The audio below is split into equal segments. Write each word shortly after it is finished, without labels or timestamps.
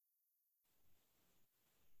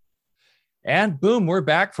And boom, we're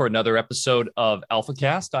back for another episode of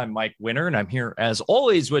AlphaCast. I'm Mike Winter, and I'm here as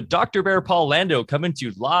always with Dr. Bear Paul Lando, coming to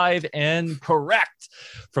you live and correct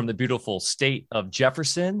from the beautiful state of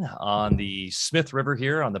Jefferson on the Smith River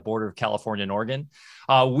here on the border of California and Oregon.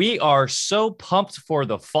 We are so pumped for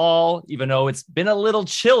the fall, even though it's been a little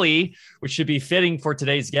chilly, which should be fitting for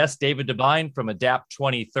today's guest, David Devine from Adapt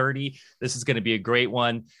 2030. This is going to be a great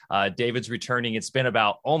one. David's returning. It's been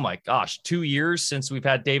about, 2 years since we've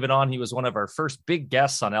had David on. He was one of our first big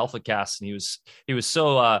guests on AlphaCast, and he was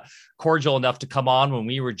so cordial enough to come on when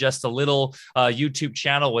we were just a little YouTube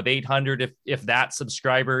channel with 800, if that,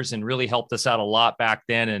 subscribers, and really helped us out a lot back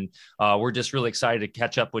then. And we're just really excited to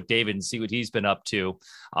catch up with David and see what he's been up to.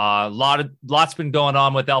 Lots been going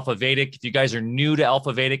on with Alpha Vedic. If you guys are new to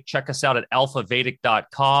Alpha Vedic, check us out at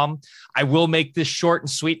alphavedic.com. I will make this short and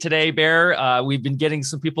sweet today, Bear. We've been getting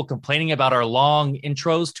some people complaining about our long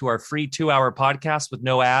intros to our free 2-hour podcast with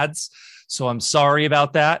no ads. So I'm sorry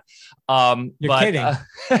about that. You're kidding.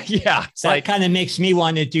 Yeah. That kind of makes me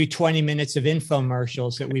want to do 20 minutes of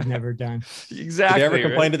infomercials that we've never done. Exactly. Did you ever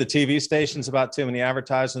complain to the TV stations about too many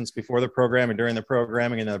advertisements before the program and during the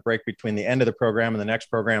programming and a break between the end of the program and the next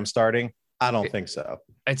program starting? I don't think so.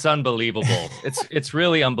 It's unbelievable. It's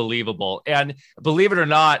really unbelievable. And believe it or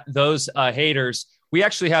not, those haters, we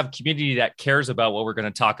actually have a community that cares about what we're going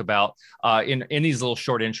to talk about in these little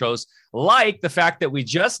short intros, like the fact that we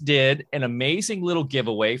just did an amazing little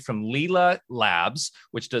giveaway from Leela Labs,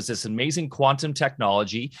 which does this amazing quantum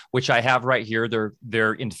technology, which I have right here.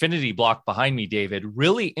 Their infinity block behind me, David.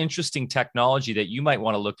 Really interesting technology that you might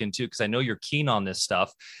want to look into because I know you're keen on this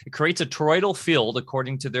stuff. It creates a toroidal field,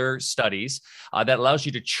 according to their studies, that allows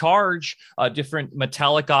you to charge different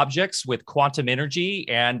metallic objects with quantum energy.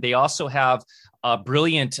 And they also have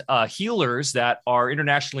brilliant healers that are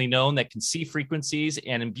internationally known that can see frequencies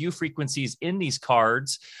and imbue frequencies in these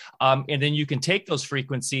cards. And then you can take those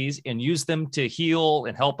frequencies and use them to heal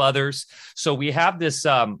and help others. So we have this,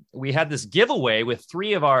 we had this giveaway with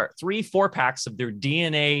 4-packs of their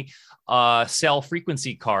DNA cell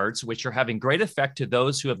frequency cards, which are having great effect to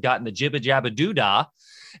those who have gotten the jibba jabba doodah.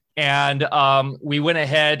 And we went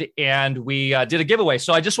ahead and we did a giveaway.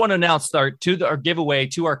 So I just want to announce our giveaway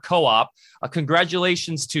to our co-op.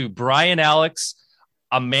 Congratulations to Brian Alex,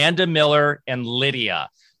 Amanda Miller, and Lydia.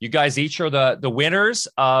 You guys each are the winners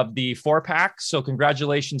of the 4-pack. So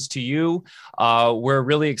congratulations to you. We're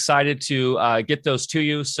really excited to get those to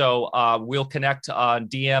you. So we'll connect on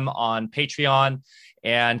DM on Patreon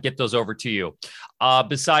and get those over to you.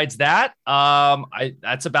 Besides that,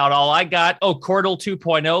 that's about all I got. Oh, Cordal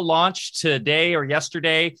 2.0 launched today or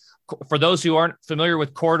yesterday. For those who aren't familiar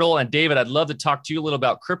with Cordal, and David, I'd love to talk to you a little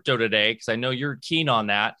about crypto today because I know you're keen on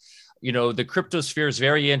that. You know, the cryptosphere is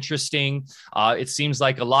very interesting. It seems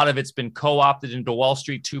like a lot of it's been co-opted into Wall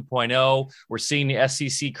Street 2.0. We're seeing the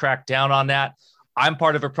SEC crack down on that. I'm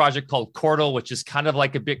part of a project called Cordal, which is kind of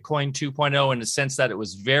like a Bitcoin 2.0 in the sense that it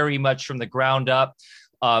was very much from the ground up.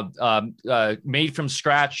 Made from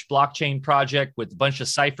scratch blockchain project with a bunch of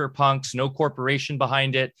cypherpunks, no corporation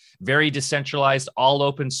behind it, very decentralized, all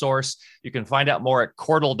open source. You can find out more at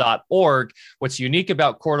cordal.org. What's unique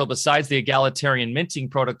about Cordal, besides the egalitarian minting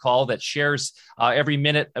protocol that shares every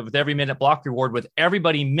minute block reward with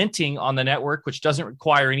everybody minting on the network, which doesn't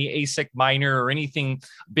require any ASIC miner or anything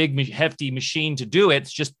big, hefty machine to do it.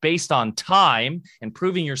 It's just based on time and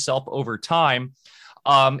proving yourself over time.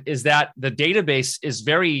 Is that the database is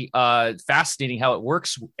very fascinating how it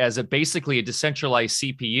works as basically a decentralized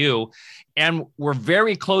CPU. And we're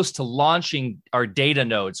very close to launching our data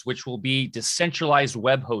nodes, which will be decentralized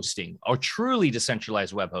web hosting or truly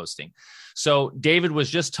decentralized web hosting. So David was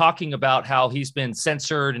just talking about how he's been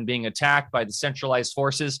censored and being attacked by the centralized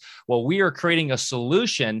forces. Well, we are creating a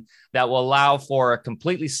solution that will allow for a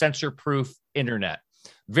completely censor-proof internet.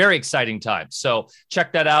 Very exciting time. So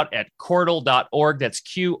check that out at cordal.org. That's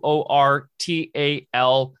QORTAL.org.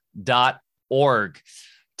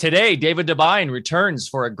 Today, David Devine returns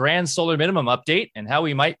for a grand solar minimum update and how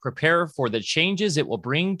we might prepare for the changes it will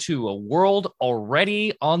bring to a world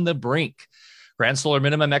already on the brink. Grand solar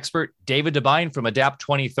minimum expert David Devine from Adapt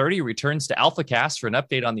 2030 returns to AlphaCast for an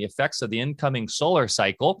update on the effects of the incoming solar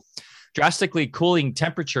cycle. Drastically cooling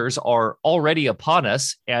temperatures are already upon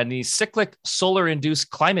us, and these cyclic solar-induced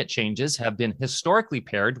climate changes have been historically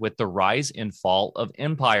paired with the rise and fall of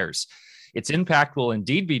empires. Its impact will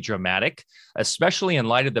indeed be dramatic, especially in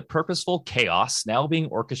light of the purposeful chaos now being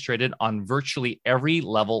orchestrated on virtually every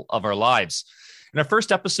level of our lives. In our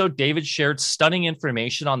first episode, David shared stunning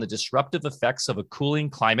information on the disruptive effects of a cooling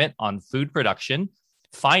climate on food production,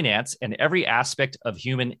 finance, and every aspect of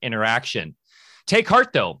human interaction. Take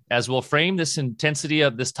heart, though, as we'll frame this intensity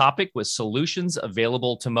of this topic with solutions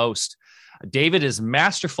available to most. David is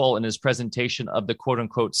masterful in his presentation of the quote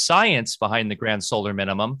unquote science behind the grand solar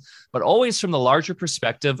minimum, but always from the larger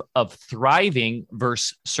perspective of thriving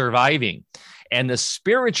versus surviving and the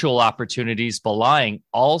spiritual opportunities belying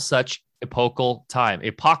all such epochal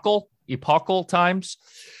times.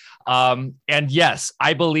 And yes,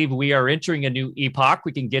 I believe we are entering a new epoch.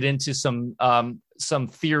 We can get into some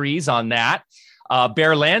theories on that.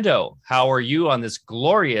 Bear Lando, how are you on this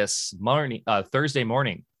glorious morning, Thursday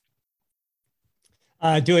morning?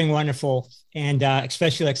 Doing wonderful, and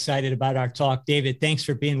especially excited about our talk. David, thanks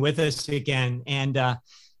for being with us again. And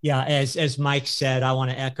yeah, as Mike said, I want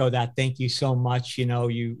to echo that. Thank you so much. You know,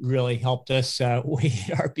 you really helped us way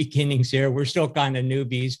at our beginnings here. We're still kind of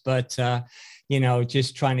newbies, but you know,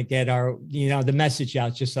 just trying to get our, you know, the message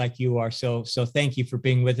out just like you are. So thank you for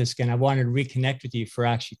being with us again. I wanted to reconnect with you for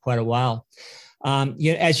actually quite a while.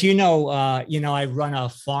 As you know, I run a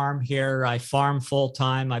farm here. I farm full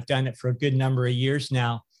time. I've done it for a good number of years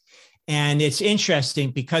now. And it's interesting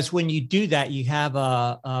because when you do that, you have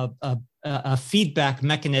a feedback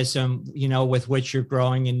mechanism, you know, with which you're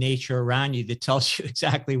growing in nature around you that tells you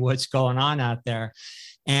exactly what's going on out there.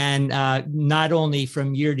 And not only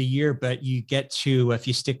from year to year, but you get to, if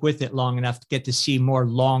you stick with it long enough, get to see more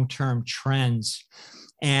long-term trends.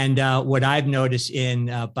 And what I've noticed in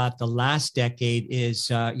about the last decade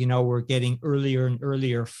is, we're getting earlier and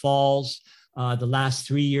earlier falls. The last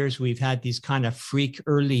 3 years, we've had these kind of freak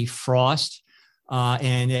early frost,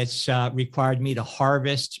 and it's required me to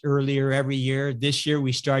harvest earlier every year. This year,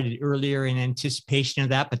 we started earlier in anticipation of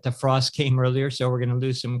that, but the frost came earlier, so we're going to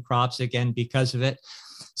lose some crops again because of it.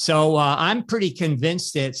 So I'm pretty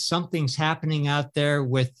convinced that something's happening out there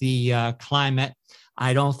with the climate.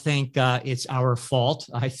 I don't think it's our fault.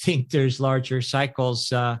 I think there's larger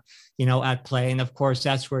cycles, at play. And of course,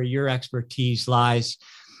 that's where your expertise lies.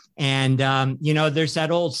 And, there's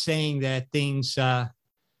that old saying that things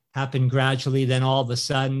happen gradually, then all of a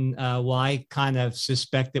sudden. Well, I kind of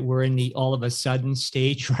suspect that we're in the all of a sudden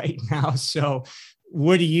stage right now. So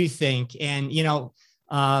what do you think? And,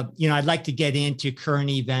 I'd like to get into current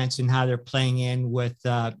events and how they're playing in with,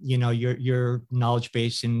 your knowledge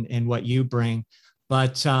base and what you bring.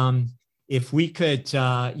 But if we could,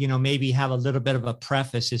 maybe have a little bit of a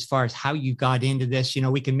preface as far as how you got into this,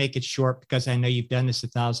 we can make it short because I know you've done this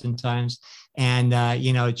 1,000 times. And,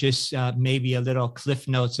 just maybe a little cliff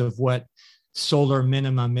notes of what solar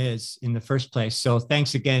minimum is in the first place. So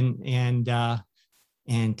thanks again, and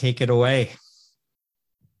take it away.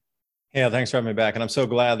 Yeah, thanks for having me back. And I'm so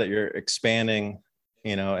glad that you're expanding,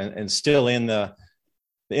 and still in the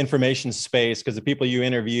information space, because the people you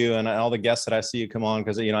interview and all the guests that I see you come on,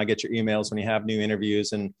 because, I get your emails when you have new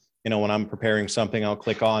interviews, and, when I'm preparing something, I'll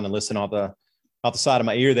click on and listen out the side of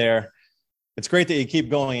my ear there. It's great that you keep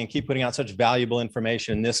going and keep putting out such valuable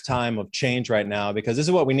information in this time of change right now, because this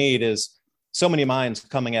is what we need, is so many minds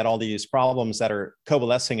coming at all these problems that are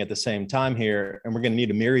coalescing at the same time here. And we're going to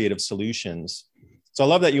need a myriad of solutions. So I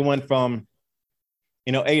love that you went from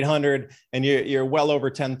 800 and you're well over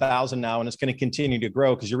 10,000 now, and it's going to continue to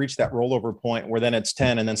grow because you reach that rollover point where then it's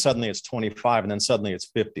 10, and then suddenly it's 25, and then suddenly it's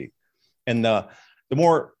 50. And the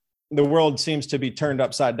more the world seems to be turned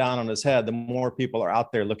upside down on its head, the more people are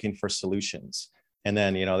out there looking for solutions. And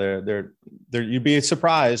then, they're you'd be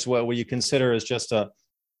surprised what you consider as just a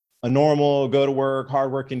normal go to work,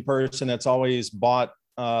 hardworking person that's always bought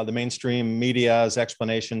the mainstream media's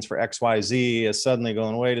explanations for XYZ is suddenly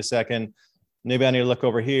going, wait a second, maybe I need to look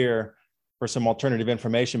over here for some alternative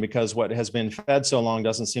information, because what has been fed so long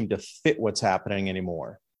doesn't seem to fit what's happening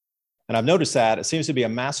anymore. And I've noticed that it seems to be a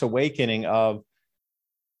mass awakening of,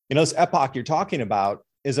 this epoch you're talking about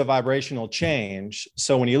is a vibrational change.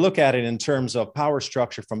 So when you look at it in terms of power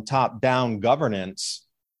structure from top down governance,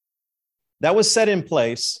 that was set in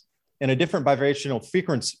place in a different vibrational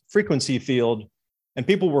frequency field, and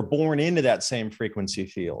people were born into that same frequency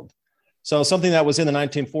field. So something that was in the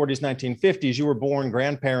 1940s, 1950s, you were born,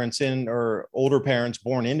 grandparents or older parents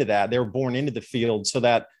born into that. They were born into the field, so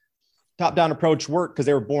that top-down approach worked because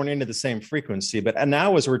they were born into the same frequency. And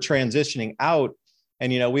now as we're transitioning out,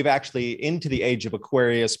 and, we've actually into the age of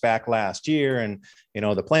Aquarius back last year, and,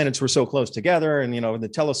 the planets were so close together, and, the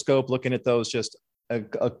telescope looking at those just a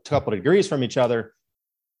couple of degrees from each other,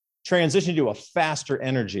 transition to a faster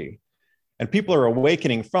energy. And people are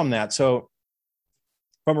awakening from that. So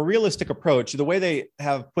from a realistic approach, the way they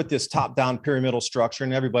have put this top-down pyramidal structure,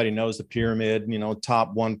 and everybody knows the pyramid,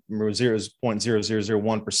 top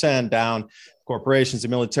 0.0001% down, corporations, the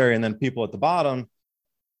military, and then people at the bottom.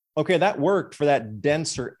 Okay, that worked for that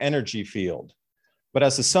denser energy field. But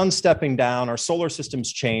as the sun's stepping down, our solar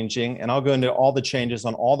system's changing, and I'll go into all the changes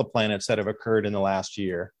on all the planets that have occurred in the last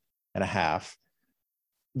year and a half.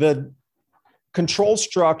 The control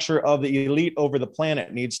structure of the elite over the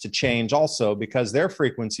planet needs to change also, because their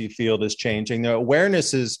frequency field is changing. Their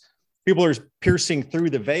awareness is, people are piercing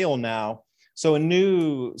through the veil now. So a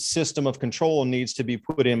new system of control needs to be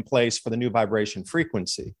put in place for the new vibration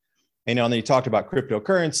frequency. And then you talked about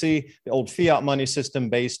cryptocurrency, the old fiat money system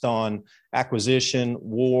based on acquisition,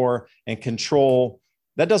 war, and control.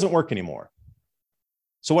 That doesn't work anymore.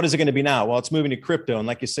 So what is it going to be now? Well, it's moving to crypto. And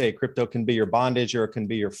like you say, crypto can be your bondage or it can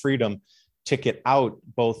be your freedom ticket out.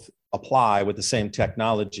 Both apply with the same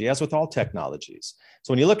technology, as with all technologies.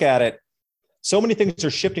 So when you look at it, so many things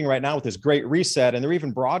are shifting right now with this great reset, and they're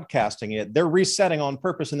even broadcasting it. They're resetting on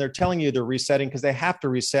purpose, and they're telling you they're resetting because they have to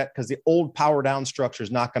reset, because the old power down structure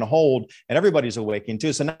is not going to hold, and everybody's awakening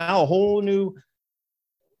too. So now a whole new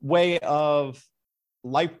way of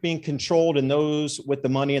life being controlled, and those with the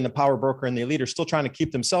money and the power broker and the elite are still trying to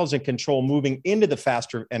keep themselves in control, moving into the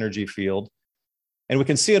faster energy field. And we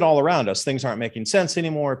can see it all around us. Things aren't making sense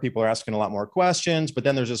anymore. People are asking a lot more questions, but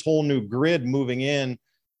then there's this whole new grid moving in.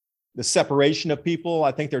 The separation of people,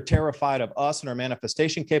 I think they're terrified of us and our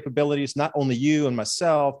manifestation capabilities, not only you and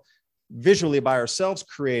myself, visually by ourselves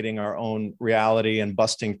creating our own reality and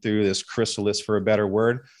busting through this chrysalis, for a better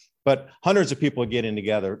word, but hundreds of people getting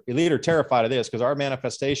together. Elite are terrified of this because our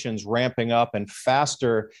manifestation's ramping up and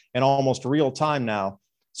faster and almost real time now.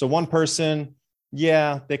 So one person,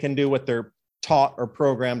 yeah, they can do what they're taught or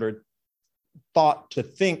programmed or thought to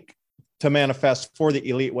think to manifest for the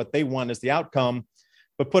elite. What they want is the outcome.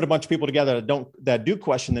 But put a bunch of people together that do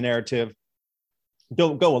question the narrative,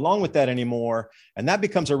 don't go along with that anymore. And that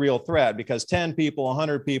becomes a real threat, because 10 people,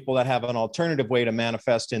 100 people that have an alternative way to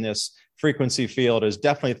manifest in this frequency field is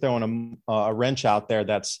definitely throwing a wrench out there.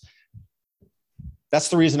 That's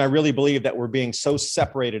the reason I really believe that we're being so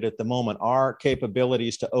separated at the moment. Our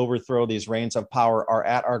capabilities to overthrow these reigns of power are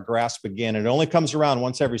at our grasp again. It only comes around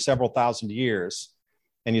once every several thousand years.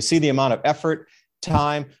 And you see the amount of effort,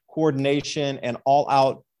 time, coordination, and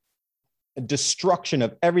all-out destruction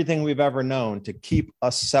of everything we've ever known to keep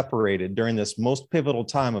us separated during this most pivotal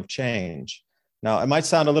time of change. Now, it might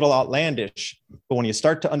sound a little outlandish, but when you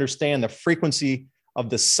start to understand the frequency of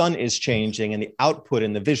the sun is changing, and the output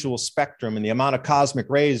in the visual spectrum, and the amount of cosmic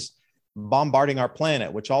rays bombarding our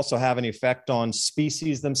planet, which also have an effect on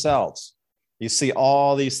species themselves, you see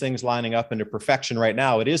all these things lining up into perfection right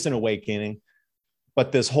now. It is an awakening,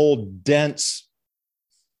 but this whole dense,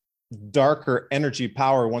 darker energy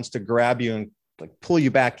power wants to grab you and like pull you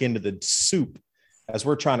back into the soup as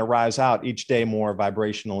we're trying to rise out each day more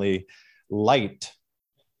vibrationally light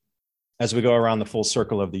as we go around the full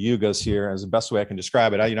circle of the yugas here, as the best way I can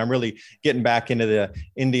describe it. I'm really getting back into the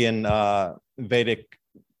Indian Vedic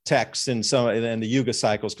texts and the yuga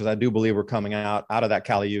cycles, because I do believe we're coming out of that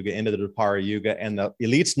Kali Yuga into the Dwapara Yuga, and the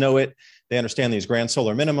elites know it. They understand these grand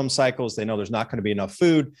solar minimum cycles. They know there's not going to be enough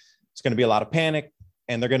food. It's going to be a lot of panic,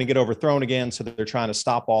 and they're going to get overthrown again. So they're trying to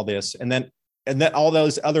stop all this. And then all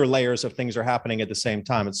those other layers of things are happening at the same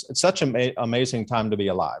time. It's such an amazing time to be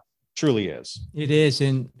alive. Truly is. It is.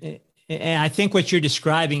 And I think what you're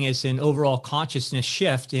describing is an overall consciousness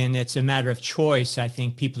shift, and it's a matter of choice. I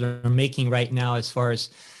think people are making right now, as far as,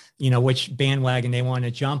 which bandwagon they want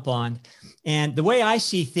to jump on. And the way I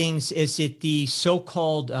see things is that the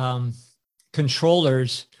so-called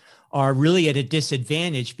controllers are really at a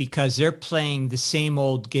disadvantage, because they're playing the same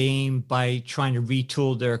old game by trying to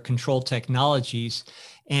retool their control technologies.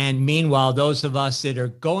 And meanwhile, those of us that are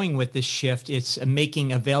going with this shift, it's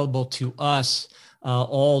making available to us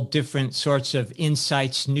all different sorts of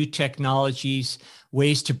insights, new technologies,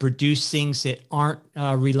 ways to produce things that aren't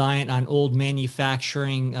reliant on old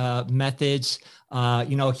manufacturing methods.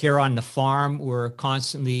 Here on the farm, we're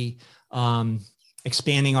constantly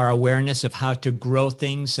expanding our awareness of how to grow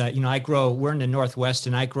things. We're in the Northwest,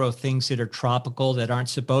 and I grow things that are tropical that aren't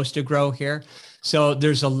supposed to grow here. So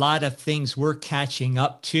there's a lot of things we're catching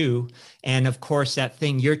up to. And of course, that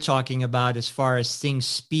thing you're talking about, as far as things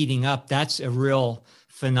speeding up, that's a real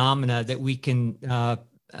phenomena that we can,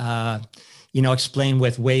 explain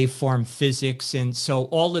with waveform physics. And so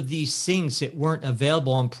all of these things that weren't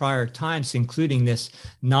available in prior times, including this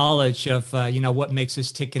knowledge of, what makes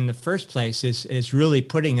us tick in the first place, is really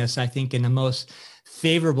putting us, I think, in the most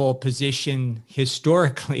favorable position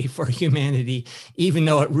historically for humanity, even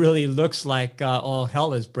though it really looks like all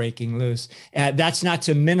hell is breaking loose. That's not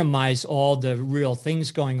to minimize all the real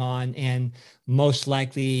things going on, and most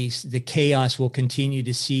likely the chaos will continue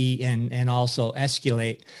to see and also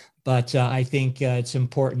escalate. But I think it's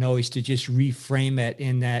important always to just reframe it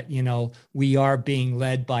in that, we are being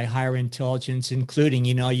led by higher intelligence, including,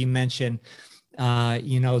 you mentioned,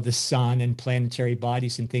 the sun and planetary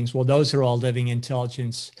bodies and things. Well, those are all living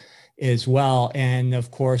intelligence as well. And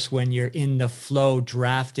of course, when you're in the flow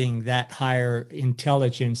drafting that higher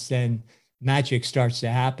intelligence, then magic starts to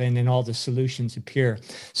happen and all the solutions appear.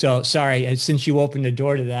 So sorry, since you opened the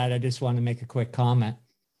door to that, I just want to make a quick comment.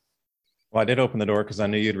 Well, I did open the door because I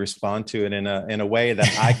knew you'd respond to it in a way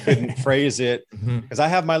that I couldn't phrase it, because I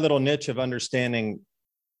have my little niche of understanding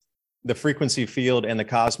the frequency field and the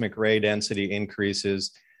cosmic ray density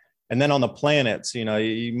increases. And then on the planets,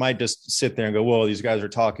 you might just sit there and go, whoa, these guys are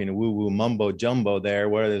talking woo-woo mumbo jumbo there.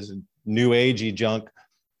 What is new agey junk?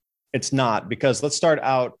 It's not, because let's start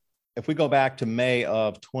out. If we go back to May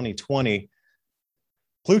of 2020,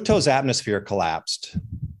 Pluto's atmosphere collapsed.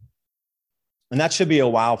 And that should be a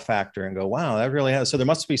wow factor and go, wow, that really has. So there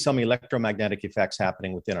must be some electromagnetic effects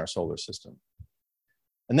happening within our solar system.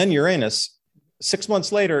 And then Uranus, 6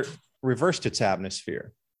 months later, reversed its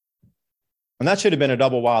atmosphere. And that should have been a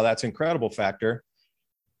double wow, that's incredible factor.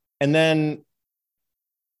 And then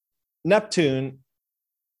Neptune,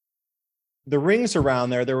 the rings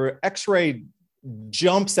around there were X-ray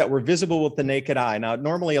jumps that were visible with the naked eye. Now,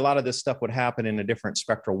 normally a lot of this stuff would happen in a different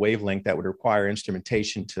spectral wavelength that would require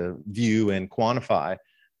instrumentation to view and quantify.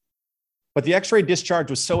 But the X-ray discharge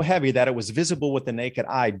was so heavy that it was visible with the naked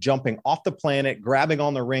eye, jumping off the planet, grabbing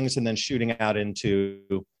on the rings, and then shooting out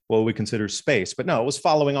into what we consider space. But no, it was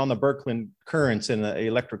following on the Birkeland currents and the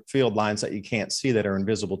electric field lines that you can't see that are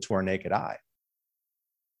invisible to our naked eye.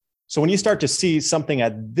 So when you start to see something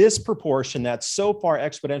at this proportion that's so far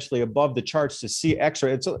exponentially above the charts to see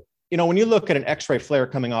X-ray, it's, when you look at an X-ray flare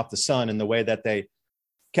coming off the sun and the way that they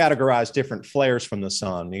categorize different flares from the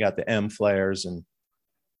sun, you got the M flares. And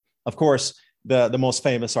of course, the most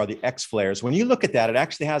famous are the X flares. When you look at that, it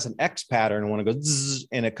actually has an X pattern when it goes zzz,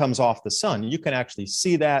 and it comes off the sun. You can actually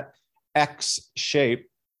see that X shape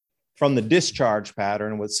from the discharge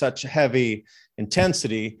pattern with such heavy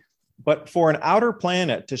intensity. But for an outer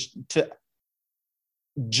planet to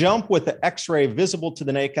jump with the X-ray visible to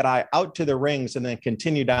the naked eye out to the rings and then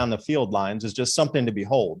continue down the field lines is just something to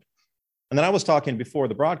behold. And then I was talking before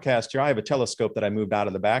the broadcast here, I have a telescope that I moved out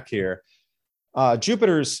of the back here.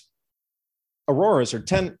 Jupiter's auroras were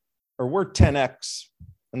 10x,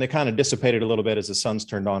 and they kind of dissipated a little bit as the sun's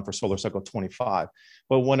turned on for solar cycle 25.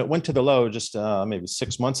 But when it went to the low just maybe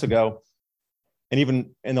 6 months ago, and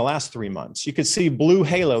even in the last 3 months, you could see blue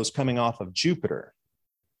halos coming off of Jupiter.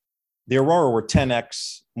 The aurora were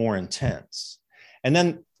 10x more intense. And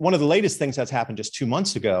then one of the latest things that's happened just 2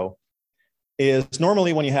 months ago is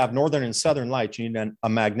normally when you have northern and southern lights, you need a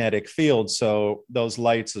magnetic field. So those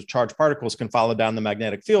lights of charged particles can follow down the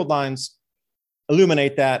magnetic field lines,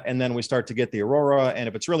 illuminate that, and then we start to get the aurora. And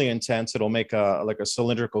if it's really intense, it'll make a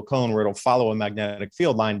cylindrical cone where it'll follow a magnetic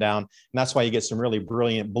field line down. And that's why you get some really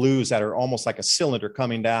brilliant blues that are almost like a cylinder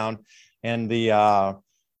coming down. And the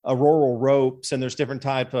auroral ropes, and there's different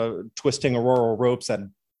type of twisting auroral ropes that,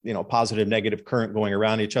 positive, negative current going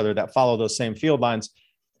around each other that follow those same field lines.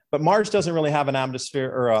 But Mars doesn't really have an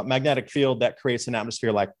atmosphere or a magnetic field that creates an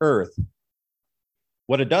atmosphere like Earth.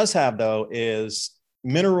 What it does have, though, is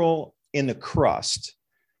mineral in the crust.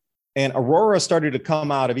 And aurora started to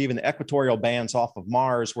come out of even the equatorial bands off of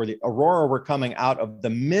Mars, where the aurora were coming out of the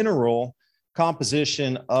mineral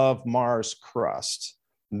composition of Mars crust.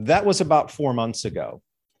 That was about 4 months ago.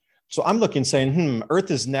 So I'm looking saying,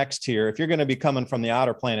 Earth is next here. If you're going to be coming from the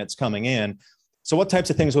outer planets coming in, so what types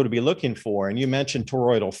of things would it be looking for? And you mentioned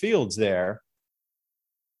toroidal fields there.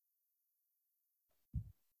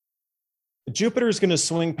 Jupiter is going to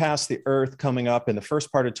swing past the Earth coming up in the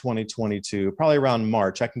first part of 2022, probably around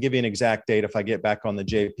March. I can give you an exact date if I get back on the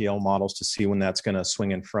JPL models to see when that's going to swing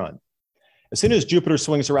in front. As soon as Jupiter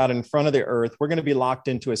swings around in front of the Earth, we're going to be locked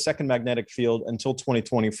into a second magnetic field until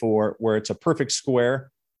 2024, where it's a perfect square.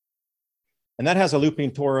 And that has a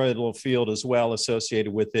looping toroidal field as well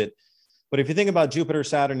associated with it. But if you think about Jupiter,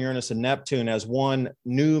 Saturn, Uranus, and Neptune as one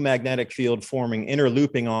new magnetic field forming,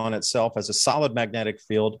 interlooping on itself as a solid magnetic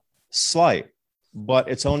field, slight, but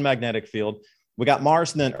its own magnetic field. We got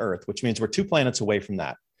Mars and then Earth, which means we're 2 planets away from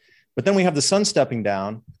that. But then we have the sun stepping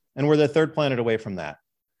down, and we're the 3rd planet away from that.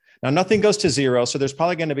 Now, nothing goes to 0, so there's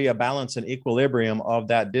probably going to be a balance and equilibrium of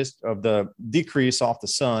that of the decrease off the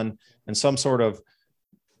sun and some sort of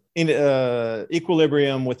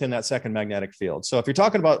equilibrium within that second magnetic field. So if you're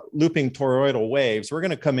talking about looping toroidal waves, we're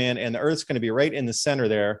going to come in, and the Earth's going to be right in the center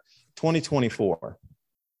there, 2024.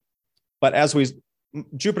 But as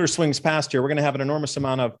Jupiter swings past here, we're going to have an enormous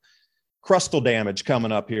amount of crustal damage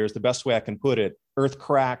coming up here is the best way I can put it. Earth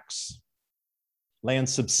cracks, land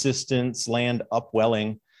subsidence, land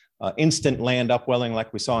upwelling, instant land upwelling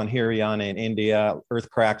like we saw in Haryana in India, earth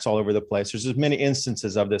cracks all over the place. There's as many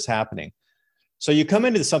instances of this happening. So you come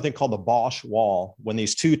into something called the Bosch wall. When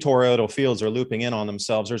these two toroidal fields are looping in on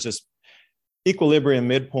themselves, there's this equilibrium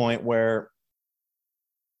midpoint where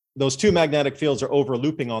those two magnetic fields are over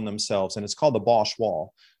looping on themselves, and it's called the Bosch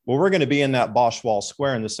wall. Well, we're going to be in that Bosch wall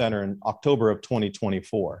square in the center in October of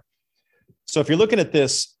 2024. So if you're looking at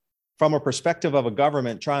this from a perspective of a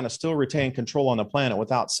government trying to still retain control on the planet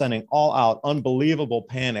without sending all out unbelievable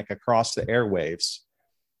panic across the airwaves,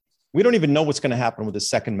 we don't even know what's going to happen with the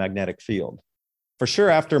second magnetic field. For sure,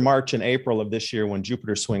 after March and April of this year, when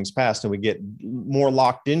Jupiter swings past and we get more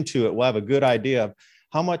locked into it, we'll have a good idea of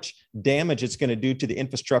how much damage it's going to do to the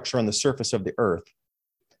infrastructure on the surface of the Earth.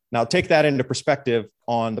 Now, take that into perspective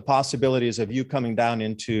on the possibilities of you coming down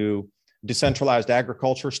into decentralized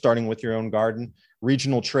agriculture, starting with your own garden,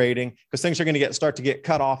 regional trading, because things are going to start to get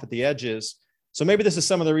cut off at the edges. So maybe this is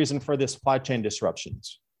some of the reason for the supply chain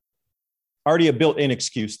disruptions. Already a built-in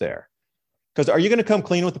excuse there. Because are you going to come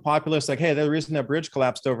clean with the populace? Like, hey, the reason that bridge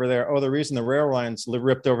collapsed over there. Oh, the reason the rail lines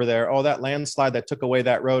ripped over there. Oh, that landslide that took away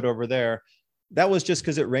that road over there. That was just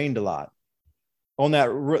because it rained a lot. On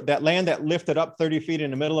that land that lifted up 30 feet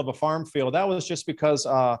in the middle of a farm field, that was just because,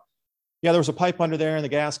 there was a pipe under there and the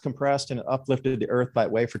gas compressed and it uplifted the earth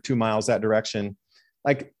that way for 2 miles that direction.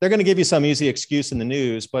 Like, they're going to give you some easy excuse in the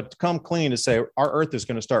news, but to come clean to say our earth is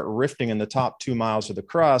going to start rifting in the top 2 miles of the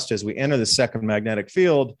crust as we enter the second magnetic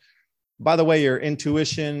field. By the way, your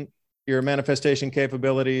intuition, your manifestation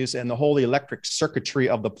capabilities, and the whole electric circuitry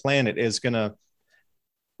of the planet is going to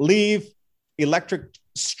leave electric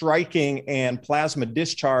striking and plasma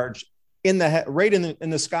discharge in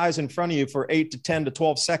the skies in front of you for 8 to 10 to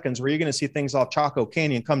 12 seconds, where you're going to see things off Chaco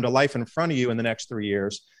Canyon come to life in front of you in the next 3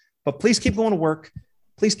 years. But please keep going to work.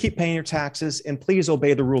 Please keep paying your taxes, and please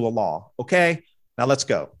obey the rule of law. Okay, now let's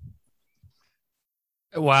go.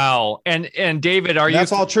 Wow. And David,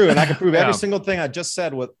 That's all true. And I can prove every single thing I just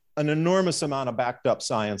said with an enormous amount of backed up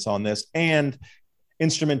science on this and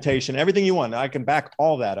instrumentation, everything you want. I can back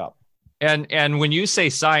all that up. And when you say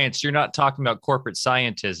science, you're not talking about corporate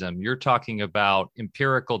scientism. You're talking about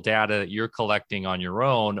empirical data that you're collecting on your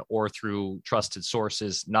own or through trusted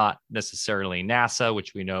sources, not necessarily NASA,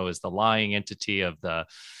 which we know is the lying entity of the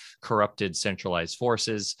corrupted centralized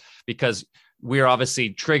forces, because we're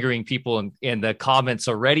obviously triggering people in the comments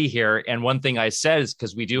already here. And one thing I said is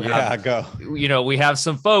because we do have, we have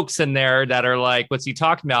some folks in there that are like, what's he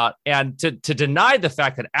talking about? And to deny the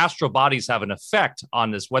fact that astral bodies have an effect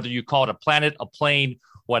on this, whether you call it a planet, a plane,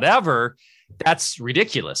 whatever, that's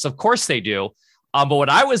ridiculous. Of course they do. But what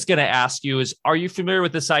I was going to ask you is, are you familiar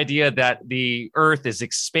with this idea that the Earth is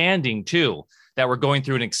expanding too? That we're going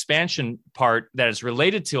through an expansion part that is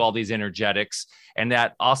related to all these energetics, and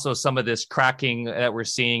that also some of this cracking that we're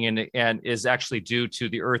seeing and is actually due to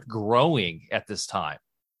the Earth growing at this time.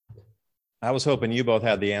 I was hoping you both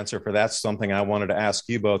had the answer for that. Something I wanted to ask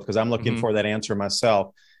you both, because I'm looking for that answer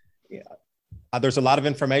myself. There's a lot of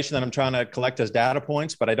information that I'm trying to collect as data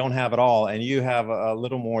points, but I don't have it all. And you have a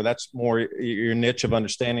little more. That's more your niche of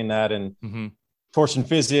understanding that, and torsion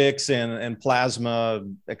physics and plasma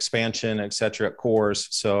expansion, et cetera, at cores.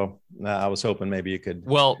 So I was hoping maybe you could.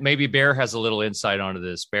 Well, maybe Bear has a little insight onto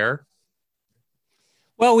this. Bear?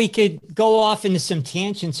 Well, we could go off into some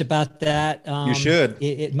tangents about that. You should.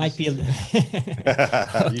 It might be.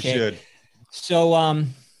 Okay. You should. So,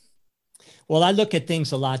 well, I look at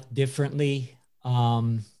things a lot differently.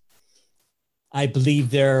 I believe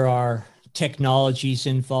there are technologies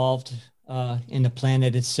involved in the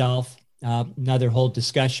planet itself. Another whole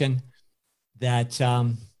discussion that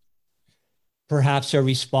perhaps are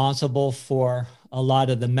responsible for a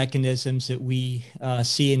lot of the mechanisms that we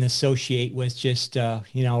see and associate with just,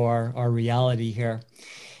 our reality here.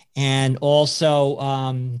 And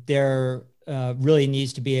also there really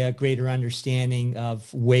needs to be a greater understanding of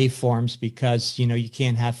waveforms, because, you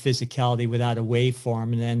can't have physicality without a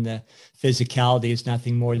waveform. And then the physicality is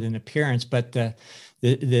nothing more than appearance. But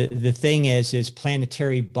the thing is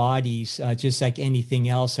planetary bodies, just like anything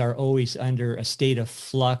else, are always under a state of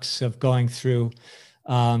flux of going through,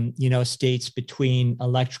 states between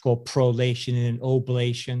electrical prolation and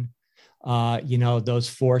oblation, those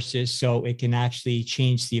forces. So it can actually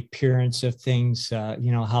change the appearance of things,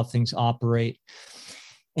 how things operate.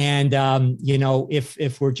 And,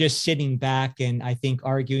 if we're just sitting back and I think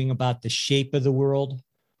arguing about the shape of the world,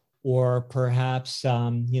 or perhaps,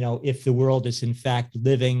 if the world is in fact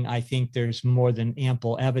living. I think there's more than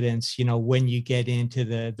ample evidence, when you get into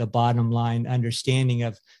the bottom line understanding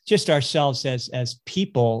of just ourselves as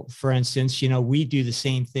people. For instance, we do the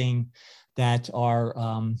same thing that our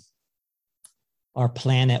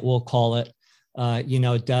planet, we'll call it,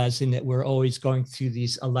 does, and that we're always going through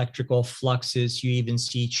these electrical fluxes. You even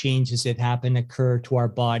see changes that occur to our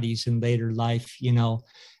bodies in later life,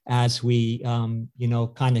 as we,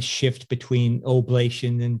 kind of shift between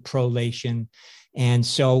oblation and prolation. And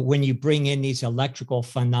so when you bring in these electrical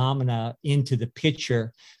phenomena into the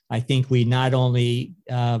picture, I think we not only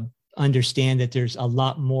understand that there's a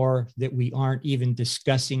lot more that we aren't even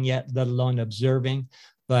discussing yet, let alone observing,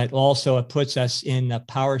 but also it puts us in the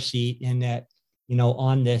power seat in that,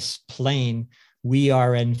 on this plane, we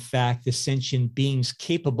are in fact the sentient beings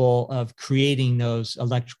capable of creating those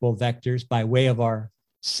electrical vectors by way of our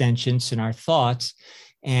sentience and our thoughts.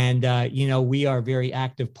 And, we are very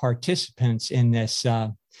active participants in this,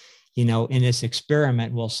 in this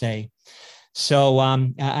experiment, we'll say. So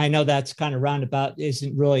I know that's kind of roundabout,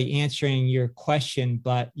 isn't really answering your question,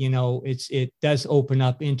 but, it does open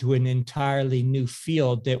up into an entirely new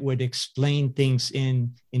field that would explain things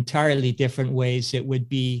in entirely different ways. It would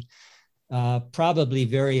be probably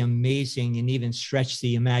very amazing and even stretch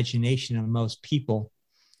the imagination of most people.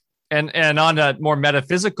 And on a more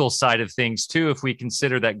metaphysical side of things too, if we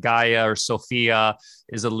consider that Gaia or Sophia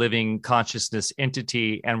is a living consciousness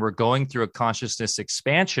entity, and we're going through a consciousness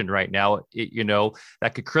expansion right now,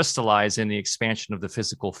 that could crystallize in the expansion of the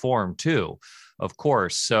physical form too, of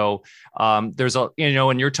course. So there's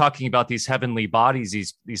and you're talking about these heavenly bodies,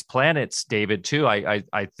 these planets, David, too. I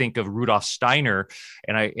think of Rudolf Steiner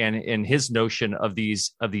and his notion of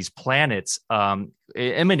these planets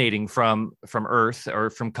emanating from Earth or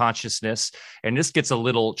from consciousness. And this gets a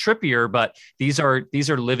little trippier, but these are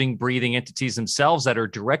living, breathing entities themselves that are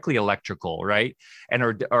directly electrical, right?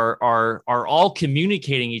 And are all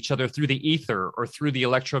communicating each other through the ether or through the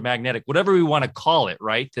electromagnetic, whatever we want to call it,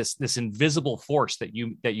 right? This invisible force that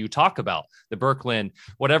you talk about, the Birkeland,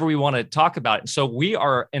 whatever we want to talk about. And so we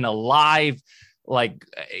are in a live,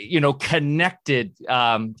 connected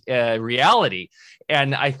reality.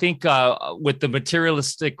 And I think with the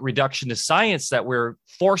materialistic reductionist science that we're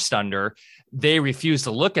forced under, they refuse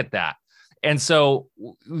to look at that. And so,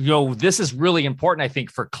 this is really important, I think,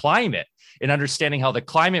 for climate and understanding how the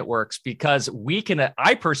climate works, because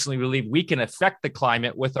I personally believe we can affect the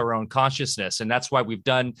climate with our own consciousness. And that's why we've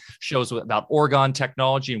done shows about orgone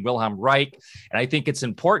technology and Wilhelm Reich. And I think it's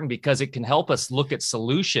important because it can help us look at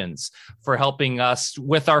solutions for helping us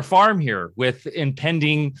with our farm here, with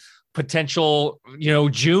impending potential,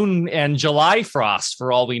 June and July frost,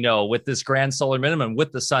 for all we know, with this grand solar minimum,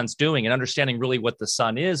 what the sun's doing, and understanding really what the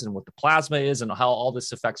sun is and what the plasma is and how all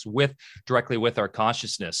this affects directly with our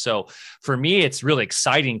consciousness. So for me, it's really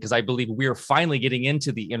exciting because I believe we're finally getting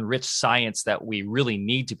into the enriched science that we really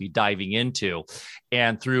need to be diving into,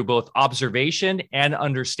 and through both observation and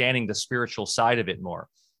understanding the spiritual side of it more.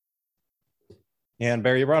 And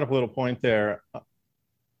Barry, you brought up a little point there.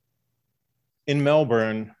 In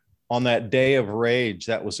Melbourne, on that day of rage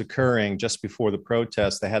that was occurring just before the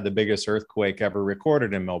protest, they had the biggest earthquake ever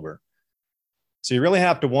recorded in Melbourne. So you really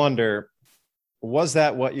have to wonder, was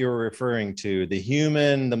that what you were referring to? The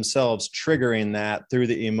human themselves triggering that through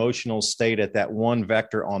the emotional state at that one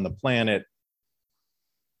vector on the planet?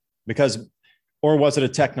 Or was it a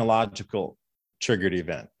technological triggered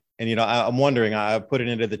event? And, I'm wondering, I put it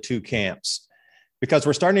into the two camps, because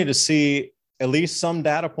we're starting to see at least some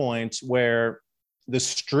data points where the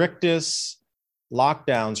strictest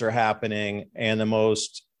lockdowns are happening and the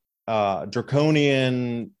most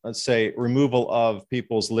draconian, let's say, removal of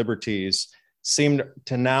people's liberties seem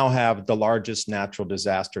to now have the largest natural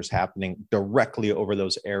disasters happening directly over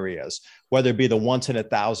those areas, whether it be the once in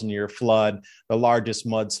 1,000-year flood, the largest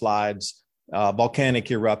mudslides,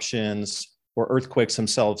 volcanic eruptions, or earthquakes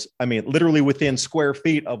themselves. I mean, literally within square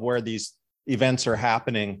feet of where these events are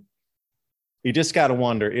happening. You just got to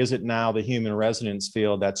wonder, is it now the human resonance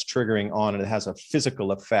field that's triggering on, and it has a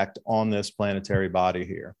physical effect on this planetary body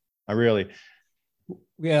here?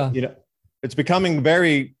 It's becoming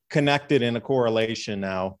very connected in a correlation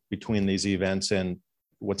now between these events and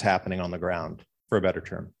what's happening on the ground, for a better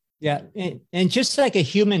term. Yeah. And just like a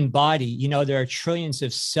human body, there are trillions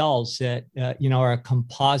of cells that, are a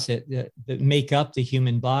composite that make up the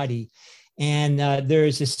human body. And there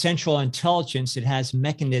is a central intelligence that has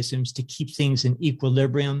mechanisms to keep things in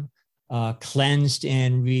equilibrium, cleansed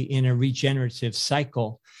and in a regenerative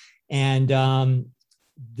cycle. And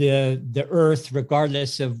the Earth,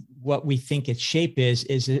 regardless of what we think its shape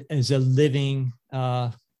is a living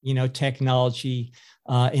technology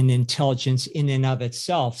and intelligence in and of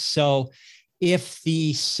itself. So if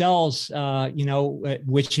the cells,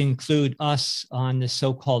 which include us on the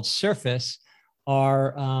so-called surface,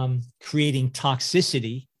 are creating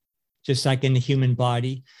toxicity, just like in the human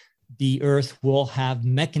body, the earth will have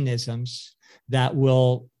mechanisms that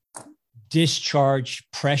will discharge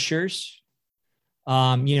pressures.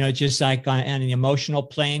 Just like on an emotional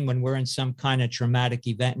plane, when we're in some kind of traumatic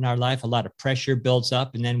event in our life, a lot of pressure builds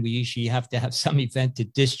up, and then we usually have to have some event to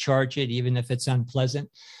discharge it, even if it's unpleasant.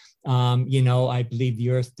 I believe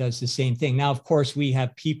the earth does the same thing. Now, of course, we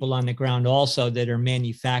have people on the ground also that are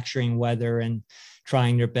manufacturing weather and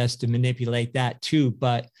trying their best to manipulate that too.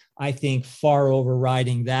 But I think far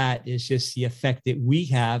overriding that is just the effect that we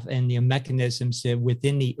have and the mechanisms that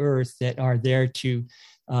within the earth that are there to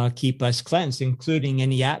keep us cleansed, including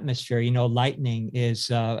in the atmosphere. Lightning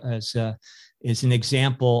is an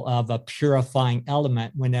example of a purifying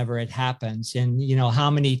element whenever it happens. And,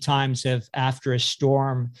 how many times after a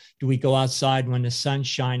storm do we go outside when the sun's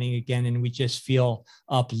shining again and we just feel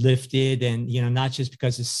uplifted, and, not just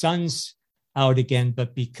because the sun's out again,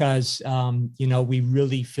 but because, we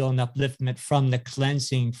really feel an upliftment from the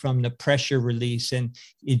cleansing, from the pressure release. And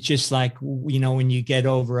it's just like, when you get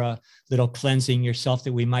over a little cleansing yourself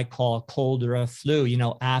that we might call a cold or a flu,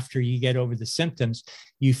 after you get over the symptoms,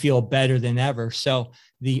 you feel better than ever. So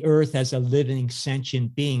the earth as a living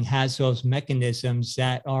sentient being has those mechanisms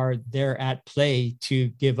that are there at play to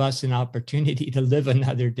give us an opportunity to live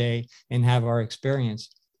another day and have our experience.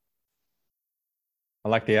 I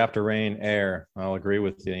like the after rain air. I'll agree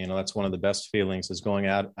with you. That's one of the best feelings, is going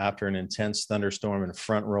out after an intense thunderstorm and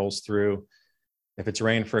front rolls through. If it's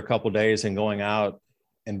rained for a couple of days, and going out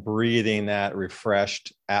and breathing that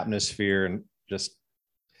refreshed atmosphere, and just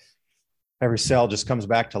every cell just comes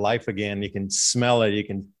back to life again. You can smell it. You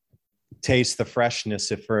can taste the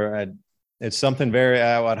freshness. It's something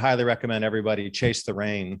I would highly recommend everybody chase the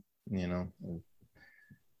rain,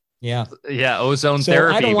 Yeah. Ozone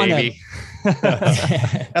therapy, baby.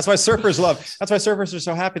 That's why surfers are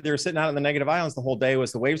so happy. They were sitting out in the negative islands the whole day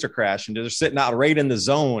as the waves are crashing. They're sitting out right in the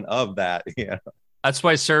zone of that. Yeah. That's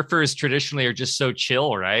why surfers traditionally are just so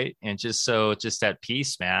chill, right? And just at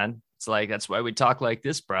peace, man. It's like, that's why we talk like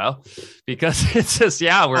this, bro, because it's just,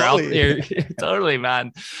 we're out there. Totally,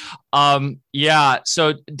 man.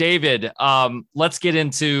 So David, let's get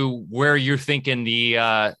into where you're thinking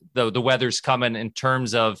the weather's coming in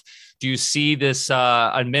terms of, do you see this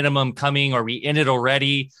a minimum coming? Are we in it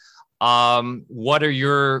already? What are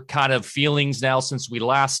your kind of feelings now since we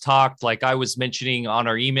last talked? Like I was mentioning on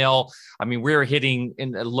our email, I mean, we're hitting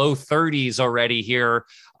in the low 30s already here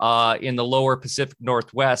in the lower Pacific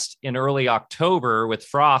Northwest in early October, with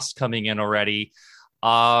frost coming in already.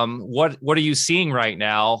 What are you seeing right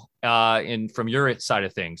now from your side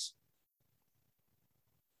of things?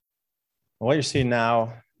 What you're seeing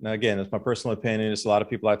now, again, it's my personal opinion. It's a lot of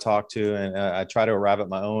people I talk to, and I try to arrive at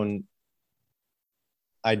my own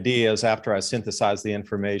ideas after I synthesize the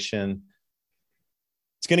information.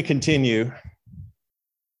 It's going to continue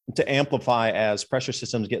to amplify as pressure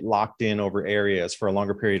systems get locked in over areas for a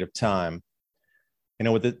longer period of time.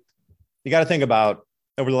 You got to think about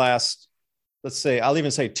over the last, let's say, I'll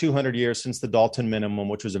even say 200 years since the Dalton minimum,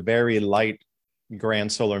 which was a very light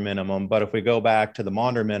grand solar minimum. But if we go back to the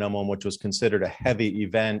Maunder minimum, which was considered a heavy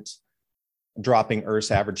event, dropping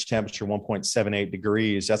Earth's average temperature 1.78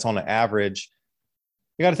 degrees, that's on an average.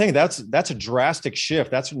 You got to think that's a drastic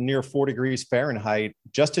shift. That's near 4 degrees Fahrenheit,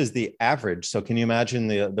 just as the average. So can you imagine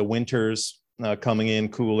the winters coming in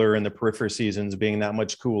cooler and the periphery seasons being that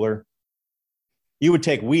much cooler? You would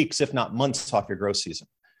take weeks, if not months, off your growth season.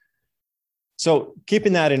 So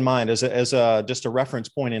keeping that in mind as just a reference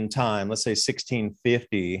point in time, let's say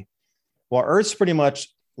 1650, while Earth's pretty much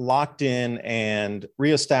locked in and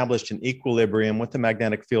reestablished an equilibrium with the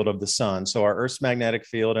magnetic field of the sun. So our Earth's magnetic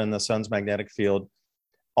field and the sun's magnetic field,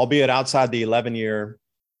 albeit outside the 11-year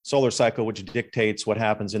solar cycle, which dictates what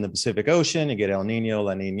happens in the Pacific Ocean. You get El Nino,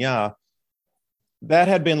 La Nina. That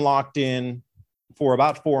had been locked in for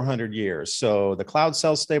about 400 years. So the cloud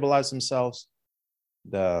cells stabilized themselves.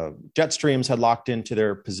 The jet streams had locked into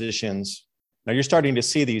their positions. Now you're starting to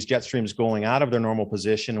see these jet streams going out of their normal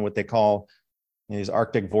position, what they call these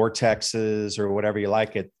Arctic vortexes or whatever you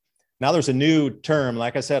like it. Now there's a new term.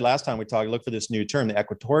 Like I said last time we talked, look for this new term, the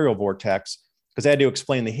equatorial vortex, because they had to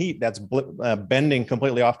explain the heat that's bending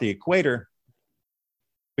completely off the equator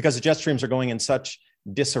because the jet streams are going in such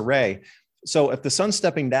disarray. So if the sun's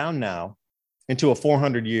stepping down now into a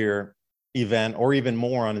 400-year event or even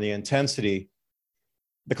more on the intensity,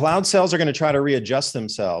 the cloud cells are going to try to readjust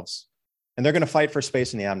themselves, and they're going to fight for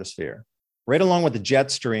space in the atmosphere. right along with the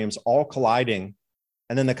jet streams, all colliding.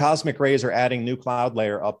 And then the cosmic rays are adding new cloud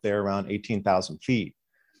layer up there around 18,000 feet.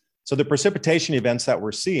 So the precipitation events that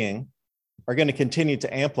we're seeing are going to continue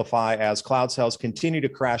to amplify as cloud cells continue to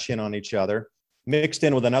crash in on each other, mixed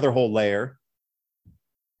in with another whole layer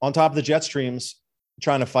on top of the jet streams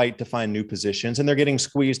trying to fight to find new positions, and they're getting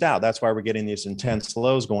squeezed out. That's why we're getting these intense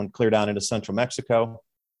lows going clear down into central Mexico,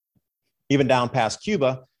 even down past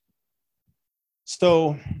Cuba.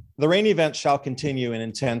 So the rain events shall continue in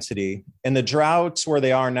intensity, and the droughts where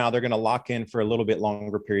they are now, they're going to lock in for a little bit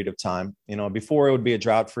longer period of time. You know, before it would be a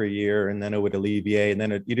drought for a year, and then it would alleviate, and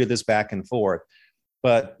then you do this back and forth.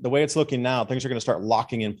 But the way it's looking now, things are going to start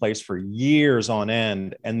locking in place for years on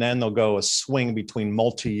end, and then they'll go a swing between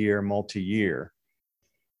multi-year.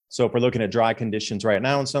 So if we're looking at dry conditions right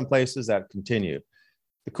now in some places, that continue.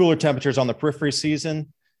 The cooler temperatures on the periphery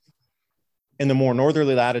season in the more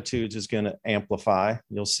northerly latitudes is going to amplify.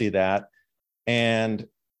 You'll see that. And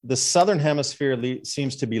the southern hemisphere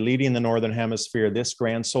seems to be leading the northern hemisphere this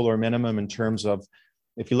grand solar minimum in terms of,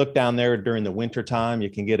 if you look down there during the winter time, you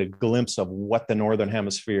can get a glimpse of what the northern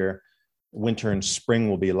hemisphere winter and spring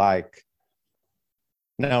will be like.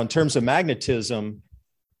 Now, in terms of magnetism,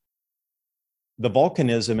 the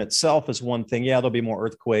volcanism itself is one thing. Yeah, there'll be more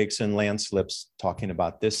earthquakes and landslips talking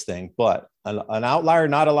about this thing, but an outlier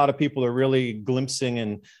not a lot of people are really glimpsing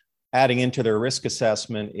and adding into their risk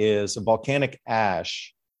assessment is volcanic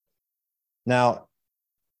ash. Now,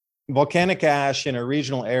 volcanic ash in a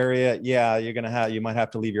regional area, yeah, you might have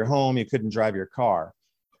to leave your home. You couldn't drive your car.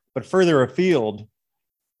 But further afield,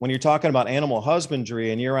 when you're talking about animal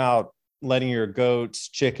husbandry and you're out letting your goats,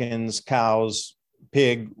 chickens, cows,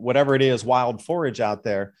 pig, whatever it is, wild forage out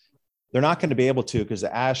there, they're not going to be able to, because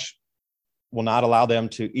the ash will not allow them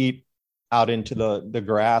to eat out into the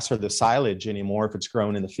grass or the silage anymore if it's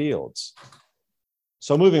grown in the fields.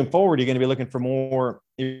 So moving forward, you're going to be looking for more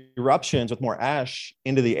eruptions with more ash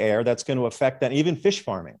into the air. That's going to affect that, even fish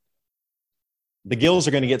farming. The gills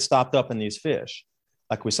are going to get stopped up in these fish,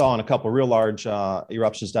 like we saw in a couple of real large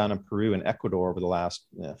eruptions down in Peru and Ecuador over the last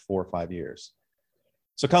 4 or 5 years.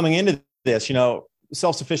 So coming into this, you know,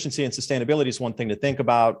 self-sufficiency and sustainability is one thing to think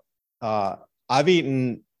about. I've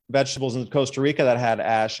eaten vegetables in Costa Rica that had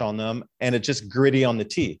ash on them, and it's just gritty on the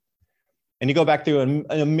teeth. And you go back through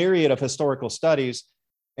a myriad of historical studies,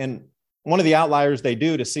 and one of the outliers they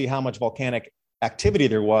do to see how much volcanic activity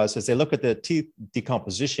there was is they look at the teeth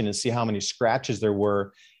decomposition and see how many scratches there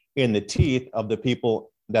were in the teeth of the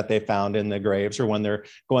people that they found in the graves, or when they're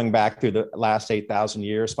going back through the last 8,000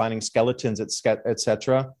 years, finding skeletons, et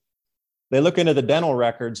cetera. They look into the dental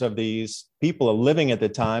records of these people living at the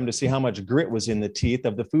time to see how much grit was in the teeth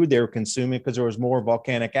of the food they were consuming, because there was more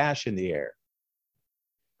volcanic ash in the air.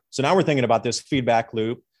 So now we're thinking about this feedback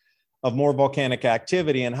loop of more volcanic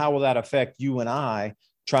activity, and how will that affect you and I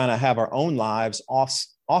trying to have our own lives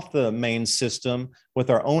off the main system with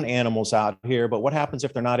our own animals out here. But what happens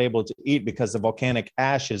if they're not able to eat because the volcanic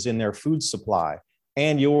ash is in their food supply,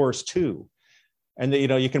 and yours too? And you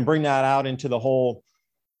know, you can bring that out into the whole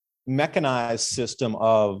mechanized system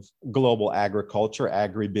of global agriculture,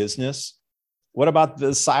 agribusiness. What about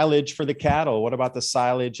the silage for the cattle? What about the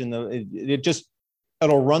silage and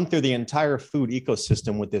it'll run through the entire food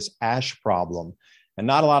ecosystem with this ash problem. And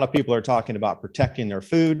not a lot of people are talking about protecting their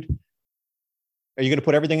food. Are you going to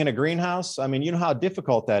put everything in a greenhouse? I mean, you know how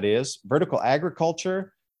difficult that is. Vertical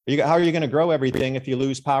agriculture. How are you going to grow everything if you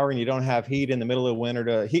lose power and you don't have heat in the middle of winter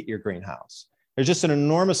to heat your greenhouse? There's just an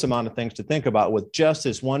enormous amount of things to think about with just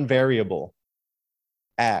this one variable,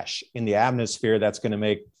 ash in the atmosphere, that's going to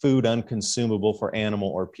make food unconsumable for animal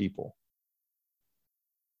or people.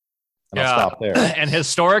 And I'll stop there. And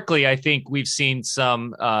historically, I think we've seen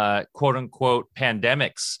some quote unquote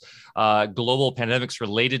pandemics, global pandemics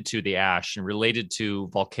related to the ash and related to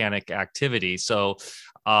volcanic activity. So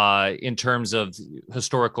in terms of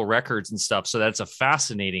historical records and stuff. So that's a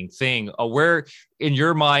fascinating thing. Where in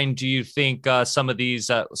your mind do you think some of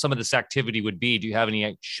this activity would be? Do you have any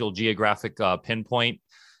actual geographic pinpoint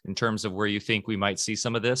in terms of where you think we might see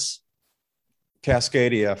some of this?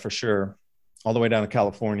 Cascadia, for sure. All the way down to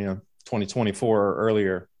California, 2024 or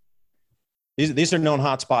earlier. These are known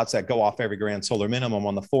hotspots that go off every grand solar minimum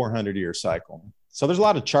on the 400-year cycle. So there's a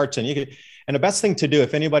lot of charts, and the best thing to do,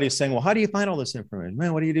 if anybody's saying, well, how do you find all this information?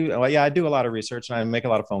 Man, what do you do? Well, yeah, I do a lot of research, and I make a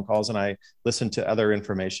lot of phone calls, and I listen to other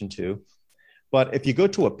information too. But if you go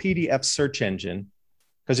to a PDF search engine,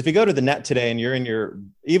 because if you go to the net today and you're in your,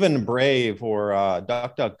 even Brave or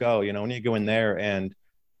DuckDuckGo, you know, when you go in there and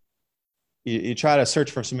you try to search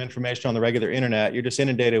for some information on the regular internet, you're just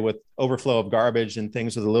inundated with overflow of garbage and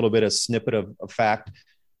things with a little bit of snippet of fact.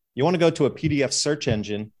 You want to go to a PDF search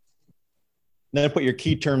engine then put your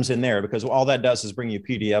key terms in there, because all that does is bring you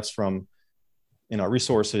PDFs from,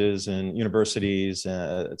 resources and universities,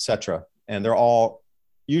 et cetera. And they're all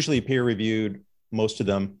usually peer reviewed, most of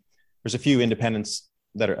them. There's a few independents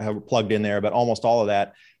that have plugged in there, but almost all of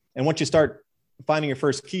that. And once you start finding your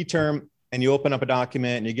first key term and you open up a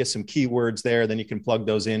document and you get some keywords there, then you can plug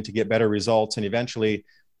those in to get better results. And eventually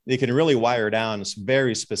you can really wire down some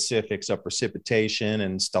very specifics of precipitation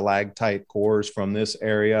and stalactite cores from this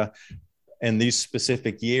area and these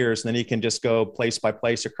specific years. And then you can just go place by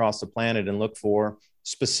place across the planet and look for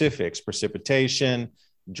specifics: precipitation,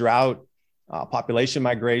 drought, population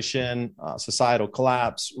migration, societal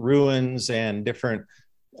collapse, ruins, and different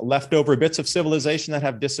leftover bits of civilization that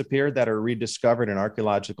have disappeared that are rediscovered in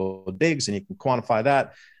archaeological digs. And you can quantify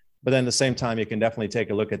that. But then at the same time, you can definitely take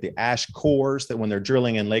a look at the ash cores, that when they're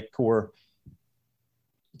drilling in lake core,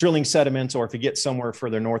 drilling sediments, or if you get somewhere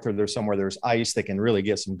further north or there's somewhere there's ice, they can really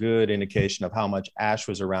get some good indication of how much ash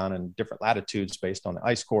was around in different latitudes based on the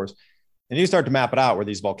ice cores. And you start to map it out where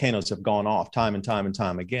these volcanoes have gone off time and time and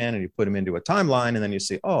time again, and you put them into a timeline, and then you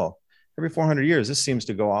see, oh, every 400 years, this seems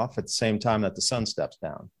to go off at the same time that the sun steps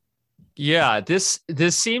down. Yeah, this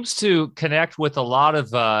seems to connect with a lot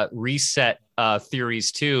of reset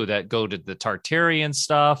theories too, that go to the Tartarian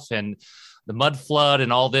stuff and the mud flood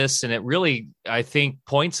and all this. And it really, I think,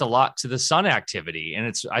 points a lot to the sun activity.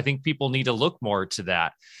 And I think people need to look more to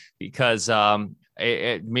that, because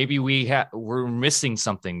maybe we're missing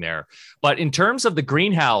something there. But in terms of the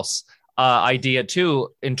greenhouse idea too,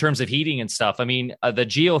 in terms of heating and stuff, I mean, the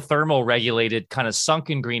geothermal regulated kind of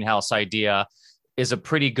sunken greenhouse idea is a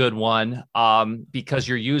pretty good one, because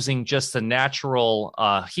you're using just the natural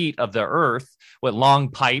heat of the earth with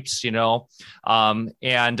long pipes, and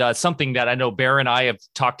something that I know Bear and I have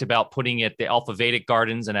talked about putting at the Alpha Vedic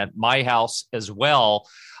Gardens and at my house as well.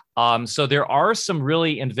 So there are some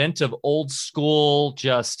really inventive, old school,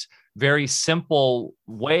 just very simple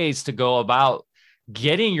ways to go about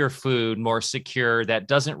getting your food more secure that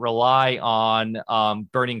doesn't rely on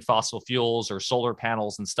burning fossil fuels or solar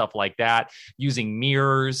panels and stuff like that, using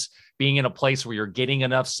mirrors, being in a place where you're getting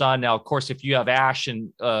enough sun. Now, of course, if you have ash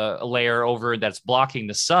and a layer over that's blocking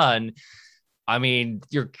the sun, I mean,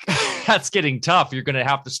 that's getting tough. You're going to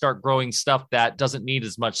have to start growing stuff that doesn't need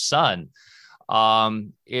as much sun.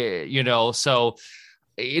 So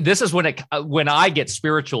this is when I get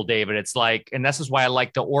spiritual, David. It's like, and this is why I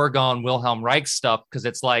like the Oregon Wilhelm Reich stuff, because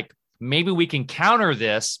it's like, maybe we can counter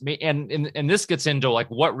this, and this gets into like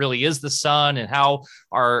what really is the sun and how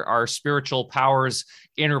our spiritual powers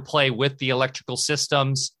interplay with the electrical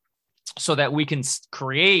systems, so that we can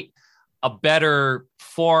create a better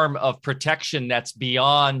form of protection that's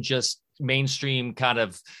beyond just mainstream kind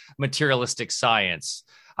of materialistic science.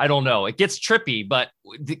 I don't know. It gets trippy, but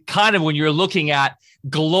kind of when you're looking at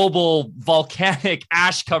global volcanic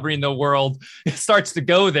ash covering the world, it starts to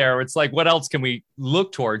go there. It's like, what else can we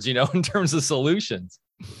look towards, in terms of solutions?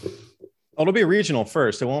 Well, it'll be regional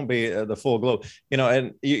first. It won't be the full globe,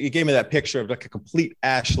 and you gave me that picture of like a complete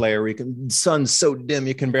ash layer where sun's so dim,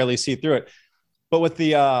 you can barely see through it. But with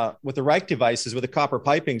the Reich devices, with the copper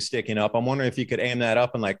piping sticking up, I'm wondering if you could aim that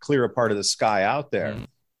up and like clear a part of the sky out there.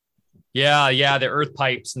 Yeah, the earth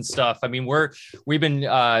pipes and stuff. I mean, we've been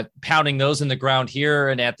pounding those in the ground here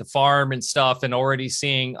and at the farm and stuff, and I'm already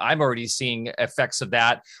seeing effects of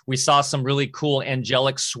that. We saw some really cool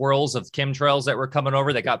angelic swirls of chemtrails that were coming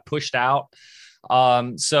over that got pushed out.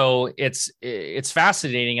 So it's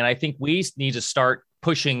fascinating, and I think we need to start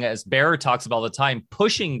pushing, as Bear talks about all the time,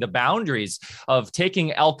 pushing the boundaries of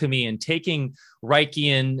taking alchemy and taking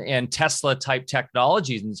Reichian and Tesla type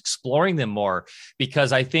technologies and exploring them more,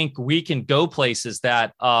 because I think we can go places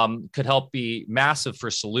that could help be massive for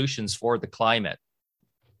solutions for the climate.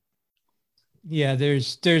 Yeah,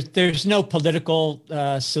 there's no political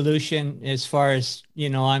solution as far as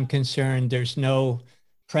I'm concerned. There's no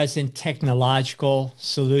present technological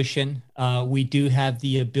solution. We do have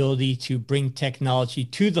the ability to bring technology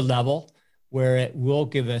to the level where it will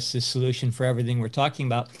give us a solution for everything we're talking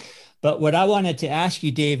about. But what I wanted to ask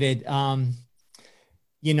you, David,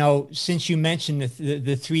 since you mentioned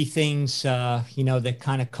the three things, that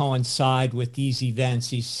kind of coincide with these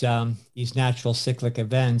events, these natural cyclic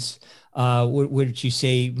events, what did you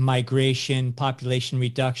say? Migration, population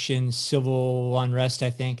reduction, civil unrest,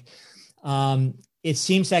 I think. It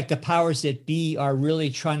seems like the powers that be are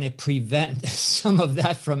really trying to prevent some of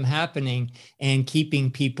that from happening and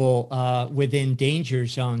keeping people within danger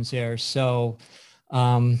zones there. So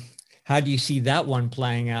how do you see that one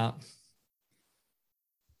playing out?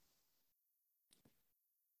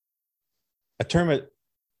 I term it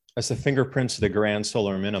as the fingerprints of the grand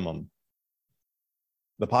solar minimum.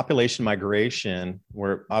 the population migration,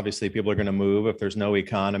 where obviously people are going to move if there's no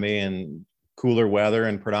economy and cooler weather,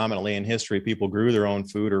 and predominantly in history, people grew their own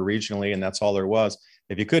food or regionally, and that's all there was.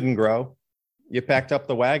 If you couldn't grow, you packed up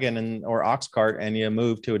the wagon or ox cart and you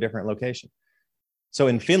moved to a different location. So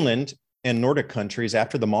in Finland and Nordic countries,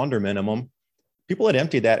 after the Maunder minimum, people had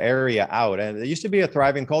emptied that area out. And it used to be a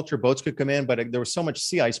thriving culture. Boats could come in, but there was so much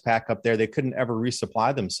sea ice pack up there, they couldn't ever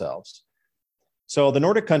resupply themselves. So the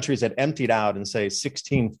Nordic countries had emptied out in, say,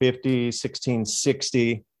 1650,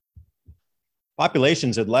 1660.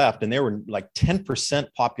 Populations had left, and they were like 10%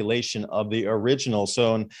 population of the original.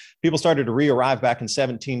 So and people started to re-arrive back in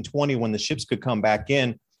 1720 when the ships could come back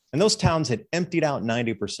in, and those towns had emptied out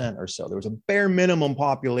 90% or so. There was a bare minimum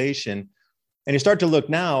population. And you start to look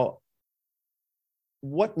now,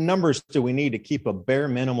 what numbers do we need to keep a bare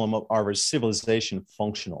minimum of our civilization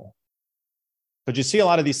functional? But you see a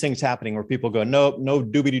lot of these things happening where people go, no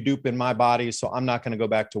doobity doop in my body, so I'm not going to go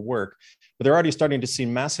back to work. But they're already starting to see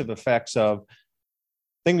massive effects of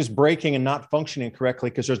things breaking and not functioning correctly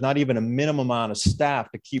because there's not even a minimum amount of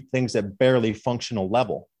staff to keep things at barely functional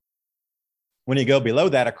level. When you go below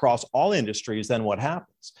that across all industries, then what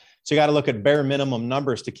happens? So you got to look at bare minimum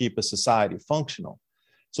numbers to keep a society functional.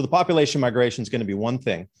 So the population migration is going to be one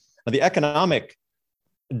thing. Now, the economic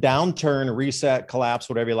downturn, reset, collapse,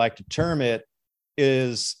 whatever you like to term it,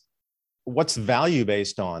 is what's value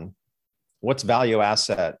based on? What's value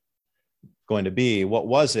asset going to be? What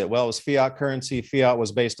was it? Well, it was fiat currency. Fiat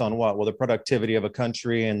was based on what? Well, the productivity of a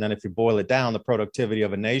country. And then if you boil it down, the productivity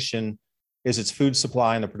of a nation is its food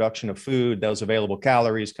supply and the production of food. Those available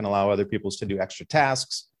calories can allow other peoples to do extra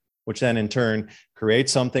tasks, which then in turn create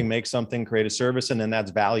something, make something, create a service, and then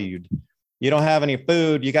that's valued. You don't have any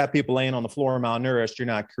food, you got people laying on the floor malnourished, you're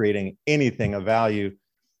not creating anything of value.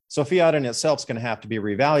 So fiat in itself is going to have to be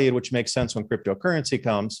revalued, which makes sense when cryptocurrency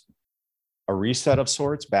comes. A reset of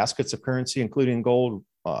sorts, baskets of currency, including gold,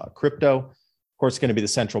 crypto. Of course, it's going to be the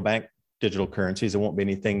central bank digital currencies. It won't be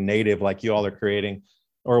anything native like you all are creating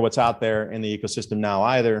or what's out there in the ecosystem now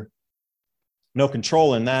either. No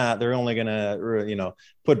control in that. They're only going to,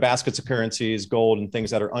 put baskets of currencies, gold, and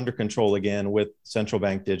things that are under control again with central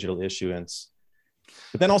bank digital issuance.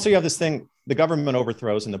 But then also you have this thing, the government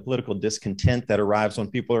overthrows and the political discontent that arrives when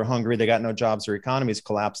people are hungry, they got no jobs, their economies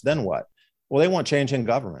collapse. Then what? Well, they want change in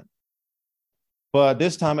government. But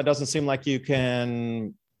this time it doesn't seem like you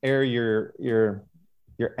can air your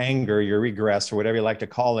anger, your regress, or whatever you like to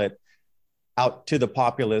call it, out to the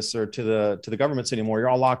populace or to the governments anymore. You're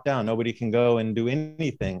all locked down. Nobody can go and do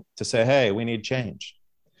anything to say, hey, we need change.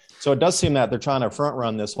 So it does seem that they're trying to front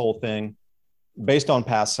run this whole thing based on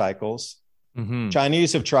past cycles. Mm-hmm.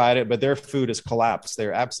 Chinese have tried it, but their food has collapsed.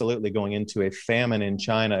 They're absolutely going into a famine in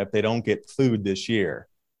China if they don't get food this year.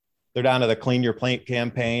 They're down to the clean your plate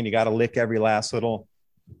campaign. You got to lick every last little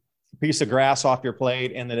piece of grass off your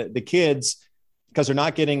plate. And the kids, because they're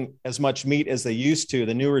not getting as much meat as they used to,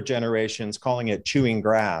 the newer generations calling it chewing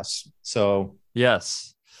grass. So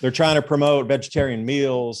yes, they're trying to promote vegetarian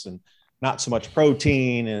meals and not so much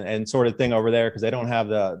protein and sort of thing over there because they don't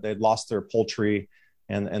have they'd lost their poultry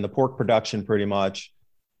and the pork production pretty much.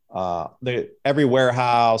 Every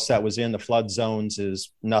warehouse that was in the flood zones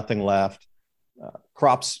is nothing left.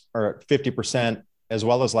 Crops are at 50%, as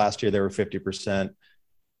well as last year they were 50%.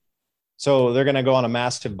 So they're going to go on a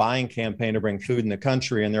massive buying campaign to bring food in the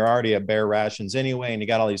country, and they're already at bare rations anyway, and you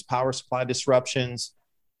got all these power supply disruptions.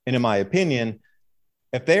 And in my opinion,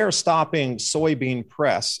 if they are stopping soybean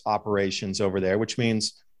press operations over there, which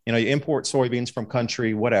means, you import soybeans from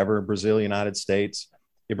country, whatever, Brazil, United States,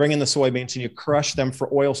 you bring in the soybeans and you crush them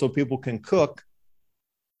for oil so people can cook.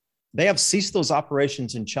 They have ceased those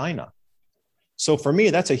operations in China. So for me,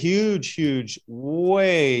 that's a huge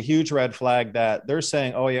red flag that they're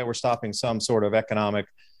saying, oh yeah, we're stopping some sort of economic,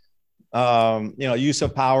 use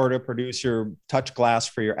of power to produce your touch glass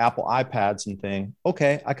for your Apple iPads and thing.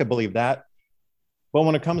 Okay, I could believe that. But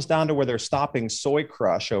when it comes down to where they're stopping soy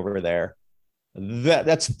crush over there,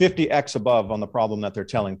 that's 50x above on the problem that they're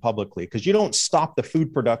telling publicly, because you don't stop the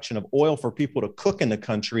food production of oil for people to cook in the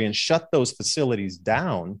country and shut those facilities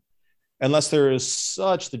down unless there is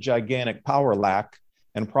such the gigantic power lack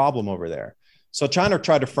and problem over there. So China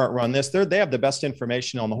tried to front run this. They have the best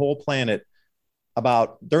information on the whole planet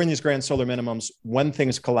about during these grand solar minimums, when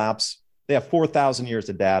things collapse. They have 4,000 years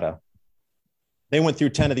of data. They went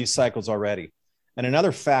through 10 of these cycles already. And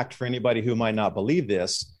another fact for anybody who might not believe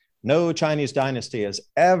this, no Chinese dynasty has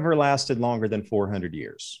ever lasted longer than 400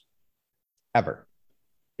 years, ever,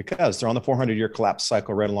 because they're on the 400-year collapse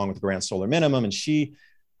cycle right along with the grand solar minimum. And Xi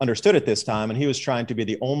understood it this time, and he was trying to be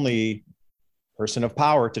the only person of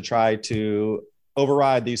power to try to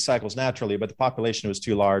override these cycles naturally, but the population was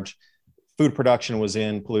too large. Food production was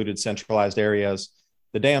in polluted, centralized areas.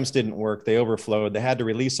 The dams didn't work. They overflowed. They had to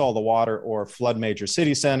release all the water or flood major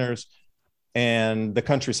city centers, and the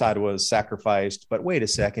countryside was sacrificed. But wait a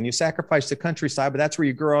second, you sacrificed the countryside, but that's where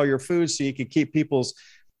you grow all your food so you could keep people's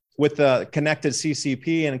with the connected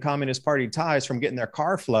CCP and Communist Party ties from getting their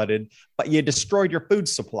car flooded, but you destroyed your food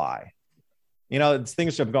supply. You know,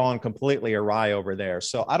 things have gone completely awry over there.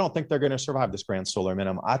 So I don't think they're going to survive this grand solar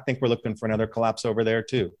minimum. I think we're looking for another collapse over there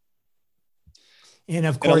too. And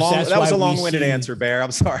of course, that was a long-winded answer, Bear.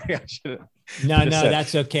 I'm sorry. I should have. No,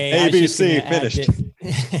 that's okay. ABC finished.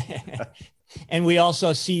 And we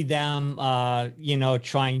also see them,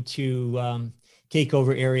 trying to take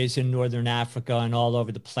over areas in Northern Africa and all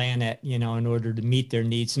over the planet, in order to meet their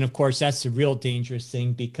needs. And of course, that's the real dangerous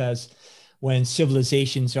thing, because when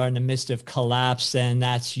civilizations are in the midst of collapse, then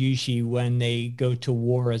that's usually when they go to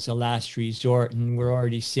war as a last resort. And we're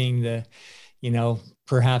already seeing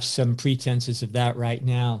perhaps some pretenses of that right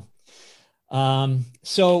now.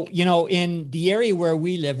 So, in the area where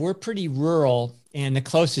we live, we're pretty rural, and the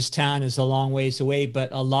closest town is a long ways away,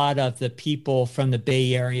 but a lot of the people from the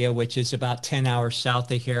Bay Area, which is about 10 hours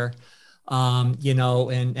south of here,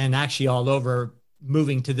 and actually all over,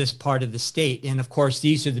 moving to this part of the state. And of course,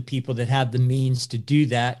 these are the people that have the means to do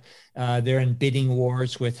that. They're in bidding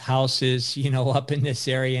wars with houses, up in this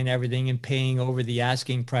area and everything, and paying over the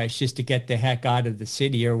asking price just to get the heck out of the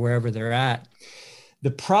city or wherever they're at.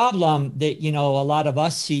 The problem that, a lot of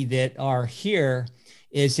us see that are here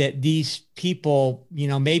is that these people,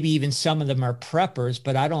 maybe even some of them are preppers,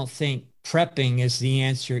 but I don't think prepping is the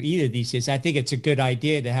answer either these days. I think it's a good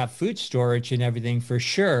idea to have food storage and everything for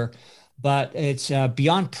sure, but it's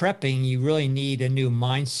beyond prepping. You really need a new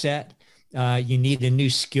mindset. You need a new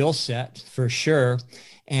skill set for sure.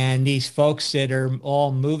 And these folks that are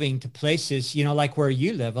all moving to places, like where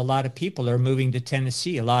you live, a lot of people are moving to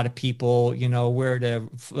Tennessee. A lot of people,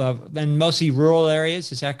 and mostly rural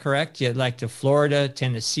areas. Is that correct? Yeah, like to Florida,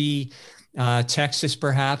 Tennessee, Texas,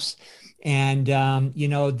 perhaps. And,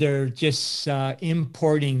 they're just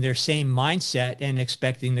importing their same mindset and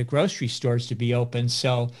expecting the grocery stores to be open.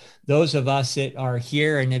 So those of us that are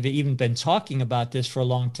here and have even been talking about this for a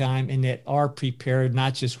long time and that are prepared,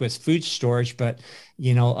 not just with food storage, but,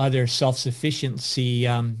 other self-sufficiency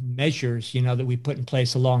measures, that we put in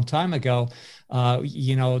place a long time ago,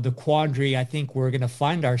 the quandary I think we're going to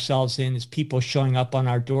find ourselves in is people showing up on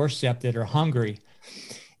our doorstep that are hungry.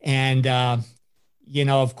 And,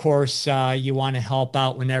 of course, you want to help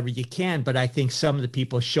out whenever you can, but I think some of the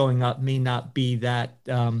people showing up may not be that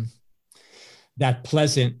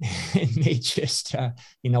pleasant and may just,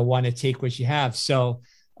 want to take what you have. So,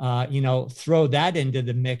 throw that into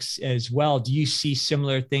the mix as well. Do you see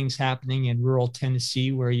similar things happening in rural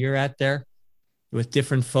Tennessee where you're at there with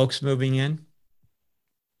different folks moving in?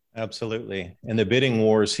 Absolutely. And the bidding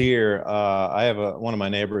wars here, I have one of my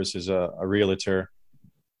neighbors is a realtor.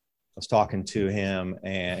 I was talking to him,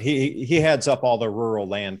 and he heads up all the rural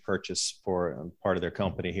land purchase for part of their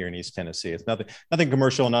company here in East Tennessee. It's nothing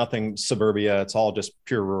commercial, nothing suburbia. It's all just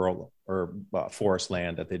pure rural or forest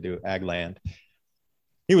land that they do, ag land.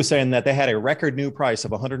 He was saying that they had a record new price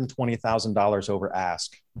of $120,000 over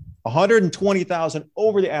ask. $120,000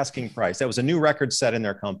 over the asking price. That was a new record set in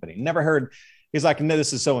their company. Never heard. He's like, no,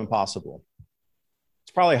 this is so impossible.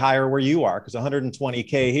 It's probably higher where you are, because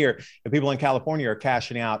 120K here, and people in California are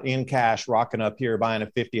cashing out in cash, rocking up here, buying a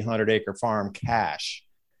 50, 100-acre farm cash.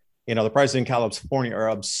 The prices in California are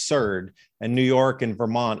absurd, and New York and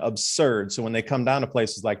Vermont, absurd. So when they come down to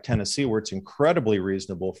places like Tennessee, where it's incredibly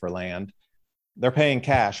reasonable for land, they're paying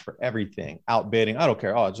cash for everything, outbidding. I don't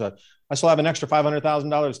care. I still have an extra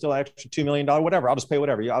 $500,000, still an extra $2 million, whatever. I'll just pay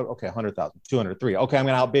whatever. Okay, 100,000, 203. Okay, I'm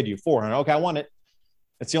going to outbid you 400. Okay, I want it.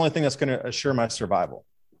 It's the only thing that's going to assure my survival.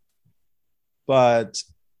 But,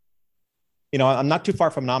 I'm not too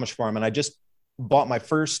far from an Amish farm, and I just bought my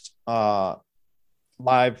first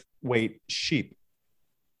live weight sheep.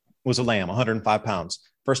 It was a lamb, 105 pounds.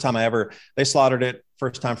 First time they slaughtered it.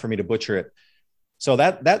 First time for me to butcher it. So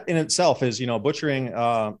that in itself is, butchering,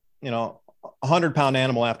 a 100-pound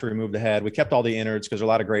animal after we removed the head. We kept all the innards because there's a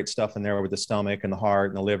lot of great stuff in there with the stomach and the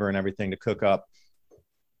heart and the liver and everything to cook up.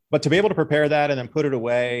 But to be able to prepare that and then put it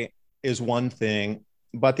away is one thing.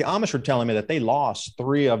 But the Amish were telling me that they lost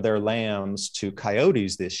 3 of their lambs to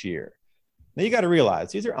coyotes this year. Now you got to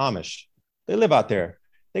realize these are Amish. They live out there.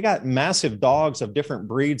 They got massive dogs of different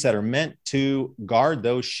breeds that are meant to guard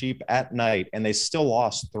those sheep at night, and they still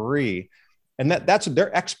lost 3. And that's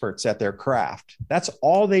they're experts at their craft. That's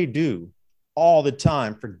all they do all the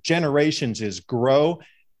time for generations is grow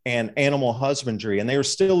and animal husbandry. And they are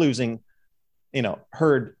still losing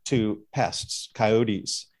herd to pests,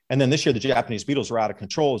 coyotes. And then this year, the Japanese beetles were out of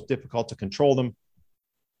control. It's difficult to control them.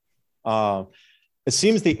 It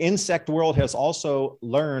seems the insect world has also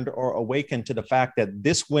learned or awakened to the fact that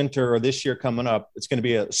this winter or this year coming up, it's going to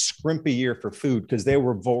be a scrimpy year for food because they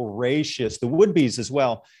were voracious. The wood bees as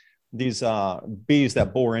well, these bees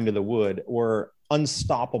that bore into the wood, were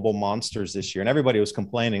unstoppable monsters this year. And everybody was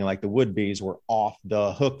complaining like the wood bees were off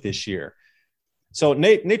the hook this year. So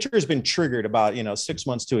nature has been triggered about 6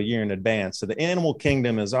 months to a year in advance. So the animal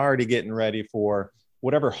kingdom is already getting ready for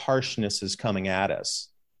whatever harshness is coming at us.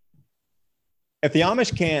 If the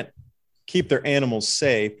Amish can't keep their animals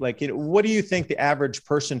safe, what do you think the average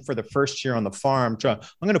person for the first year on the farm, I'm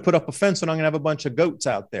going to put up a fence and I'm going to have a bunch of goats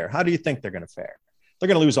out there. How do you think they're going to fare? They're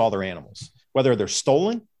going to lose all their animals, whether they're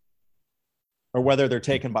stolen or whether they're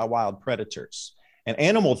taken by wild predators. And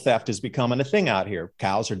animal theft is becoming a thing out here.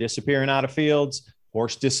 Cows are disappearing out of fields.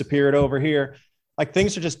 Horse disappeared over here.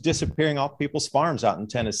 Things are just disappearing off people's farms out in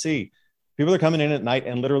Tennessee. People are coming in at night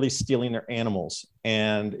and literally stealing their animals.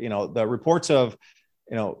 And, the reports of,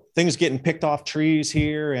 things getting picked off trees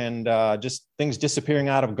here and just things disappearing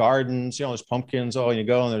out of gardens. There's pumpkins. Oh, you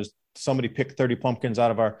go and there's somebody picked 30 pumpkins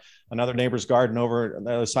out of another neighbor's garden over on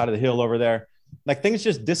the other side of the hill over there. Things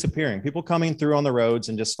just disappearing, people coming through on the roads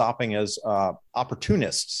and just stopping as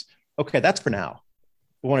opportunists. Okay, that's for now.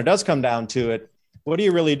 But when it does come down to it, what do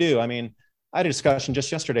you really do? I mean, I had a discussion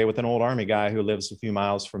just yesterday with an old Army guy who lives a few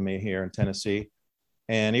miles from me here in Tennessee.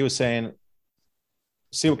 And he was saying,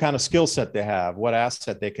 see what kind of skill set they have, what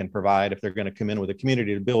asset they can provide if they're going to come in with a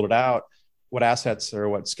community to build it out. What assets or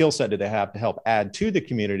what skill set do they have to help add to the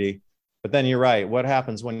community? But then you're right. What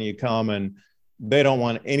happens when you come and they don't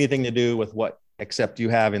want anything to do with what except you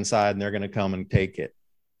have inside, and they're going to come and take it?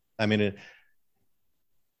 I mean,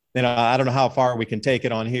 I don't know how far we can take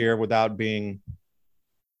it on here without being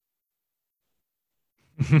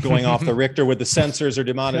going off the Richter with the sensors or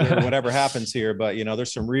demonic or whatever happens here. But,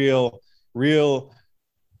 there's some real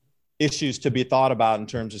issues to be thought about in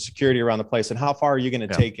terms of security around the place. And how far are you going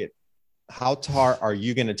to take it? How far are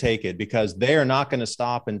you going to take it? Because they are not going to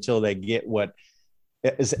stop until they get what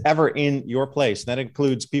is ever in your place. That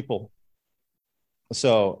includes people.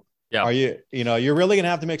 So are you're really going to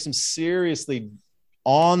have to make some seriously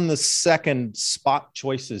on the second spot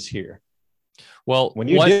choices here. Well, when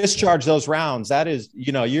you discharge those rounds, that is,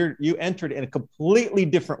 you entered in a completely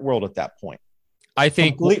different world at that point. I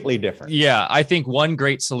think completely different. Yeah. I think one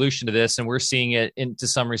great solution to this, and we're seeing it into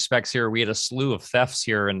some respects here. We had a slew of thefts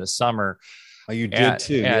here in the summer. Oh, you did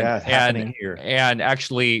too. Happening here. And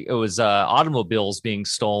actually it was automobiles being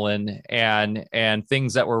stolen and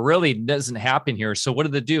things that were really doesn't happen here. So what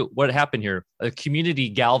did they do? What happened here? A community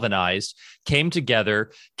galvanized, came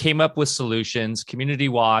together, came up with solutions, community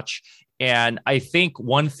watch. And I think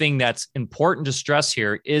one thing that's important to stress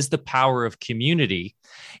here is the power of community.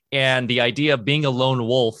 And the idea of being a lone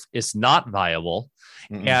wolf is not viable.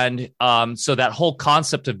 Mm-hmm. And so that whole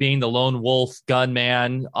concept of being the lone wolf,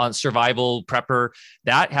 gunman, on survival prepper,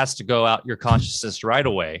 that has to go out your consciousness right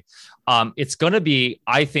away. It's going to be,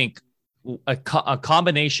 I think, a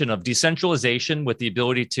combination of decentralization with the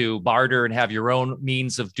ability to barter and have your own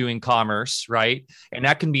means of doing commerce, right? And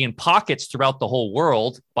that can be in pockets throughout the whole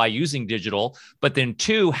world by using digital, but then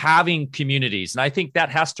two, having communities. And I think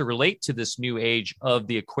that has to relate to this new age of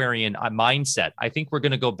the Aquarian mindset. I think we're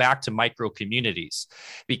going to go back to micro communities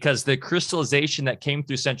because the crystallization that came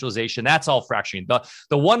through centralization, that's all fracturing.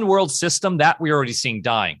 The one world system that we're already seeing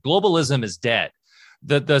dying. Globalism is dead.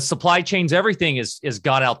 The supply chains, everything is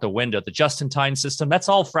gone out the window. The just-in-time system, that's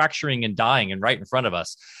all fracturing and dying and right in front of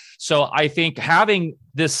us. So I think having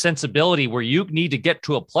this sensibility where you need to get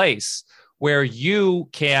to a place where you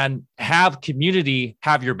can have community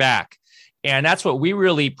have your back. And that's what we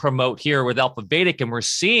really promote here with Alpha Vedic. And we're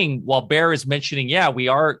seeing, while Bear is mentioning,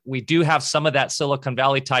 we do have some of that Silicon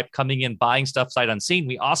Valley type coming in, buying stuff sight unseen.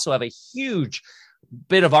 We also have a huge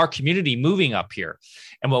bit of our community moving up here.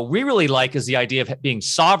 And what we really like is the idea of being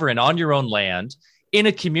sovereign on your own land in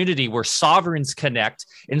a community where sovereigns connect.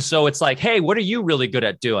 And so it's like, hey, what are you really good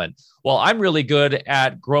at doing? Well, I'm really good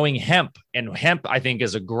at growing hemp. And hemp, I think,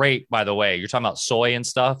 is a great, by the way, you're talking about soy and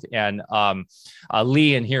stuff. And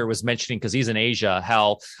Lee in here was mentioning, because he's in Asia,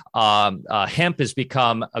 how hemp has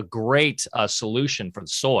become a great solution for the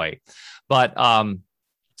soy.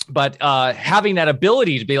 But having that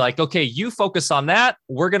ability to be like, okay, you focus on that.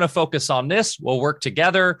 We're going to focus on this. We'll work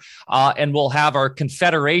together and we'll have our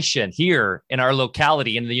confederation here in our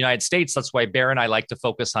locality in the United States. That's why Bear and I like to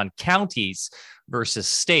focus on counties versus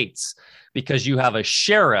states, because you have a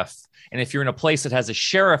sheriff. And if you're in a place that has a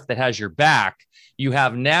sheriff that has your back, you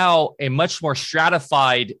have now a much more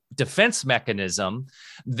stratified defense mechanism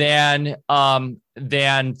than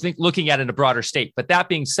looking at it in a broader state. But that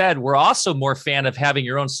being said, we're also more fan of having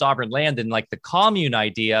your own sovereign land than like the commune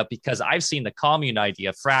idea, because I've seen the commune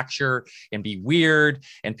idea fracture and be weird,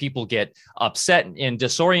 and people get upset and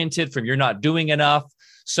disoriented from you're not doing enough.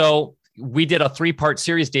 So we did a 3-part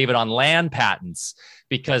series, David, on land patents,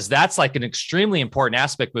 because that's like an extremely important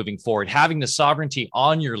aspect moving forward, having the sovereignty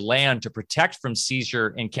on your land to protect from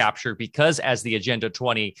seizure and capture, because as the Agenda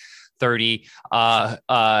 2030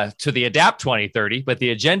 to the Adapt 2030, but the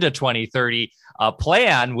Agenda 2030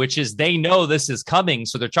 plan, which is they know this is coming.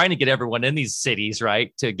 So they're trying to get everyone in these cities,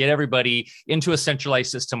 right, to get everybody into a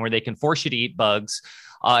centralized system where they can force you to eat bugs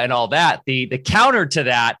and all that. The counter to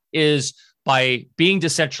that is by being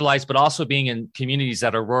decentralized, but also being in communities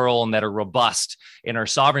that are rural and that are robust in our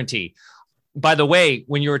sovereignty. By the way,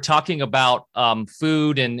 when you were talking about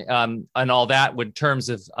food and all that, in terms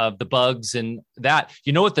of the bugs and that,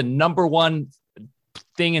 you know what the number one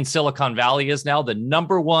thing in Silicon Valley is now? The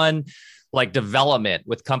number one like development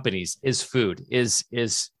with companies is food, is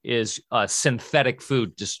synthetic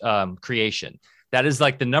food creation. That is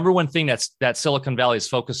like the number one thing that Silicon Valley is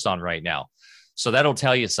focused on right now. So that'll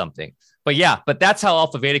tell you something. But that's how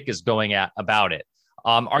Alpha Vedic is going about it.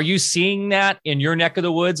 Are you seeing that in your neck of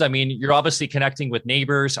the woods? I mean, you're obviously connecting with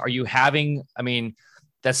neighbors. Are you having,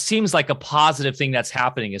 that seems like a positive thing that's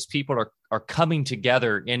happening as people are coming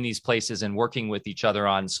together in these places and working with each other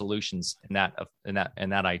on solutions in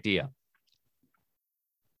that idea.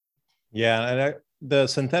 Yeah. And the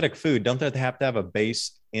synthetic food, don't they have to have a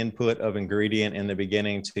base input of ingredient in the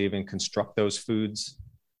beginning to even construct those foods?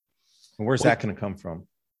 And where's that going to come from?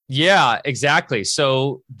 Yeah, exactly.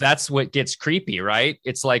 So that's what gets creepy, right?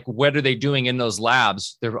 It's like, what are they doing in those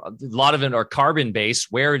labs? A lot of it are carbon based.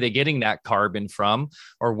 Where are they getting that carbon from?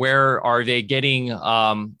 Or where are they getting,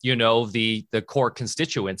 the core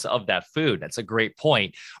constituents of that food? That's a great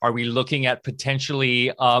point. Are we looking at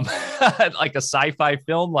potentially like a sci-fi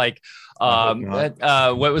film, like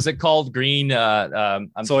what was it called? Green,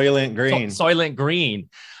 Soylent Green. Soylent Green.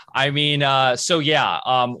 What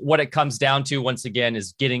it comes down to, once again,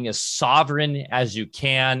 is getting as sovereign as you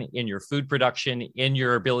can in your food production, in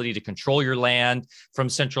your ability to control your land from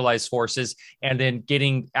centralized forces, and then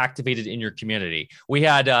getting activated in your community. We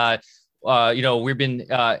had, we've been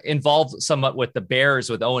involved somewhat with the Bears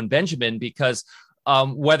with Owen Benjamin, because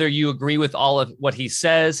whether you agree with all of what he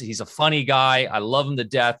says, he's a funny guy. I love him to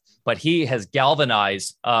death, but he has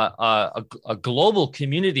galvanized a global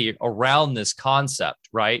community around this concept,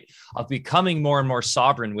 right, of becoming more and more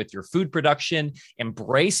sovereign with your food production,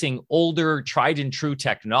 embracing older, tried and true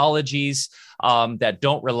technologies that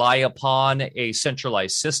don't rely upon a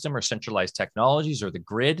centralized system or centralized technologies or the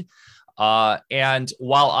grid. And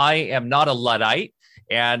while I am not a Luddite,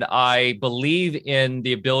 and I believe in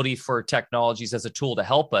the ability for technologies as a tool to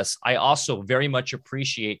help us, I also very much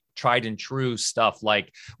appreciate tried and true stuff.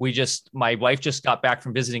 Like my wife just got back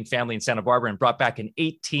from visiting family in Santa Barbara and brought back an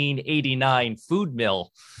 1889 food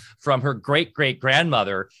mill from her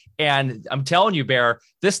great-great-grandmother. And I'm telling you, Bear,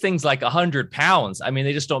 this thing's like 100 pounds.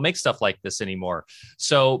 They just don't make stuff like this anymore.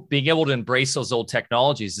 So being able to embrace those old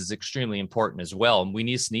technologies is extremely important as well. And we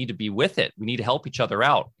just need to be with it. We need to help each other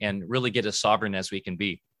out and really get as sovereign as we can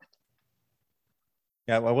be.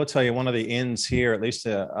 Yeah, well, I will tell you, one of the ends here, at least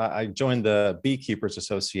I joined the Beekeepers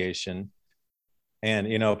Association. And,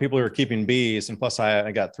 people who are keeping bees, and plus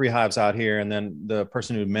I got 3 hives out here. And then the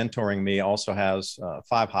person who's mentoring me also has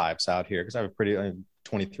 5 hives out here, because I have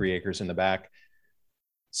 23 acres in the back.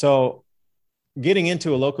 So getting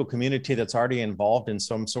into a local community that's already involved in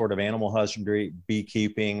some sort of animal husbandry,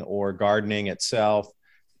 beekeeping, or gardening itself.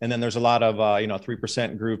 And then there's a lot of,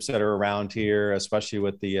 3% groups that are around here, especially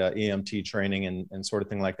with the EMT training and sort of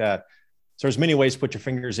thing like that. So there's many ways to put your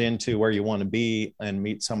fingers into where you want to be and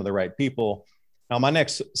meet some of the right people. Now, my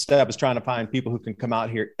next step is trying to find people who can come out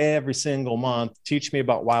here every single month, teach me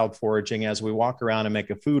about wild foraging as we walk around and make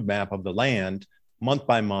a food map of the land month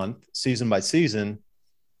by month, season by season.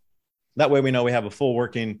 That way we know we have a full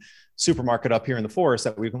working supermarket up here in the forest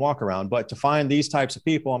that we can walk around. But to find these types of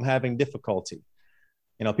people, I'm having difficulty.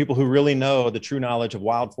 People who really know the true knowledge of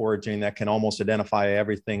wild foraging that can almost identify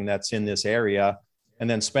everything that's in this area, and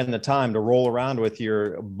then spend the time to roll around with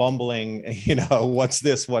your bumbling, what's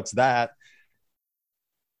this, what's that?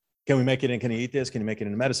 Can we make it in? Can you eat this? Can you make it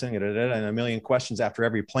into medicine? And a million questions after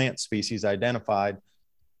every plant species identified.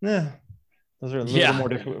 Those are a little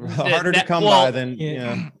more harder to come by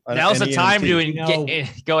than, Now's the time to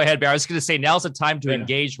go ahead, Bear. I was going to say, now's the time to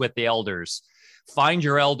engage with the elders. Find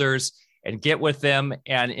your elders and get with them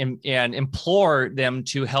and implore them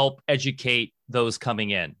to help educate those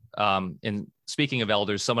coming in? And speaking of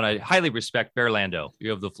elders, someone I highly respect, Bear Lando, you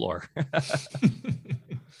have the floor.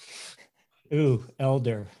 Ooh,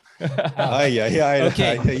 elder. Yeah.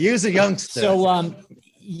 Okay. Use a youngster. So,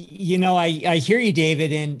 I hear you,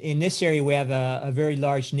 David. In this area, we have a very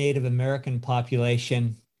large Native American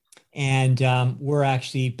population. And we're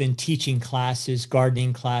actually been teaching classes,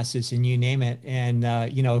 gardening classes, and you name it. And,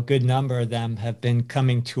 a good number of them have been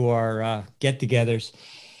coming to our get-togethers.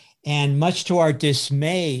 And much to our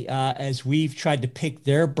dismay, as we've tried to pick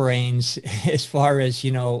their brains as far as,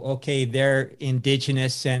 okay, they're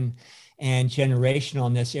indigenous and generational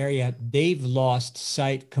in this area, they've lost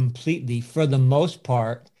sight completely, for the most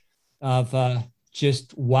part, of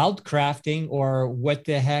just wildcrafting, or what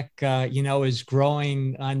the heck, is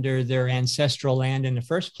growing under their ancestral land in the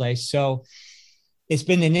first place. So it's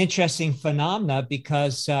been an interesting phenomena,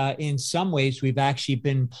 because in some ways we've actually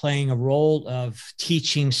been playing a role of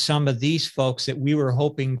teaching some of these folks that we were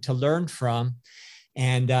hoping to learn from.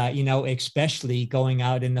 And, especially going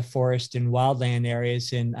out in the forest and wildland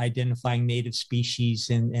areas and identifying native species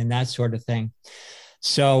and that sort of thing.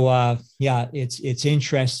 So, it's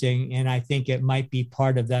interesting. And I think it might be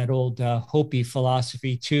part of that old Hopi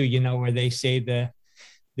philosophy too, where they say their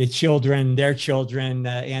children,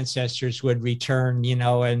 ancestors would return,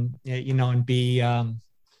 and be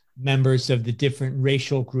members of the different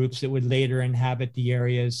racial groups that would later inhabit the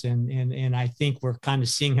areas. And I think we're kind of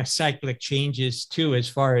seeing a cyclic changes too, as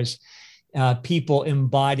far as people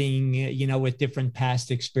embodying, with different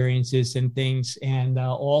past experiences and things. And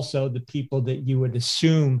also the people that you would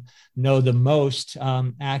assume know the most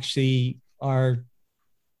actually know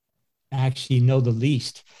the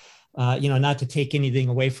least. Not to take anything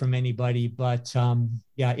away from anybody, but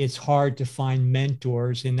it's hard to find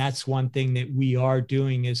mentors. And that's one thing that we are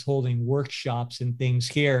doing, is holding workshops and things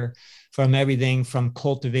here, from everything from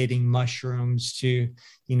cultivating mushrooms to,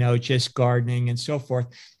 just gardening and so forth.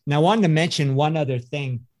 Now, I wanted to mention one other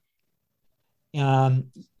thing.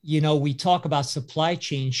 We talk about supply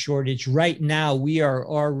chain shortage. Right now, we are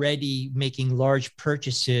already making large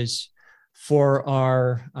purchases for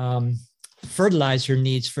our fertilizer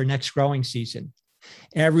needs for next growing season.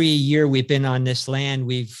 Every year we've been on this land,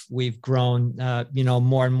 we've grown,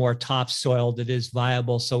 more and more topsoil that is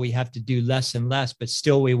viable. So we have to do less and less, but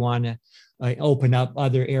still we want to open up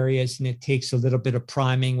other areas, and it takes a little bit of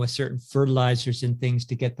priming with certain fertilizers and things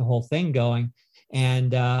to get the whole thing going.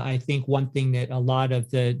 And I think one thing that a lot of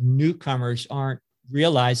the newcomers aren't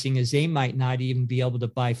realizing is they might not even be able to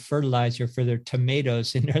buy fertilizer for their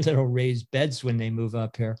tomatoes in their little raised beds when they move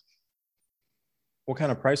up here. What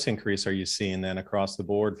kind of price increase are you seeing then across the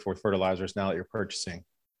board for fertilizers now that you're purchasing?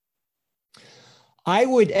 I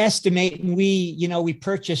would estimate, and we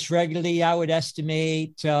purchase regularly, I would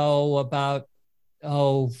estimate in the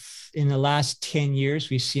last 10 years,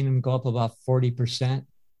 we've seen them go up about 40%.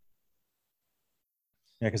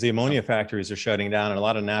 Yeah, because the ammonia factories are shutting down, and a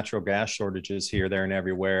lot of natural gas shortages here, there, and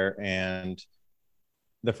everywhere. And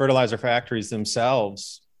the fertilizer factories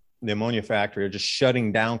themselves, the ammonia factory, are just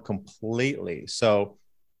shutting down completely. So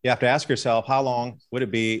you have to ask yourself, how long would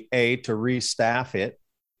it be, to restaff it,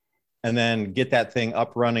 and then get that thing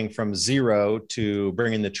up running from zero to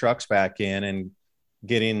bringing the trucks back in and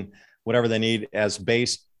getting whatever they need as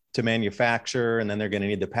base to manufacture. And then they're going to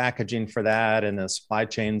need the packaging for that, and the supply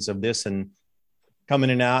chains of this and coming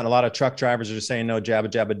in and out. And a lot of truck drivers are just saying, no jabba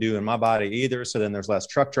jabba do in my body either. So then there's less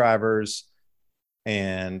truck drivers.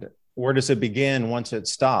 And where does it begin once it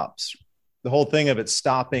stops? The whole thing of it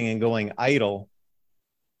stopping and going idle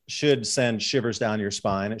should send shivers down your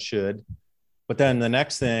spine. It should. But then the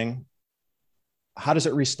next thing, how does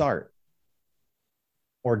it restart?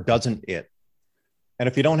 Or doesn't it? And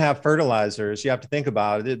if you don't have fertilizers, you have to think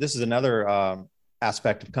about it. This is another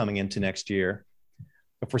aspect of coming into next year.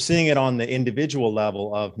 If we're seeing it on the individual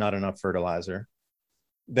level of not enough fertilizer,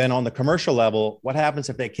 then on the commercial level, what happens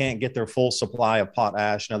if they can't get their full supply of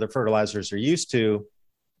potash and other fertilizers they're used to?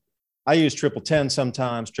 I use triple 10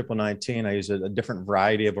 sometimes, triple 19. I use a different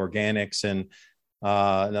variety of organics, and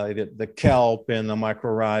the kelp and the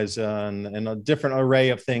mycorrhiza and a different array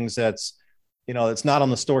of things that's, it's not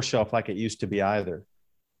on the store shelf like it used to be either.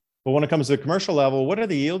 But when it comes to the commercial level, what are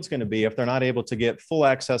the yields going to be if they're not able to get full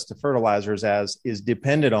access to fertilizers, as is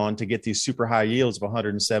depended on to get these super high yields of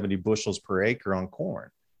 170 bushels per acre on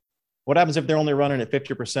corn? What happens if they're only running at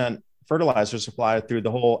 50% fertilizer supply through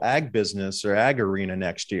the whole ag business or ag arena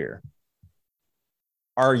next year?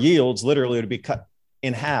 Our yields literally would be cut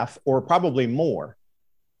in half, or probably more.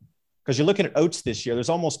 Because you're looking at oats this year, there's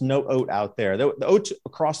almost no oat out there. The oats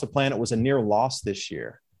across the planet was a near loss this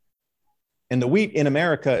year. And the wheat in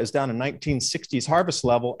America is down to 1960s harvest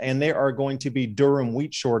level, and there are going to be durum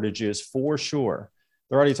wheat shortages for sure.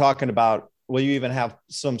 They're already talking about, will you even have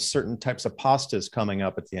some certain types of pastas coming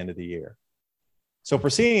up at the end of the year? So if we're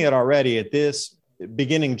seeing it already at this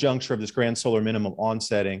beginning juncture of this grand solar minimum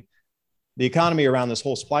onsetting, the economy around this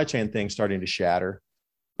whole supply chain thing starting to shatter.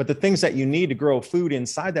 But the things that you need to grow food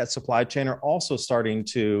inside that supply chain are also starting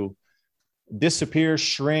to disappear,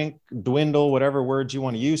 shrink, dwindle, whatever words you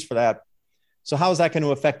want to use for that. So how is that going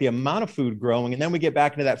to affect the amount of food growing? And then we get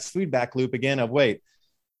back into that feedback loop again of, wait,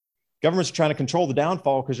 government's trying to control the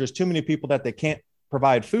downfall because there's too many people that they can't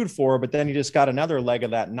provide food for, but then you just got another leg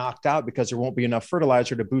of that knocked out because there won't be enough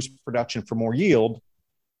fertilizer to boost production for more yield,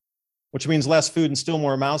 which means less food and still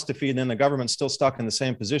more mouths to feed. And then the government's still stuck in the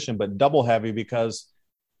same position, but double heavy because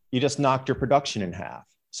you just knocked your production in half.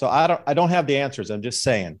 So I don't have the answers. I'm just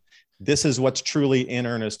saying this is what's truly in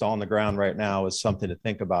earnest on the ground right now, is something to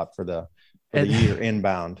think about for the year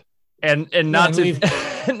inbound. And not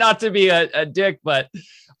to be a dick, but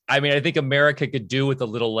I mean, I think America could do with a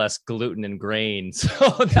little less gluten and grain. So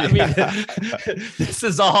I mean, this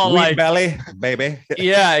is all Wheat like belly, baby.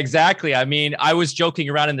 Yeah, exactly. I mean, I was joking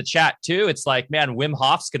around in the chat too. It's like, man, Wim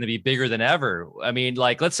Hof's going to be bigger than ever. I mean,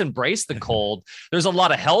 like, let's embrace the cold. There's a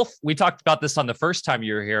lot of health. We talked about this on the first time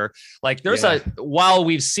you were here. Like, there's while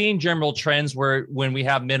we've seen general trends where when we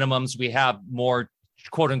have minimums, we have more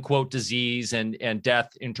quote unquote disease and death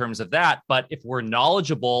in terms of that. But if we're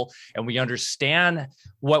knowledgeable and we understand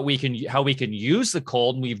how we can use the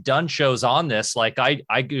cold, and we've done shows on this, like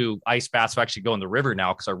I do ice baths. I actually go in the river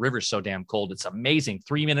now because our river's so damn cold. It's amazing.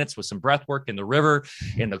 3 minutes with some breath work in the river,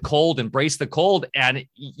 in the cold, embrace the cold. And,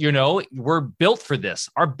 you know, we're built for this.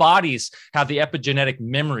 Our bodies have the epigenetic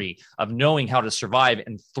memory of knowing how to survive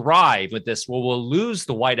and thrive with this. Well, we'll lose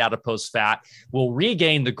the white adipose fat. We'll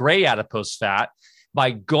regain the gray adipose fat by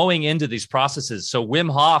going into these processes. So Wim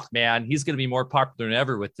Hof, man, he's going to be more popular than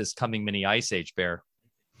ever with this coming mini ice age, Bear.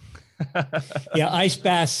 Yeah, ice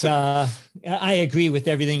baths. I agree with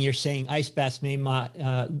everything you're saying. Ice baths they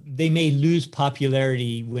may lose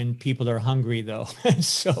popularity when people are hungry, though.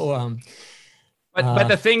 So, but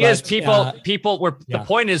the thing is, the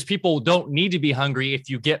point is, people don't need to be hungry if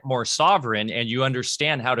you get more sovereign and you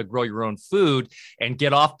understand how to grow your own food and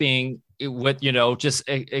get off being just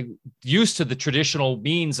used to the traditional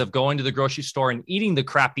means of going to the grocery store and eating the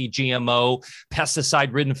crappy GMO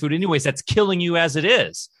pesticide-ridden food anyways, that's killing you as it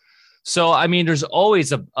is. So, I mean, there's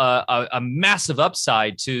always a massive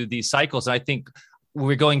upside to these cycles. And I think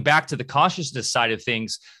we're going back to the consciousness side of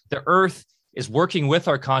things. The earth is working with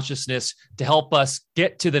our consciousness to help us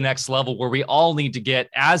get to the next level where we all need to get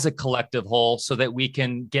as a collective whole so that we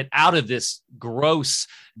can get out of this gross,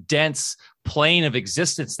 dense plane of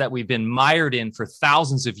existence that we've been mired in for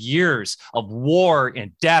thousands of years of war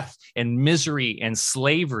and death and misery and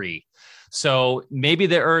slavery. So maybe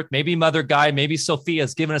the earth, maybe Mother Gaia, maybe Sophia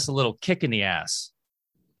has given us a little kick in the ass.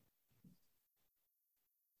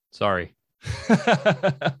 Sorry.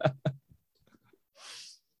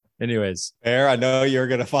 Anyways. Bear, I know you're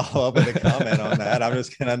going to follow up with a comment on that. I'm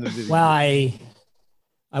just going to. Well,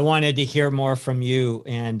 I wanted to hear more from you,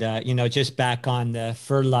 and just back on the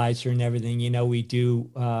fertilizer and everything. We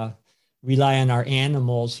do rely on our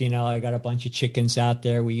animals. I got a bunch of chickens out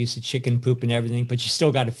there. We use the chicken poop and everything, but you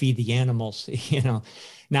still got to feed the animals.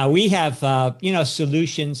 Now we have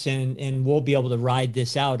solutions, and we'll be able to ride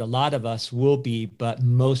this out. A lot of us will be, but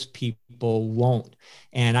most people won't.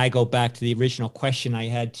 And I go back to the original question I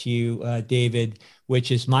had to you, David,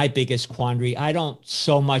 which is my biggest quandary. I don't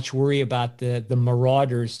so much worry about the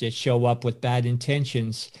marauders that show up with bad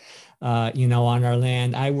intentions, on our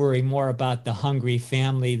land. I worry more about the hungry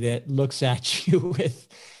family that looks at you with,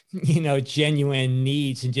 genuine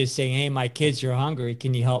needs and just saying, hey, my kids are hungry.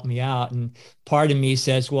 Can you help me out? And part of me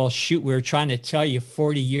says, well, shoot, we were trying to tell you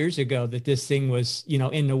 40 years ago that this thing was,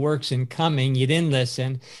 in the works and coming. You didn't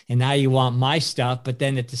listen. And now you want my stuff. But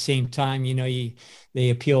then at the same time, they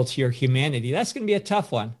appeal to your humanity. That's going to be a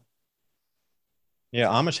tough one. Yeah.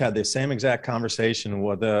 Amish had the same exact conversation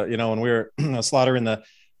with when we were slaughtering the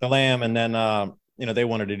lamb, and then, they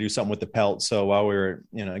wanted to do something with the pelt. So while we were,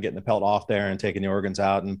 getting the pelt off there and taking the organs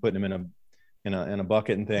out and putting them in a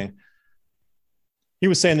bucket and thing, he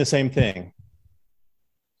was saying the same thing.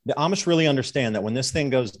 The Amish really understand that when this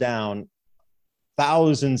thing goes down,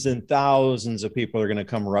 thousands and thousands of people are going to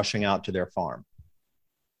come rushing out to their farm.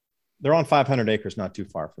 They're on 500 acres, not too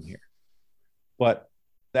far from here. But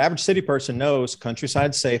the average city person knows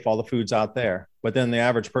countryside's safe, all the food's out there. But then the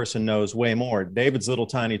average person knows way more. David's little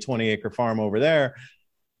tiny 20-acre farm over there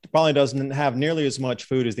probably doesn't have nearly as much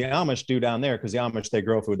food as the Amish do down there, because the Amish, they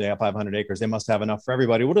grow food. They have 500 acres. They must have enough for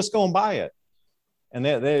everybody. We'll just go and buy it. And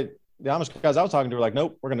the Amish guys I was talking to were like,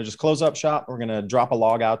 nope, we're going to just close up shop. We're going to drop a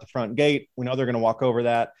log out the front gate. We know they're going to walk over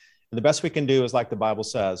that. And the best we can do is, like the Bible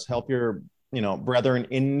says, help your, brethren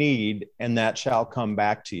in need, and that shall come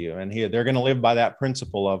back to you. And they're going to live by that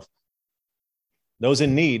principle of those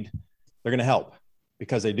in need, they're going to help,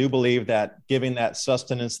 because they do believe that giving that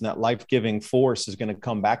sustenance and that life-giving force is going to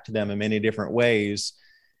come back to them in many different ways.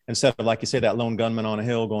 Instead of, like you say, that lone gunman on a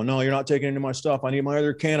hill going, no, you're not taking any of my stuff. I need my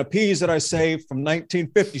other can of peas that I saved from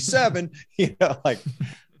 1957.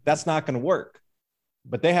 That's not going to work.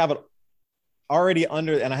 But they have it already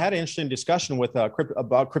under, and I had an interesting discussion with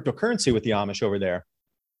about cryptocurrency with the Amish over there,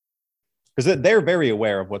 because they're very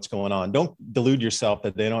aware of what's going on. Don't delude yourself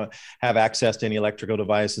that they don't have access to any electrical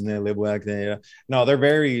devices and they live like no, they're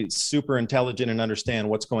very super intelligent and understand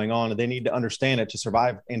what's going on, and they need to understand it to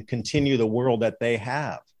survive and continue the world that they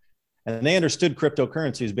have. And they understood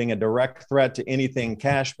cryptocurrency as being a direct threat to anything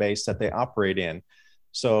cash-based that they operate in.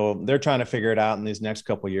 So they're trying to figure it out in these next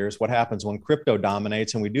couple of years. What happens when crypto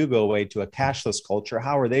dominates and we do go away to a cashless culture?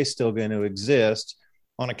 How are they still going to exist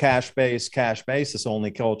on a cash basis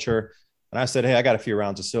only culture? And I said, hey, I got a few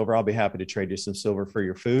rounds of silver. I'll be happy to trade you some silver for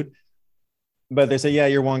your food. But they say, yeah,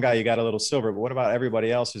 you're one guy, you got a little silver. But what about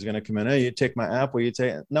everybody else who's going to come in? Hey, you take my apple, you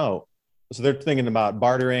take it. No. So they're thinking about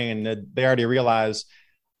bartering, and they already realize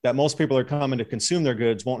that most people are coming to consume their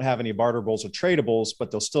goods won't have any barterables or tradables,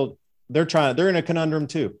 but they're in a conundrum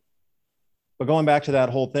too. But going back to that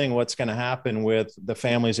whole thing, what's going to happen with the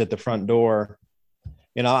families at the front door?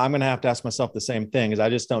 I'm going to have to ask myself the same thing, because I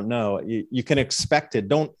just don't know. You can expect it.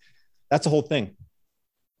 That's the whole thing.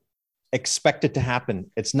 Expect it to happen.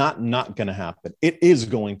 It's not going to happen. It is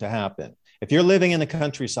going to happen. If you're living in the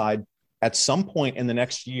countryside, at some point in the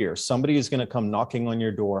next year, somebody is going to come knocking on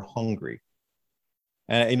your door hungry.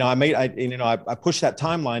 And, I pushed that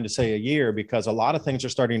timeline to say a year, because a lot of things are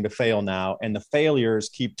starting to fail now, and the failures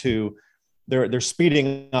they're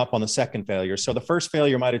speeding up on the second failure. So the first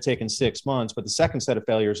failure might have taken 6 months, but the second set of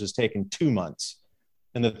failures has taken 2 months.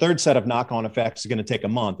 And the third set of knock-on effects is going to take a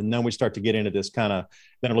month. And then we start to get into this then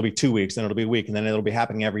it'll be 2 weeks, then it'll be a week, and then it'll be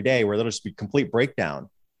happening every day, where there'll just be complete breakdown.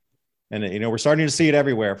 And, we're starting to see it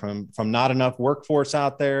everywhere, from not enough workforce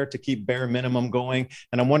out there to keep bare minimum going.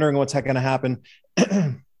 And I'm wondering what's going to happen,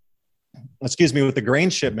 with the grain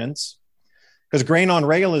shipments, because grain on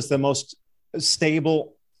rail is the most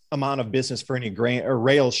stable amount of business for any grain or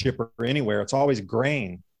rail shipper anywhere. It's always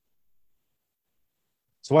grain.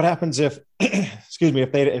 So what happens if,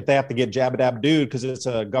 if they have to get jabba-dabba-dooed because it's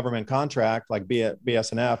a government contract like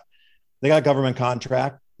BSNF? They got a government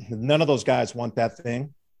contract. None of those guys want that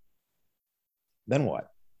thing. Then what?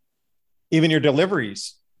 Even your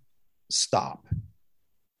deliveries stop.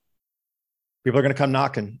 People are going to come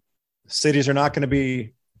knocking. Cities are not going to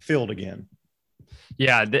be filled again.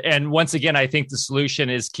 Yeah. And once again, I think the solution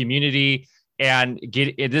is community, and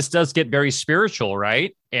this does get very spiritual,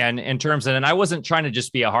 right? And in terms of, and I wasn't trying to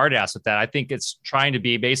just be a hard ass with that. I think it's trying to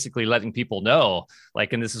be basically letting people know,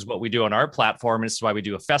 and this is what we do on our platform. And this is why we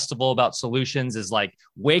do a festival about solutions, is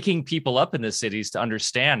waking people up in the cities to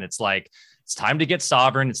understand it's time to get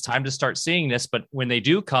sovereign. It's time to start seeing this. But when they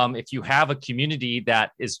do come, if you have a community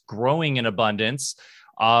that is growing in abundance,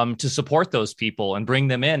 to support those people and bring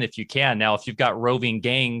them in if you can. Now, if you've got roving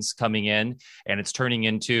gangs coming in and it's turning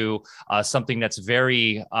into something that's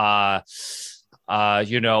very,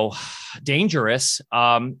 dangerous,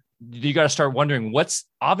 you got to start wondering what's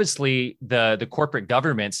obviously the corporate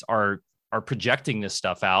governments are projecting this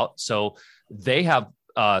stuff out. So they have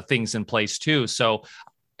things in place too. So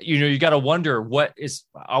you got to wonder what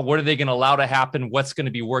are they going to allow to happen? What's going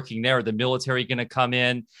to be working there? The military going to come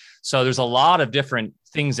in? So there's a lot of different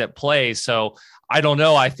things at play. So I don't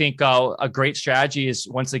know. I think a great strategy is,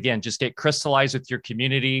 once again, just get crystallized with your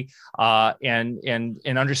community and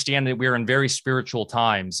understand that we're in very spiritual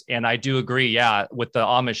times. And I do agree, with the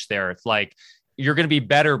Amish there. It's you're going to be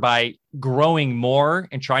better by growing more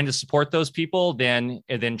and trying to support those people than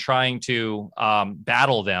trying to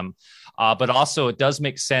battle them. But also it does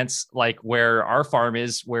make sense, where our farm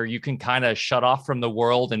is, where you can kind of shut off from the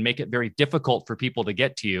world and make it very difficult for people to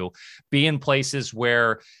get to you. Be in places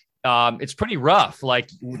where it's pretty rough.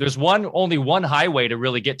 There's only one highway to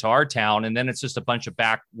really get to our town, and then it's just a bunch of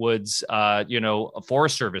backwoods,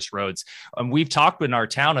 Forest Service roads. And we've talked in our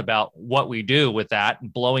town about what we do with that,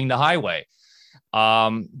 blowing the highway.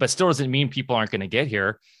 But still doesn't mean people aren't going to get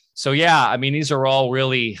here. So these are all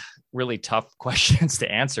really, really tough questions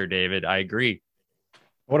to answer, David. I agree.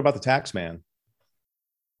 What about the tax man?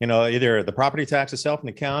 either the property tax itself in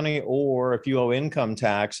the county, or if you owe income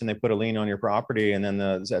tax and they put a lien on your property, and then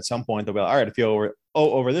at some point they'll be like, all right, if you owe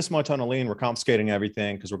over this much on a lien, we're confiscating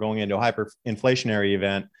everything because we're going into a hyperinflationary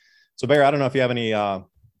event. So Barry, I don't know if you have any,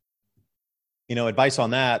 advice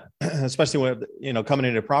on that, especially with, coming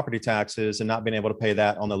into property taxes and not being able to pay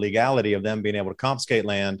that, on the legality of them being able to confiscate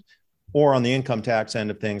land, or on the income tax end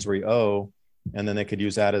of things where you owe, and then they could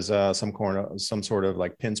use that as some sort of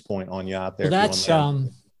like pinch point on you out there. Well, that's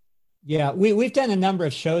yeah, we've done a number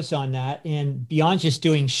of shows on that, and beyond just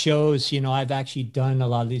doing shows, I've actually done a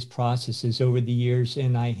lot of these processes over the years,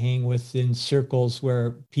 and I hang within circles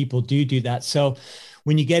where people do that. So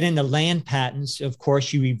when you get into land patents, of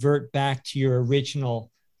course, you revert back to your original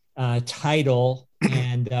title,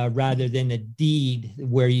 and rather than a deed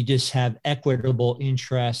where you just have equitable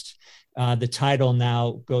interest, the title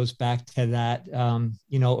now goes back to that,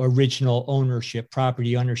 original ownership,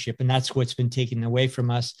 property ownership. And that's what's been taken away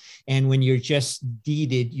from us. And when you're just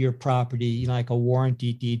deeded your property, like a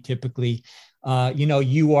warranty deed, typically,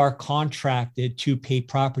 you are contracted to pay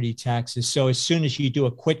property taxes. So as soon as you do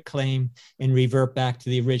a quit claim and revert back to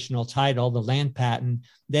the original title, the land patent,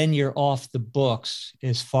 then you're off the books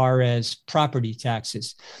as far as property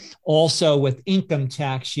taxes. Also with income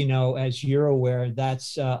tax, as you're aware,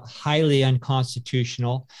 that's highly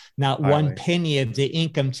unconstitutional. Not one penny of the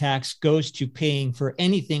income tax goes to paying for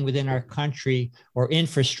anything within our country or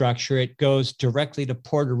infrastructure. It goes directly to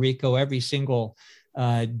Puerto Rico, every single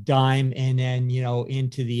dime, and then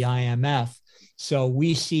into the IMF. So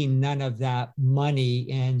we see none of that money.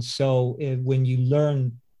 And so when you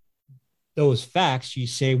learn those facts, you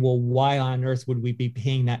say, well, why on earth would we be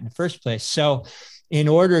paying that in the first place? So in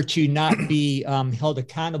order to not be held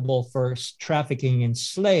accountable for trafficking in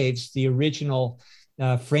slaves, the original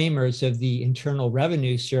framers of the Internal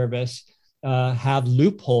Revenue Service have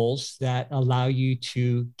loopholes that allow you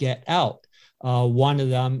to get out. One of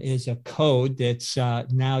them is a code that's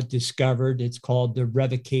now discovered. It's called the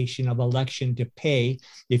revocation of election to pay.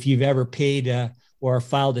 If you've ever paid or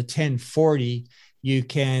filed a 1040, you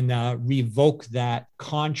can revoke that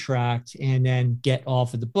contract and then get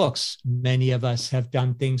off of the books. Many of us have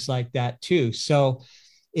done things like that too. So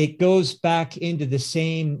it goes back into the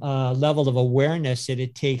same level of awareness that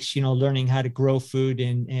it takes, learning how to grow food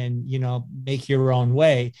and make your own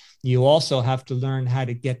way. You also have to learn how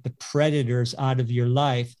to get the predators out of your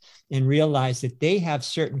life and realize that they have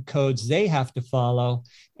certain codes they have to follow.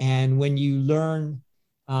 And when you learn,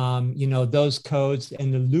 those codes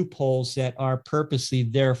and the loopholes that are purposely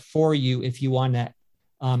there for you, if you want to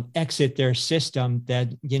exit their system, that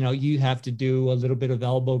you have to do a little bit of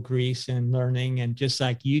elbow grease and learning, and just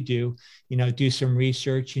like you do some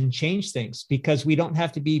research and change things, because we don't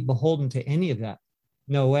have to be beholden to any of that.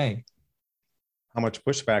 No way. How much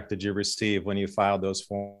pushback did you receive when you filed those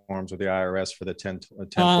forms with the IRS for the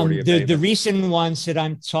 1040? The recent ones that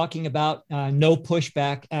I'm talking about, no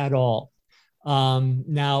pushback at all.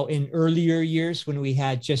 Now in earlier years when we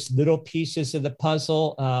had just little pieces of the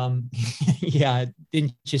puzzle, I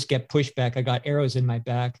didn't just get pushback. I got arrows in my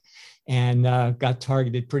back and got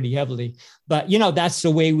targeted pretty heavily. But, that's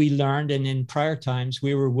the way we learned. And in prior times,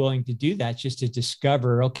 we were willing to do that just to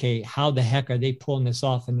discover, okay, how the heck are they pulling this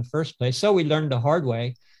off in the first place? So we learned the hard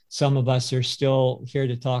way. Some of us are still here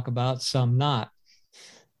to talk about, some not.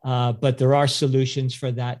 But there are solutions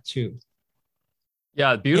for that too.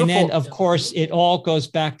 Yeah, beautiful. And then, of course, it all goes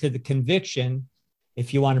back to the conviction,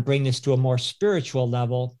 if you want to bring this to a more spiritual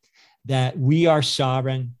level, that we are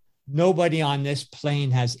sovereign. Nobody on this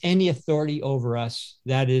plane has any authority over us.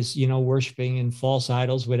 That is, worshiping in false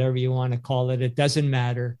idols, whatever you want to call it. It doesn't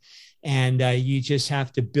matter. And you just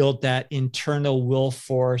have to build that internal will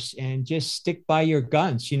force and just stick by your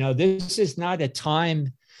guns. This is not a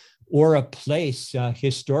time or a place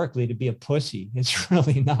historically to be a pussy. It's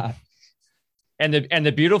really not. And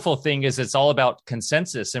the beautiful thing is it's all about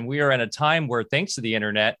consensus. And we are in a time where, thanks to the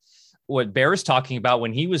internet, what Bear's talking about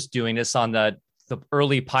when he was doing this on the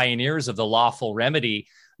early pioneers of the lawful remedy,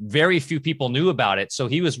 very few people knew about it. So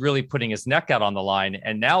he was really putting his neck out on the line.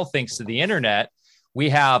 And now, thanks to the internet, we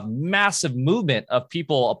have massive movement of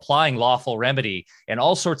people applying lawful remedy and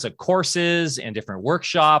all sorts of courses and different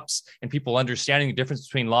workshops and people understanding the difference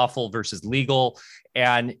between lawful versus legal.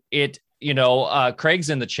 And Craig's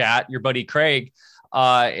in the chat, your buddy Craig,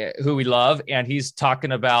 who we love. And he's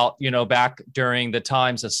talking about, back during the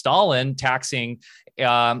times of Stalin taxing,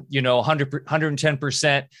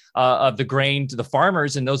 110% of the grain to the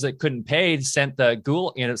farmers, and those that couldn't pay sent them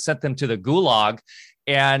to the gulag.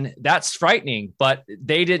 And that's frightening, but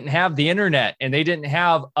they didn't have the internet, and they didn't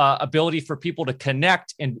have ability for people to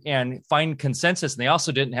connect and find consensus. And they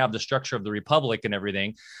also didn't have the structure of the republic and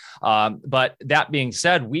everything. But that being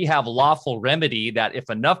said, we have lawful remedy that if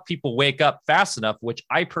enough people wake up fast enough, which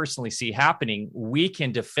I personally see happening, we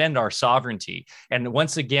can defend our sovereignty. And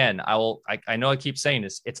once again, I know I keep saying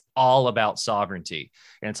this, it's all about sovereignty,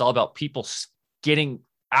 and it's all about people getting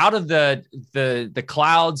out of the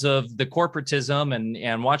clouds of the corporatism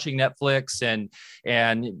and watching Netflix and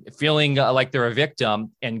feeling like they're a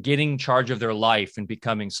victim, and getting charge of their life and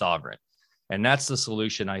becoming sovereign. And that's the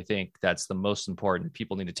solution. I think that's the most important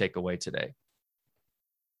people need to take away today.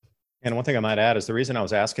 And one thing I might add is the reason I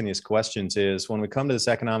was asking these questions is when we come to this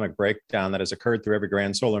economic breakdown that has occurred through every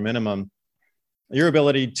grand solar minimum, your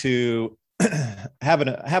ability to have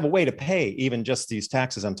a way to pay even just these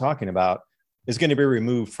taxes I'm talking about is going to be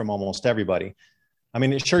removed from almost everybody. I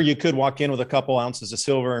mean, sure, you could walk in with a couple ounces of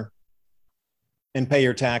silver and pay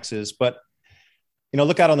your taxes, but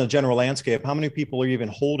look out on the general landscape. How many people are even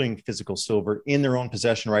holding physical silver in their own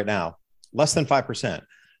possession right now? Less than 5%.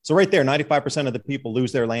 So right there, 95% of the people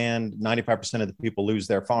lose their land, 95% of the people lose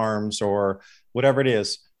their farms or whatever it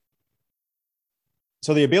is.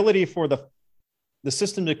 So the ability for the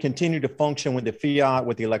system to continue to function with the fiat,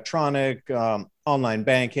 with the electronic, online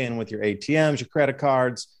banking, with your ATMs, your credit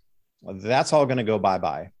cards, that's all going to go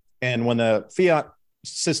bye-bye. And when the fiat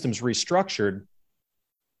system's restructured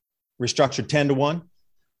 10 to 1,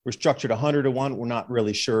 restructured 100 to 1, we're not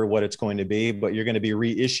really sure what it's going to be, but you're going to be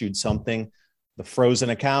reissued something, the frozen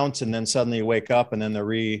accounts, and then suddenly you wake up and then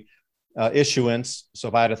the issuance. So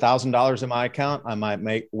if I had $1,000 in my account, I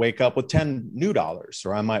might wake up with $10 new,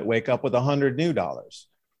 or I might wake up with $100 new.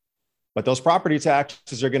 But those property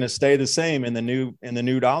taxes are going to stay the same in the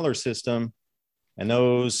new dollar system, and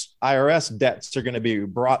those IRS debts are going to be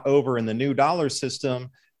brought over in the new dollar system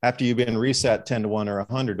after you've been reset 10 to 1 or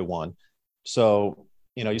 100 to 1. So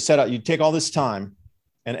you take all this time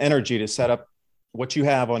and energy to set up what you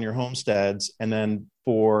have on your homesteads, and then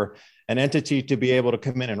for an entity to be able to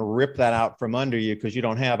come in and rip that out from under you because you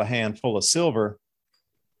don't have a handful of silver,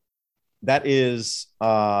 that is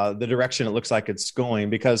the direction it looks like it's going.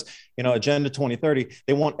 Because, Agenda 2030,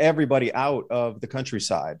 they want everybody out of the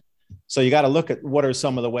countryside. So you got to look at what are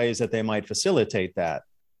some of the ways that they might facilitate that.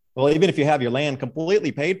 Well, even if you have your land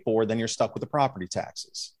completely paid for, then you're stuck with the property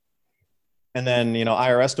taxes. And then,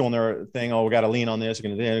 IRS doing their thing. Oh, we got to lean on this.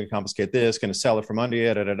 We're going to confiscate this, going to sell it from under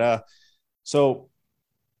you. So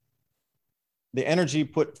the energy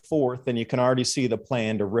put forth, and you can already see the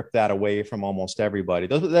plan to rip that away from almost everybody.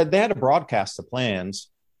 They had to broadcast the plans.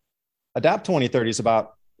 Adapt 2030 is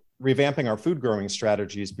about revamping our food growing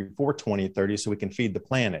strategies before 2030 so we can feed the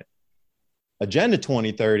planet. Agenda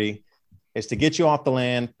 2030 is to get you off the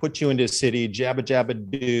land, put you into a city, jabba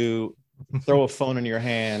do, throw a phone in your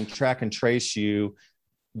hand, track and trace you,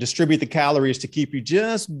 distribute the calories to keep you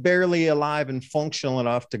just barely alive and functional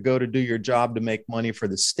enough to go to do your job to make money for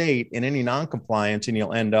the state in any non-compliance, and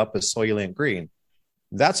you'll end up as Soylent Green.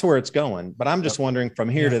 That's where it's going. But I'm just wondering from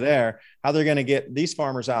here to there, how they're going to get these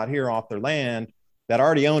farmers out here off their land that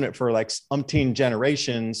already own it for like umpteen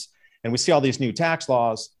generations. And we see all these new tax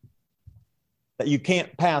laws that you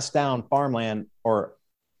can't pass down farmland, or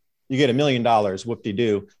you get $1 million,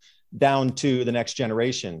 whoop-de-doo, down to the next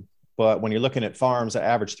generation. But when you're looking at farms that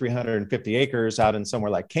average 350 acres out in somewhere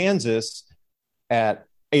like Kansas at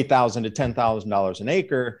 $8,000 to $10,000 an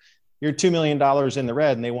acre, you're $2 million in the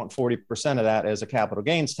red, and they want 40% of that as a capital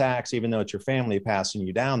gains tax, even though it's your family passing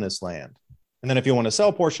you down this land. And then if you want to sell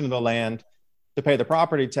a portion of the land to pay the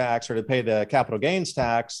property tax or to pay the capital gains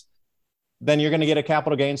tax, then you're going to get a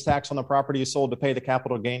capital gains tax on the property you sold to pay the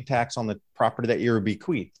capital gain tax on the property that you were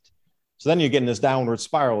bequeathed. So then you're getting this downward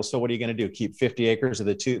spiral. So what are you going to do? Keep 50 acres of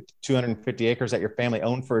the 250 acres that your family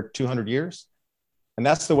owned for 200 years? And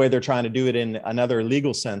that's the way they're trying to do it in another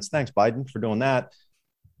legal sense. Thanks, Biden, for doing that.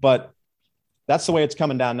 But that's the way it's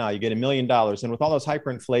coming down now. You get $1 million. And with all this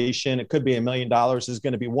hyperinflation, it could be $1 million is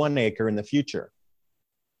going to be 1 acre in the future.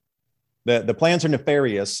 The plans are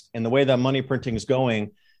nefarious. And the way that money printing is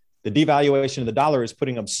going, the devaluation of the dollar is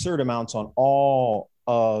putting absurd amounts on all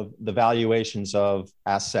of the valuations of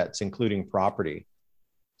assets, including property.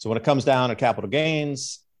 So when it comes down to capital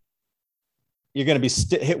gains, you're going to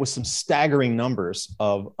be hit with some staggering numbers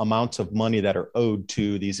of amounts of money that are owed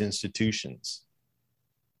to these institutions.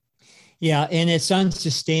 Yeah, and it's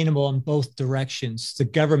unsustainable in both directions. The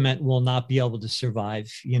government will not be able to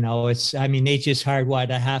survive. They just hired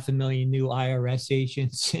 500,000 new IRS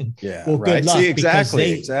agents, and right. Good luck. See,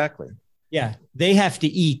 exactly. Yeah, they have to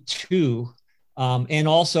eat too. And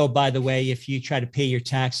also, by the way, if you try to pay your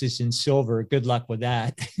taxes in silver, good luck with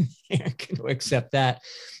that. You're going to accept that.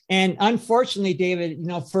 And unfortunately, David,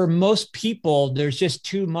 for most people, there's just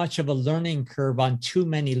too much of a learning curve on too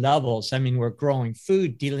many levels. I mean, we're growing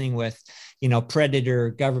food, dealing with, predator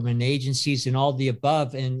government agencies and all the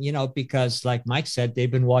above. And, because like Mike said,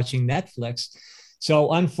 they've been watching Netflix.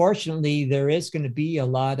 So unfortunately, there is going to be a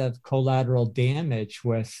lot of collateral damage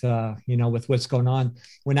with, with what's going on.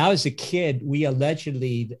 When I was a kid, we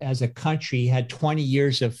allegedly, as a country, had 20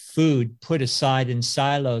 years of food put aside in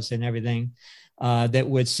silos and everything that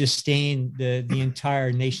would sustain the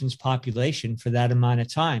entire nation's population for that amount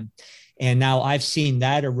of time. And now I've seen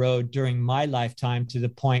that erode during my lifetime to the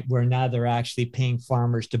point where now they're actually paying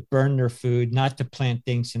farmers to burn their food, not to plant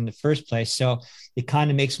things in the first place. So it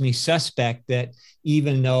kind of makes me suspect that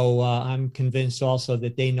even though I'm convinced also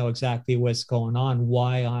that they know exactly what's going on,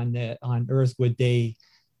 why on earth would they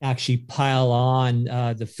actually pile on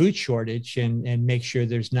the food shortage and make sure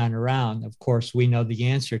there's none around? Of course, we know the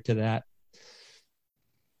answer to that.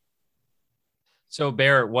 So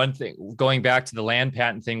Barrett, one thing, going back to the land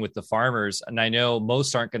patent thing with the farmers, and I know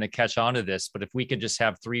most aren't going to catch on to this, but if we could just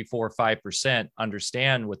have 3, 4, 5%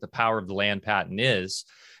 understand what the power of the land patent is,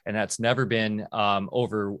 and that's never been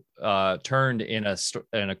overturned in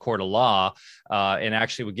a court of law, and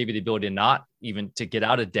actually would give you the ability to not even to get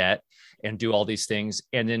out of debt and do all these things,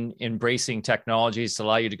 and then embracing technologies to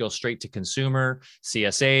allow you to go straight to consumer,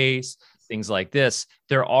 CSAs, things like this,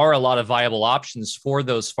 there are a lot of viable options for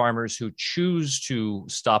those farmers who choose to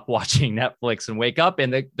stop watching Netflix and wake up.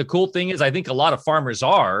 And the cool thing is, I think a lot of farmers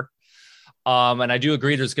are, and I do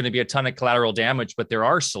agree there's going to be a ton of collateral damage, but there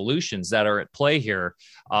are solutions that are at play here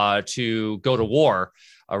to go to war,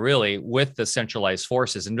 really, with the centralized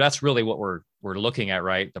forces. And that's really what we're looking at,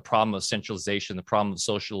 right? The problem of centralization, the problem of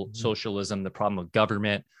socialism, the problem of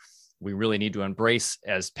government. We really need to embrace,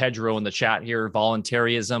 as Pedro in the chat here,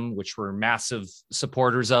 voluntarism, which we're massive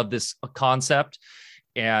supporters of this concept.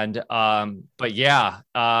 And, but yeah,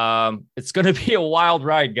 it's going to be a wild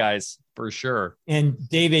ride, guys, for sure. And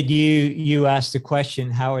David, you asked the question,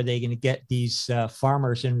 how are they going to get these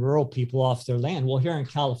farmers and rural people off their land? Well, here in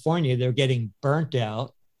California, they're getting burnt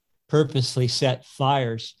out, purposely set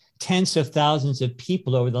fires. Tens of thousands of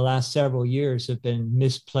people over the last several years have been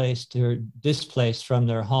misplaced or displaced from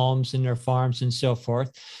their homes and their farms and so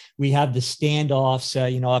forth. We have the standoffs,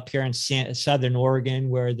 up here in Southern Oregon,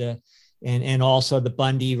 where and also the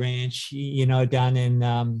Bundy Ranch, down in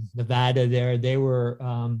Nevada there, they were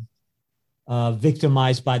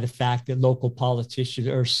victimized by the fact that local politicians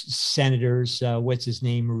or senators, what's his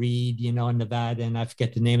name, Reed, in Nevada, and I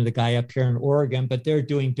forget the name of the guy up here in Oregon, but they're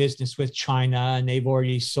doing business with China, and they've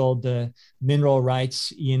already sold the mineral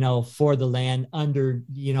rights, for the land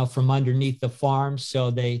from underneath the farm.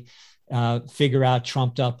 So they figure out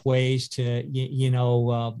trumped up ways to,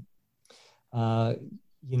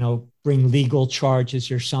 bring legal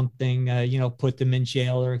charges or something, put them in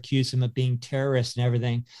jail or accuse them of being terrorists and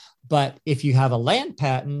everything. But if you have a land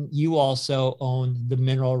patent, you also own the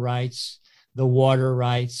mineral rights, the water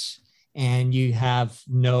rights, and you have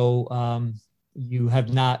you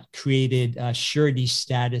have not created a surety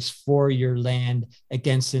status for your land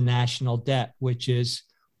against the national debt, which is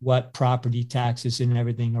what property taxes and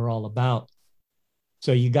everything are all about.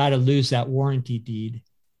 So you got to lose that warranty deed.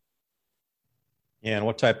 Yeah, and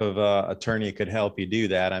what type of attorney could help you do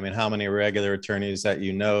that? I mean, how many regular attorneys that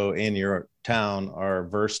in your town are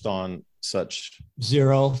versed on such?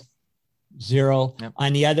 Zero. Yep.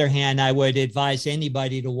 On the other hand, I would advise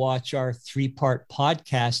anybody to watch our 3-part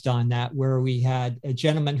podcast on that, where we had a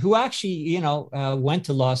gentleman who actually, went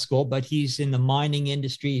to law school, but he's in the mining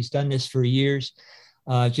industry. He's done this for years.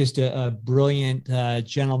 Just a brilliant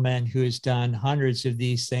gentleman who has done hundreds of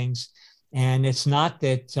these things. And it's not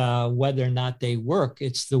that whether or not they work,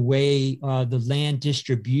 it's the way the land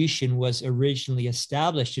distribution was originally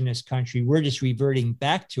established in this country. We're just reverting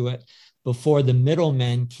back to it before the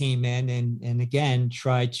middlemen came in and again,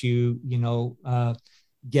 tried to,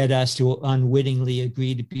 get us to unwittingly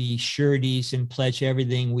agree to be sureties and pledge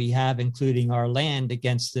everything we have, including our land,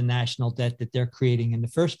 against the national debt that they're creating in the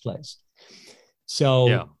first place. So,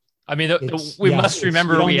 yeah. I mean, we must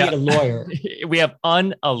remember we have a lawyer. We have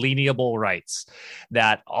unalienable rights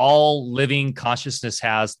that all living consciousness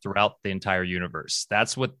has throughout the entire universe.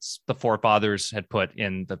 That's what the forefathers had put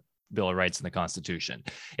in the Bill of Rights and the Constitution.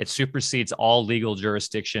 It supersedes all legal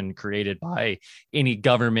jurisdiction created by any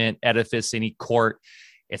government, edifice, any court.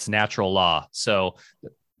 It's natural law. So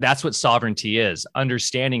that's what sovereignty is.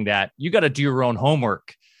 Understanding that you got to do your own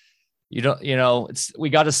homework. we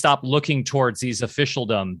got to stop looking towards these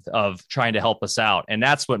officialdom of trying to help us out. And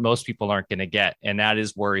that's what most people aren't going to get. And that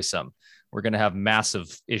is worrisome. We're going to have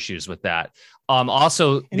massive issues with that.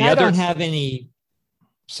 Also, don't have any,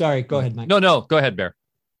 sorry, go ahead, Mike. No, go ahead, Bear.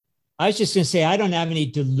 I was just going to say, I don't have any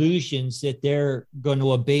delusions that they're going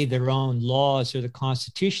to obey their own laws or the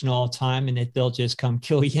Constitution all the time and that they'll just come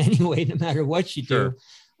kill you anyway, no matter what you do.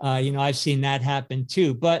 I've seen that happen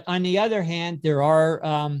too. But on the other hand, there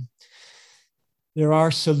are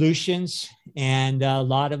solutions, and a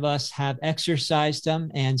lot of us have exercised them,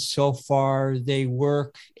 and so far they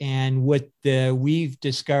work. And what we've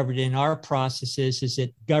discovered in our processes is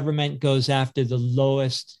that government goes after the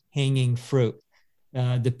lowest hanging fruit.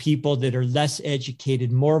 The people that are less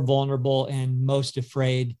educated, more vulnerable, and most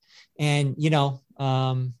afraid. And,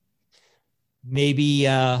 maybe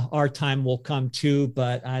our time will come too,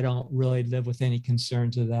 but I don't really live with any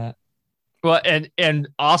concerns of that. Well, and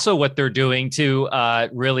also what they're doing to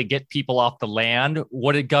really get people off the land.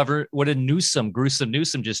 What did Gruesome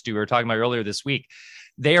Newsom just do? We were talking about earlier this week.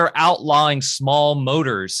 They are outlawing small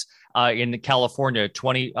motors in California.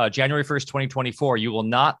 January 1st, 2024. You will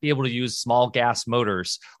not be able to use small gas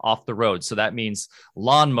motors off the road. So that means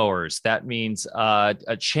lawnmowers. That means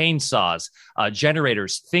chainsaws,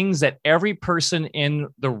 generators, things that every person in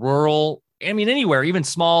the rural, anywhere, even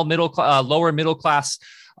small, lower middle class,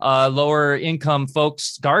 lower income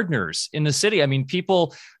folks, gardeners in the city.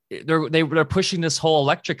 People, they're pushing this whole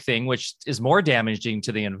electric thing, which is more damaging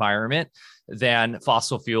to the environment than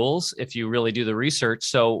fossil fuels, if you really do the research.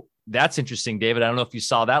 So that's interesting, David. I don't know if you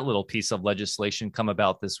saw that little piece of legislation come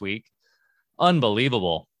about this week.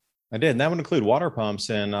 Unbelievable. I did. And that would include water pumps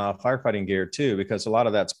and firefighting gear too, because a lot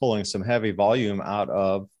of that's pulling some heavy volume out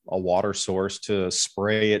of a water source to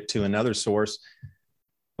spray it to another source.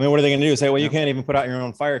 What are they going to do? Say, well, you can't even put out your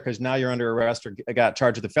own fire because now you're under arrest or got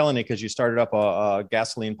charged with a felony because you started up a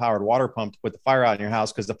gasoline-powered water pump to put the fire out in your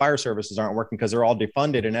house because the fire services aren't working because they're all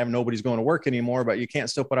defunded and nobody's going to work anymore, but you can't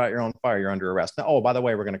still put out your own fire. You're under arrest. Now, by the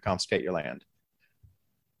way, we're going to confiscate your land.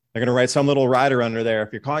 They're going to write some little rider under there.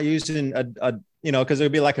 If you're caught using because it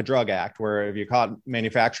would be like a drug act where if you're caught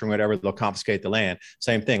manufacturing whatever, they'll confiscate the land.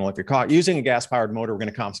 Same thing. Well, if you're caught using a gas-powered motor, we're going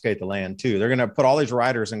to confiscate the land too. They're going to put all these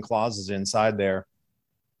riders and clauses inside there,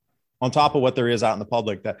 on top of what there is out in the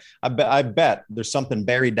public, that I bet there's something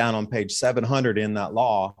buried down on page 700 in that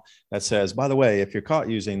law that says, by the way, if you're caught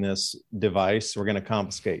using this device, we're going to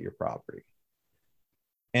confiscate your property.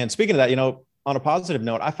 And speaking of that, on a positive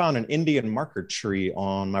note, I found an Indian marker tree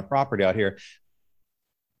on my property out here.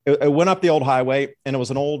 It went up the old highway and it was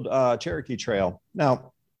an old Cherokee trail.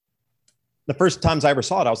 Now, the first times I ever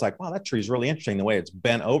saw it, I was like, wow, that tree is really interesting the way it's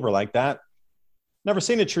bent over like that. Never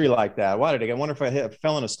seen a tree like that. Why did I wonder if I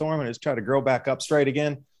fell in a storm and it's tried to grow back up straight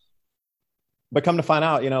again? But come to find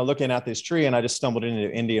out, looking at this tree, and I just stumbled into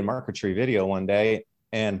an Indian marker tree video one day,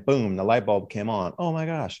 and boom, the light bulb came on. Oh my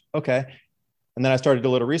gosh, okay. And then I started to do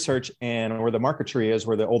a little research, and where the marker tree is,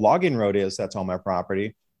 where the old logging road is, that's on my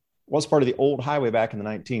property, was part of the old highway back in the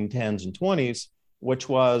 1910s and 20s, which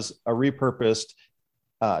was a repurposed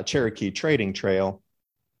Cherokee trading trail,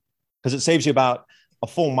 because it saves you about a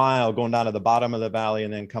full mile going down to the bottom of the valley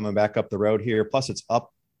and then coming back up the road here. Plus it's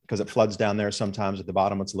up because it floods down there. Sometimes at the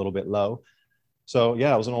bottom, it's a little bit low. So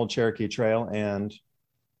yeah, it was an old Cherokee trail. And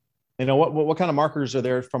what kind of markers are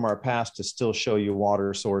there from our past to still show you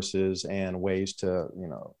water sources and ways to,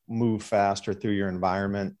 move faster through your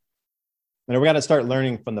environment? We got to start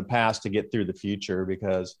learning from the past to get through the future,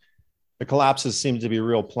 because the collapses seem to be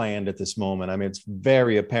real planned at this moment. It's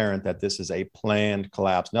very apparent that this is a planned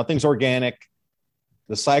collapse. Nothing's organic.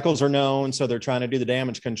 The cycles are known, so they're trying to do the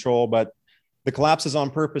damage control, but the collapse is on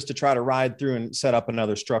purpose to try to ride through and set up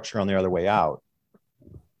another structure on the other way out.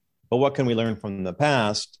 But what can we learn from the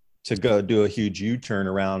past to go do a huge U-turn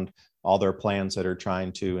around all their plans that are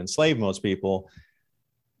trying to enslave most people?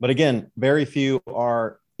 But again, very few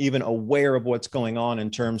are even aware of what's going on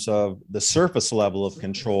in terms of the surface level of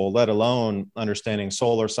control, let alone understanding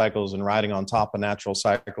solar cycles and riding on top of natural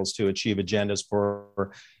cycles to achieve agendas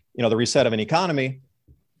for, the reset of an economy.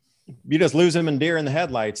 You just lose them in deer in the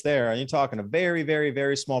headlights there. And you're talking a very, very,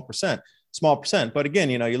 very small percent. But again,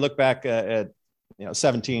 you look back at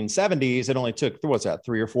 1770s, it only took, 3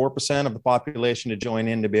 or 4% of the population to join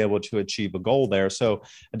in to be able to achieve a goal there. So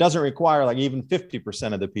it doesn't require like even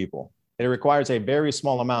 50% of the people. It requires a very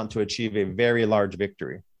small amount to achieve a very large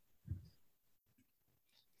victory.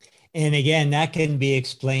 And again, that can be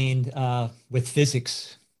explained with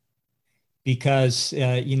physics, because,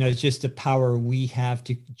 it's just the power we have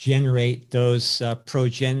to generate those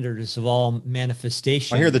progenitors of all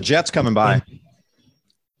manifestation. I hear the jets coming by.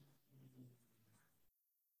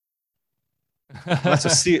 That's a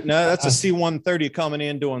C-130 coming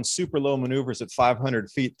in doing super low maneuvers at 500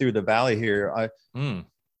 feet through the valley here.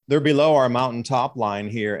 They're below our mountain top line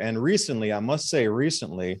here. And recently, I must say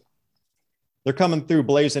recently, they're coming through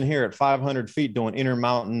blazing here at 500 feet doing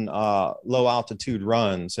intermountain low altitude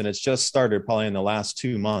runs. And it's just started probably in the last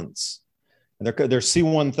 2 months. And they're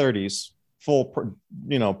C-130s, full,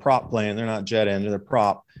 prop plane. They're not jet engine, they're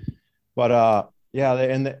prop. But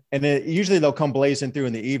usually they'll come blazing through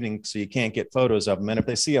in the evening, so you can't get photos of them. And if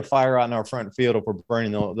they see a fire out in our front field, if we're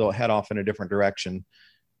burning, they'll head off in a different direction.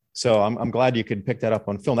 So I'm glad you could pick that up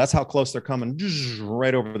on film. That's how close they're coming,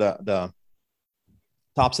 right over the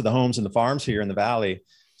tops of the homes and the farms here in the valley.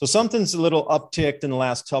 So something's a little upticked in the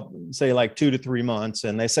last, say, like 2 to 3 months.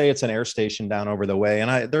 And they say it's an air station down over the way.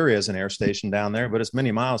 And there is an air station down there, but it's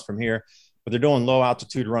many miles from here. But they're doing low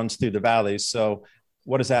altitude runs through the valleys. So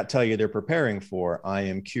what does that tell you they're preparing for? I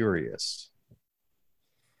am curious.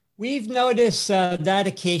 We've noticed that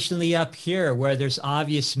occasionally up here where there's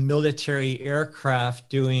obvious military aircraft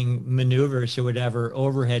doing maneuvers or whatever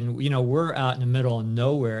overhead. And, we're out in the middle of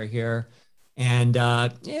nowhere here. And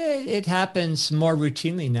it happens more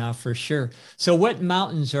routinely now for sure. So what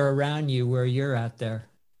mountains are around you where you're at there?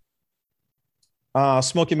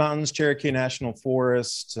 Smoky Mountains, Cherokee National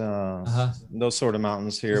Forest, those sort of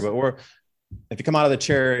mountains here. But if you come out of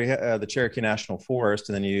the Cherokee National Forest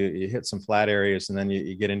and then you hit some flat areas and then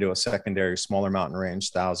you get into a secondary smaller mountain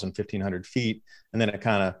range, 1,000, 1,500 feet, and then it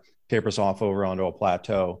kind of tapers off over onto a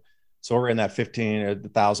plateau. So we're in that 1,000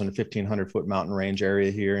 to 1,500 foot mountain range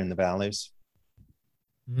area here in the valleys.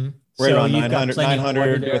 Mm-hmm. We're so around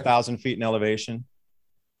 900 to 1,000 feet in elevation.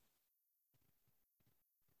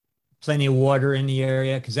 Plenty of water in the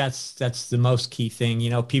area, because that's the most key thing.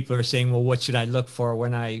 People are saying, well, what should I look for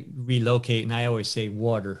when I relocate? And I always say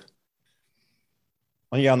water.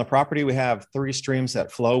 Well, yeah, on the property, we have 3 streams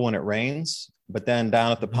that flow when it rains. But then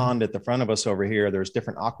down at the pond at the front of us over here, there's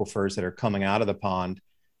different aquifers that are coming out of the pond.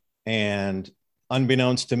 And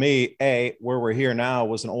unbeknownst to me, where we're here now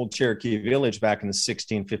was an old Cherokee village back in the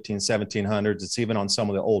 16, 15, 1700s. It's even on some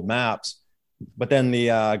of the old maps. But then the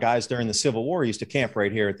guys during the Civil War used to camp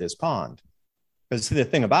right here at this pond. Because the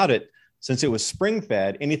thing about it, since it was spring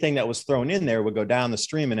fed, anything that was thrown in there would go down the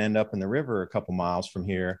stream and end up in the river a couple miles from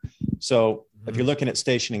here. So if you're looking at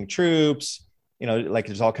stationing troops, like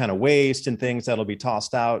there's all kind of waste and things that'll be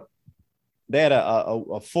tossed out. They had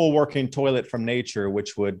a full working toilet from nature,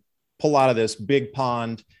 which would pull out of this big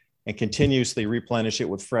pond and continuously replenish it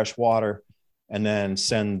with fresh water and then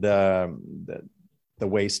send the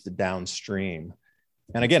waste downstream.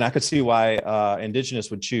 And again, I could see why Indigenous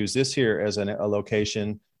would choose this here as a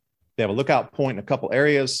location. They have a lookout point in a couple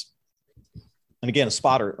areas. And again, a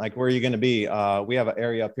spotter, like where are you going to be? We have an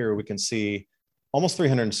area up here where we can see almost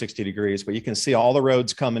 360 degrees, but you can see all the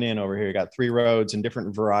roads coming in over here. You got 3 roads in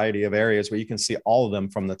different variety of areas where you can see all of them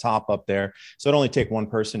from the top up there. So it only take one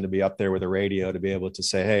person to be up there with a radio to be able to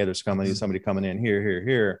say, hey, there's somebody coming in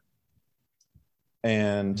here.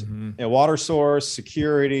 And water source,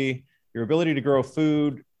 security, your ability to grow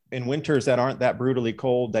food in winters that aren't that brutally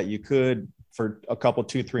cold, that you could for a couple,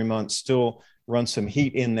 2-3 months, still run some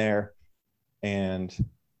heat in there, and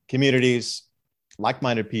communities,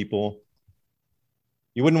 like-minded people.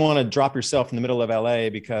 You wouldn't want to drop yourself in the middle of LA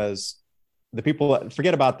because the people,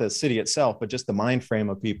 forget about the city itself, but just the mind frame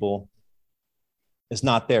of people is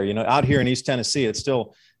not there. Out here in East Tennessee, it's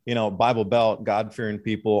still, Bible Belt, God-fearing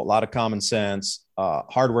people, a lot of common sense,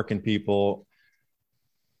 hardworking people.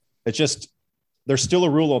 It's just, there's still a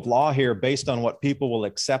rule of law here based on what people will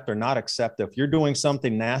accept or not accept. If you're doing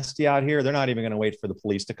something nasty out here, they're not even going to wait for the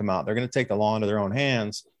police to come out. They're going to take the law into their own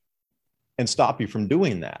hands and stop you from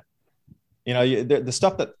doing that. The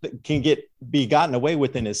stuff that can be gotten away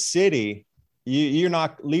with in a city, you're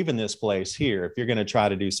not leaving this place here. If you're going to try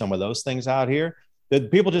to do some of those things out here, the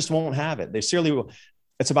people just won't have it. They surely will.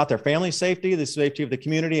 It's about their family safety, the safety of the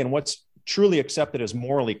community, and what's truly accepted as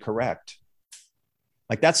morally correct.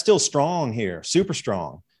 Like that's still strong here, super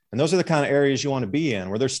strong. And those are the kind of areas you want to be in,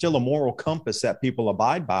 where there's still a moral compass that people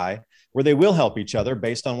abide by, where they will help each other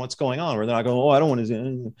based on what's going on, where they're not going, I don't want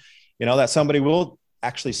to, that somebody will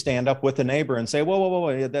actually stand up with a neighbor and say,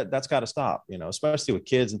 whoa, that's got to stop, especially with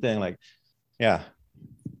kids and things like, yeah.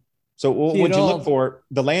 So what would you look for?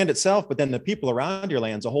 The land itself, but then the people around your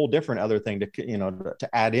land is a whole different other thing to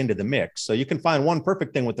add into the mix. So you can find one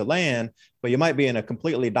perfect thing with the land, but you might be in a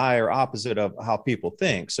completely dire opposite of how people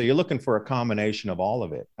think. So you're looking for a combination of all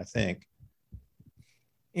of it, I think.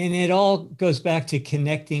 And it all goes back to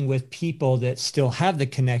connecting with people that still have the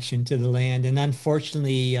connection to the land. And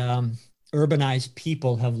unfortunately, urbanized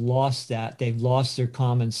people have lost that. They've lost their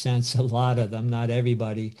common sense, a lot of them, not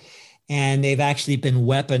everybody. and they've actually been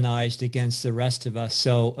weaponized against the rest of us.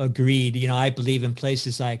 So agreed. I believe in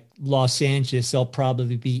places like Los Angeles, they'll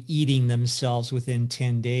probably be eating themselves within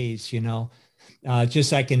 10 days,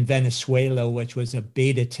 just like in Venezuela, which was a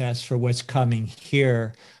beta test for what's coming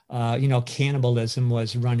here. Cannibalism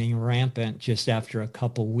was running rampant just after a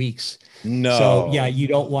couple weeks. So yeah, No. you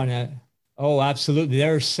don't want to. Oh, absolutely.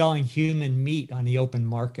 They're selling human meat on the open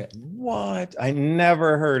market. What? I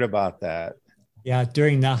never heard about that. Yeah,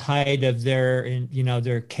 during the height of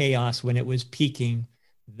their chaos when it was peaking,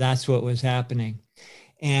 that's what was happening.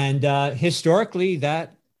 And historically,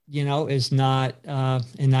 that is not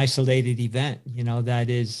an isolated event. That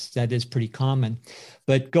is pretty common.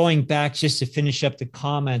 But going back just to finish up the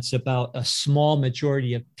comments about a small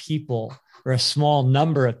majority of people or a small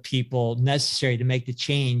number of people necessary to make the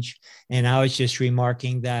change, and I was just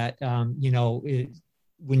remarking that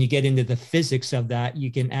when you get into the physics of that,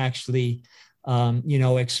 you can actually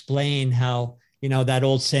explain how that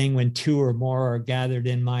old saying, when two or more are gathered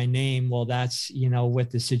in my name. Well, that's, what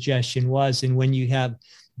the suggestion was. And when you have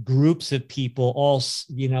groups of people all,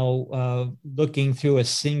 looking through a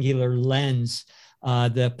singular lens,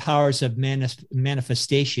 the powers of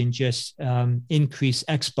manifestation just increase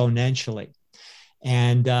exponentially.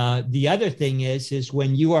 And the other thing is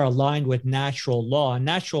when you are aligned with natural law, and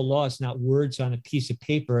natural law is not words on a piece of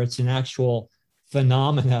paper, it's an actual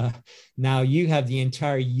phenomena. Now you have the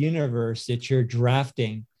entire universe that you're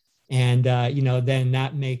drafting, and then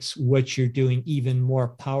that makes what you're doing even more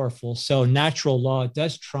powerful. So natural law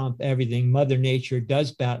does trump everything. Mother Nature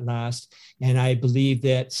does bat last, and I believe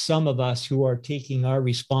that some of us who are taking our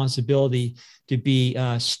responsibility to be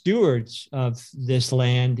stewards of this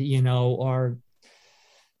land, are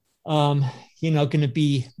going to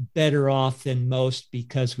be better off than most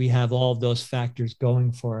because we have all of those factors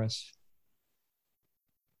going for us.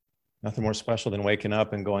 Nothing more special than waking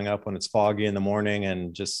up and going up when it's foggy in the morning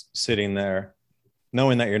and just sitting there,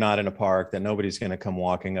 knowing that you're not in a park, that nobody's going to come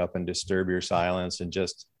walking up and disturb your silence, and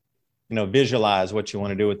just, visualize what you want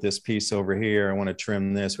to do with this piece over here. I want to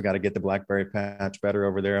trim this. We got to get the blackberry patch better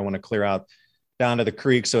over there. I want to clear out down to the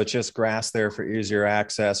creek so it's just grass there for easier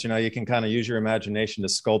access. You can kind of use your imagination to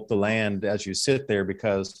sculpt the land as you sit there,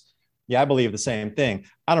 because, I believe the same thing.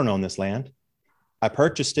 I don't own this land. I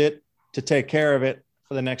purchased it to take care of it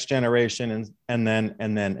for the next generation, and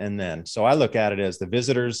then. So I look at it as the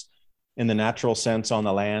visitors in the natural sense on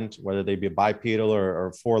the land, whether they be bipedal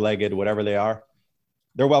or four-legged, whatever they are,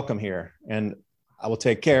 they're welcome here. And I will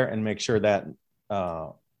take care and make sure that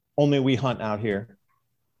only we hunt out here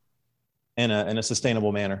in a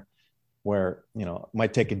sustainable manner, where,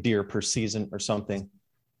 might take a deer per season or something,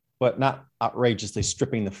 but not outrageously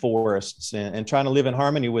stripping the forests, and trying to live in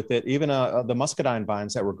harmony with it. Even the muscadine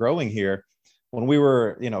vines that were growing here, when we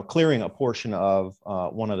were, clearing a portion of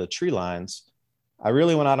one of the tree lines, I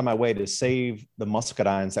really went out of my way to save the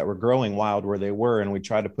muscadines that were growing wild where they were. And we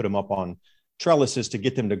tried to put them up on trellises to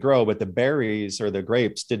get them to grow, but the berries or the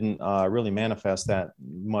grapes didn't really manifest that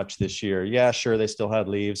much this year. Yeah, sure, they still had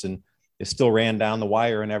leaves and they still ran down the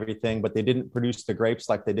wire and everything, but they didn't produce the grapes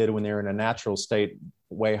like they did when they were in a natural state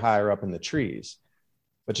way higher up in the trees.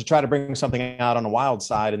 But to try to bring something out on the wild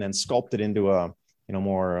side and then sculpt it into a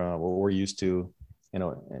more what we're used to, in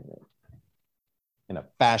a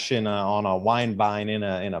fashion on a wine vine in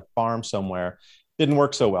a farm somewhere, didn't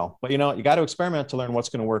work so well. But you got to experiment to learn what's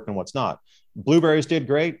going to work and what's not. Blueberries did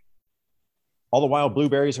great. All the wild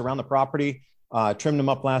blueberries around the property, trimmed them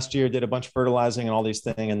up last year, did a bunch of fertilizing and all these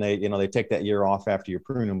things, and they take that year off after you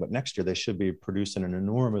prune them. But next year they should be producing an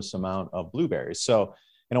enormous amount of blueberries. So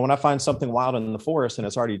when I find something wild in the forest and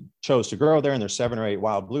it's already chose to grow there, and there's 7 or 8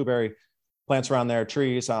 wild blueberry plants around there,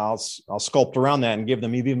 trees, I'll sculpt around that and give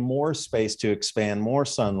them even more space to expand, more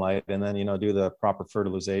sunlight, and then, do the proper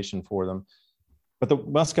fertilization for them. But the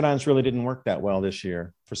muscadines really didn't work that well this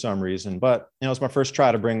year for some reason. But, it's my first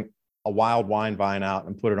try to bring a wild wine vine out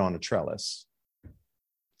and put it on a trellis.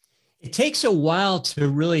 It takes a while to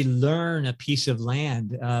really learn a piece of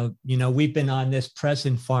land. We've been on this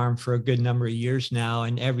present farm for a good number of years now,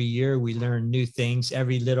 and every year we learn new things.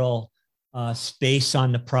 Every little space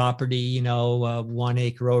on the property, 1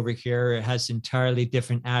 acre over here, it has entirely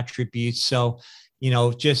different attributes. So,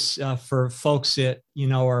 just for folks that,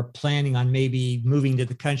 are planning on maybe moving to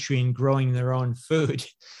the country and growing their own food,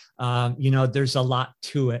 there's a lot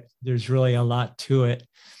to it. There's really a lot to it.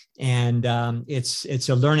 And it's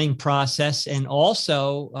a learning process. And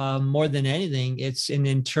also, more than anything, it's an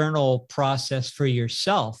internal process for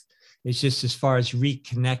yourself. It's just as far as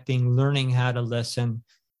reconnecting, learning how to listen,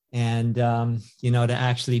 and to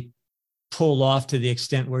actually pull off to the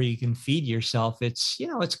extent where you can feed yourself. It's,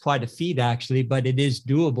 it's quite a feat actually, but it is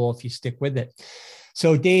doable if you stick with it.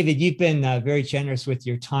 So David, you've been very generous with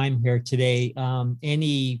your time here today.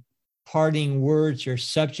 Any parting words or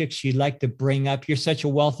subjects you'd like to bring up? You're such a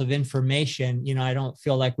wealth of information. I don't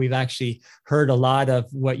feel like we've actually heard a lot of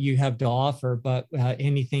what you have to offer, but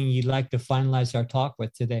anything you'd like to finalize our talk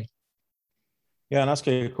with today? Yeah, and that's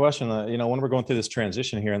a good question. When we're going through this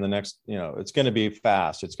transition here in the next, it's going to be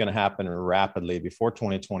fast. It's going to happen rapidly before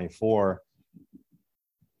 2024.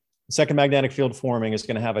 Second magnetic field forming is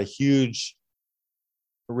going to have a huge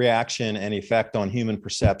reaction and effect on human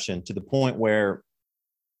perception to the point where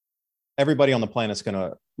everybody on the planet is going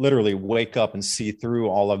to literally wake up and see through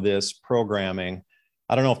all of this programming.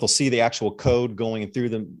 I don't know if they'll see the actual code going through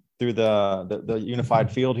the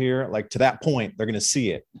unified field here. Like to that point, they're going to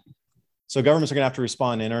see it. So governments are going to have to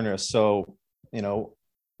respond in earnest. So,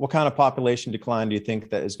 what kind of population decline do you think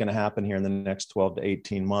that is going to happen here in the next 12 to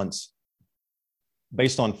 18 months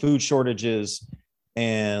based on food shortages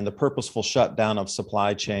and the purposeful shutdown of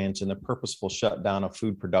supply chains and the purposeful shutdown of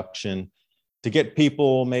food production to get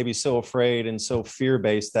people maybe so afraid and so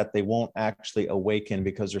fear-based that they won't actually awaken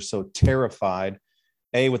because they're so terrified,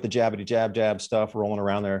 with the jabbity jab stuff rolling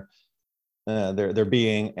around their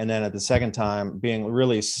being, and then at the second time being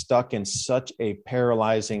really stuck in such a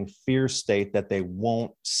paralyzing fear state that they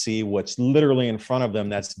won't see what's literally in front of them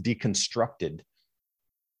that's deconstructed.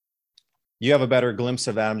 You have a better glimpse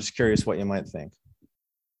of that. I'm just curious what you might think.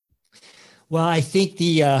 Well, I think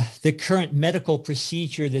the current medical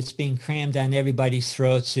procedure that's being crammed down everybody's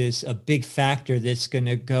throats is a big factor that's going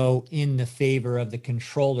to go in the favor of the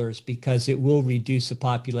controllers because it will reduce the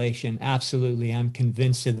population. Absolutely. I'm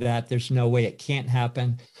convinced of that. There's no way it can't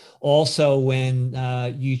happen. Also, when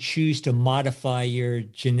you choose to modify your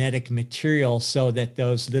genetic material so that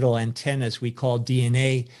those little antennas we call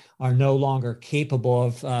DNA are no longer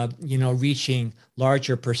capable of, reaching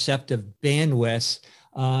larger perceptive bandwidths,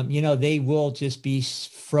 they will just be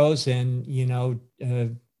frozen,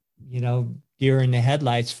 deer in the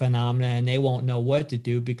headlights phenomena, and they won't know what to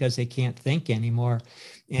do because they can't think anymore.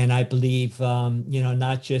 And I believe,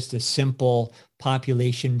 not just a simple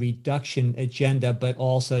population reduction agenda, but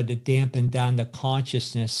also to dampen down the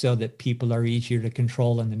consciousness so that people are easier to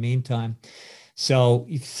control in the meantime. So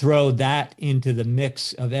you throw that into the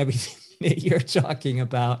mix of everything that you're talking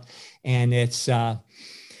about, and it's,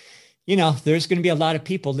 there's going to be a lot of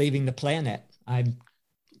people leaving the planet. I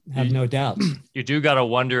have no doubt. You do got to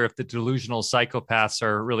wonder if the delusional psychopaths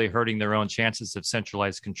are really hurting their own chances of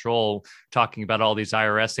centralized control, talking about all these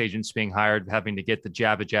IRS agents being hired, having to get the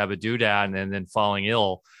jabba doodah and then falling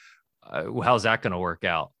ill. How's that going to work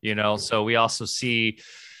out? So we also see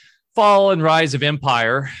fall and rise of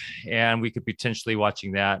empire, and we could potentially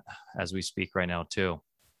watching that as we speak right now too.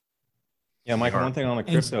 Yeah, Michael, one thing on the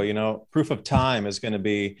crypto, proof of time is going to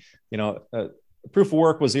be, proof of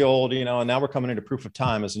work was the old, and now we're coming into proof of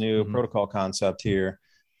time as a new protocol concept here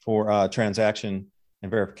for transaction and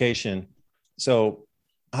verification. So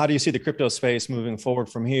how do you see the crypto space moving forward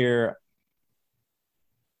from here?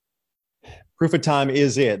 Proof of time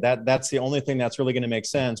is it. That's the only thing that's really going to make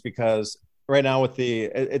sense, because right now with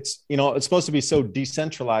it's supposed to be so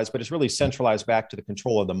decentralized, but it's really centralized back to the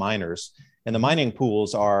control of the miners. And the mining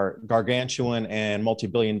pools are gargantuan and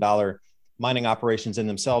multi-billion-dollar mining operations in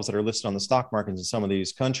themselves that are listed on the stock markets in some of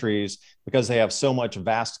these countries because they have so much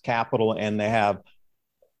vast capital and they have,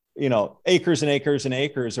 acres and acres and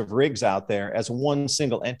acres of rigs out there as one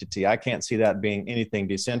single entity. I can't see that being anything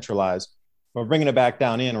decentralized. But bringing it back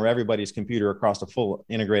down in where everybody's computer across a full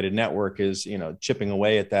integrated network is, chipping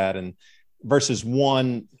away at that, and versus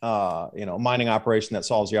one, mining operation that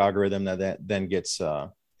solves the algorithm that then gets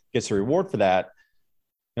a reward for that.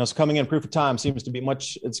 So coming in proof of time seems to be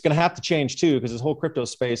it's going to have to change too, because this whole crypto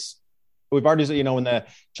space, we've already, when the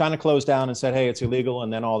China closed down and said, hey, it's illegal.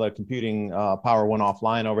 And then all the computing power went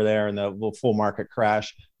offline over there and the full market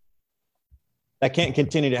crash. That can't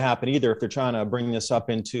continue to happen either if they're trying to bring this up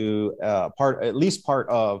into at least part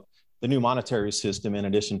of the new monetary system, in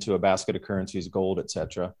addition to a basket of currencies, gold, et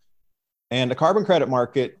cetera. And the carbon credit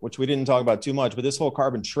market, which we didn't talk about too much, but this whole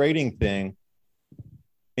carbon trading thing,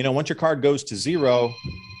 once your card goes to zero,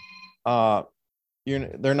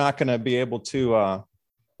 they're not going to be able to,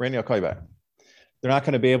 Randy, I'll call you back. They're not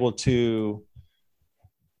going to be able to,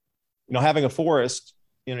 having a forest,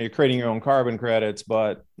 you're creating your own carbon credits,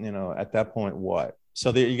 but, at that point, what? So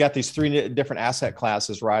you got these three different asset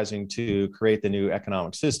classes rising to create the new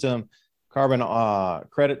economic system: carbon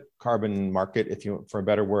credit, carbon market, for a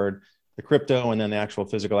better word, the crypto, and then the actual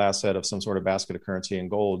physical asset of some sort of basket of currency and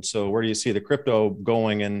gold. So where do you see the crypto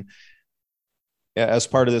going? And as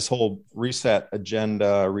part of this whole reset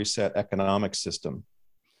agenda, reset economic system?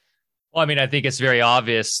 Well, I mean, I think it's very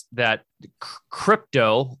obvious that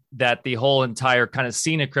crypto, that the whole entire kind of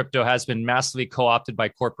scene of crypto has been massively co-opted by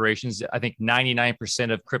corporations. I think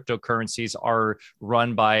 99% of cryptocurrencies are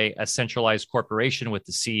run by a centralized corporation with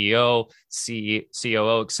the CEO,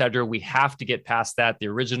 COO, et cetera. We have to get past that. The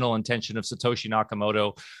original intention of Satoshi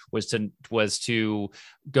Nakamoto was to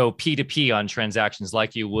go P2P on transactions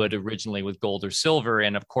like you would originally with gold or silver.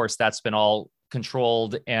 And of course, that's been all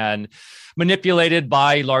controlled and manipulated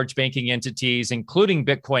by large banking entities, including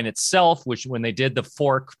Bitcoin itself, which when they did the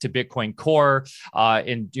fork to Bitcoin Core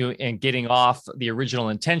and getting off the original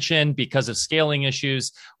intention because of scaling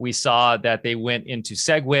issues, we saw that they went into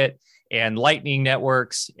SegWit and Lightning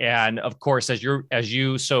networks. And of course, as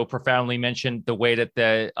you so profoundly mentioned, the way that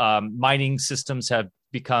the mining systems have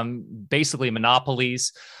become basically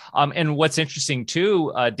monopolies. And what's interesting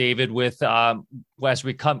too, David, with as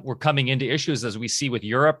we're coming into issues as we see with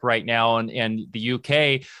Europe right now and the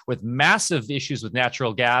UK with massive issues with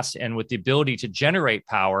natural gas and with the ability to generate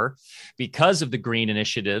power because of the green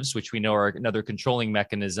initiatives, which we know are another controlling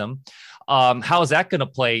mechanism. How is that going to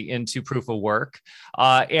play into proof of work?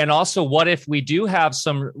 And also, what if we do have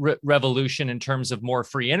some revolution in terms of more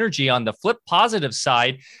free energy on the flip positive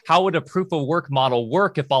side? How would a proof of work model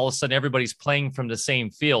work if all of a sudden everybody's playing from the same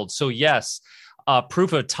field? So yes,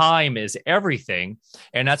 proof of time is everything.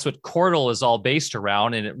 And that's what Cordal is all based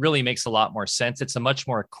around. And it really makes a lot more sense. It's a much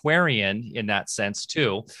more Aquarian in that sense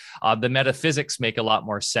too. The metaphysics make a lot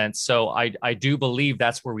more sense. So I do believe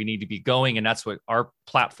that's where we need to be going. And that's what our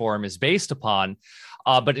platform is based upon.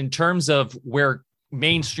 But in terms of where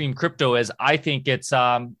mainstream crypto is, I think it's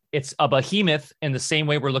a behemoth in the same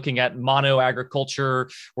way we're looking at mono agriculture.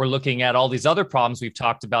 We're looking at all these other problems we've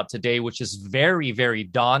talked about today, which is very, very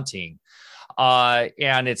daunting.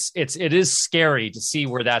 And it is scary to see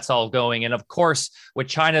where that's all going. And of course, with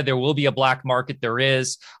China, there will be a black market. There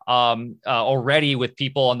is already with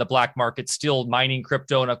people on the black market still mining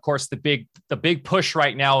crypto. And of course, the big push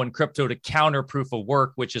right now in crypto to counter proof of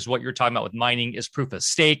work, which is what you're talking about with mining, is proof of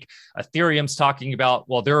stake. Ethereum's talking about,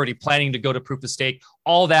 well, they're already planning to go to proof of stake.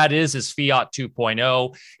 All that is fiat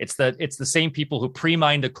 2.0. It's the same people who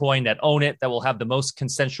pre-mined a coin that own it, that will have the most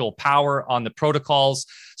consensual power on the protocols.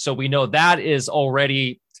 So we know that is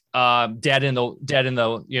already dead in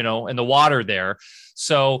the water there.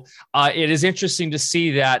 So it is interesting to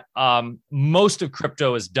see that most of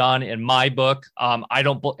crypto is done in my book. And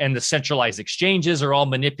the centralized exchanges are all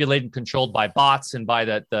manipulated and controlled by bots and by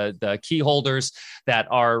the key holders that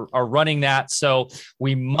are running that. So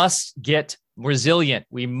we must get resilient.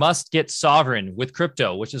 We must get sovereign with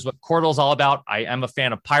crypto, which is what Cordal is all about. I am a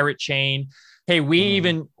fan of Pirate Chain. Hey, we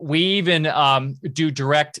even do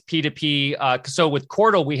direct P2P. So with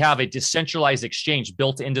Cordal, we have a decentralized exchange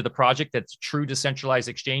built into the project. That's a true decentralized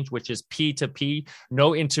exchange, which is P2P,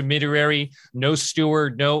 no intermediary, no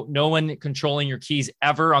steward, no one controlling your keys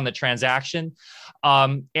ever on the transaction.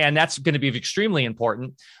 And that's going to be extremely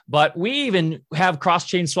important. But we even have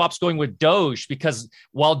cross-chain swaps going with Doge, because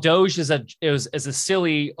while Doge was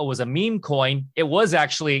a meme coin, it was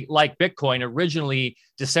actually like Bitcoin originally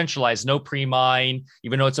decentralized, no pre-mine,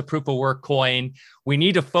 even though it's a proof of work coin. We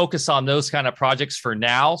need to focus on those kind of projects for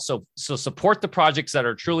now. So support the projects that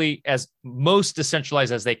are truly as most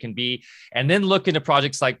decentralized as they can be, and then look into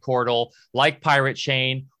projects like Cordal, like Pirate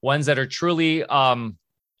Chain, ones that are truly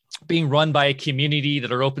being run by a community,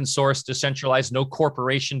 that are open source, decentralized, no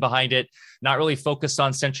corporation behind it, not really focused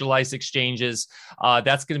on centralized exchanges.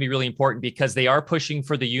 That's going to be really important because they are pushing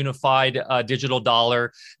for the unified digital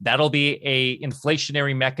dollar. That'll be a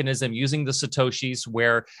inflationary mechanism using the Satoshis,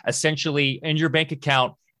 where essentially in your bank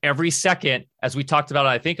account, every second, as we talked about,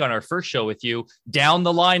 I think on our first show with you, down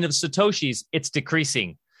the line of Satoshis, it's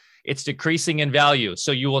decreasing. It's decreasing in value.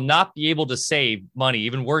 So you will not be able to save money,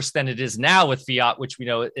 even worse than it is now with fiat, which we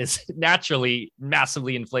know is naturally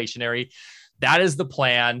massively inflationary. That is the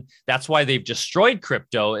plan. That's why they've destroyed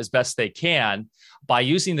crypto as best they can by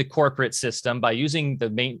using the corporate system, by using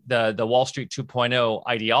the Wall Street 2.0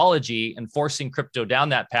 ideology and forcing crypto down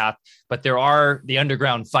that path. But there are the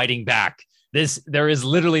underground fighting back. There is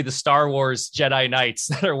literally the Star Wars Jedi Knights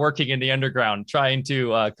that are working in the underground trying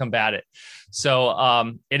to combat it.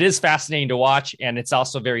 So it is fascinating to watch. And it's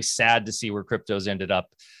also very sad to see where crypto's ended up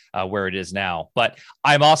where it is now. But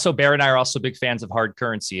Bear and I are also big fans of hard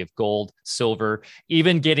currency, of gold, silver,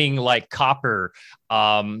 even getting like copper,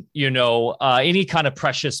 any kind of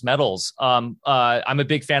precious metals. I'm a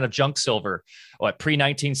big fan of junk silver,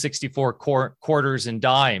 pre-1964 quarters and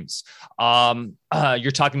dimes.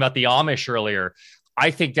 You're talking about the Amish earlier. I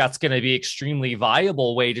think that's going to be extremely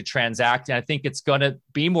viable way to transact. And I think it's going to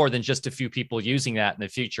be more than just a few people using that in the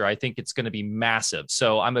future. I think it's going to be massive.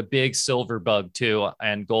 So I'm a big silver bug too,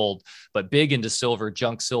 and gold, but big into silver,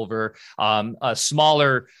 junk silver,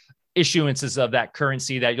 smaller issuances of that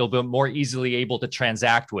currency that you'll be more easily able to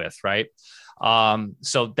transact with. Right.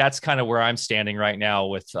 So that's kind of where I'm standing right now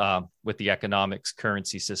with the economics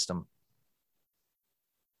currency system.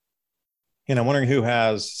 And I'm wondering who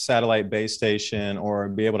has satellite base station or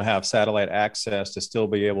be able to have satellite access to still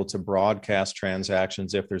be able to broadcast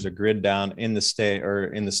transactions if there's a grid down in the state or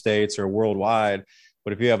in the States or worldwide.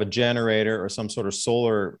 But if you have a generator or some sort of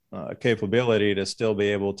solar capability to still be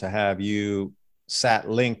able to have you sat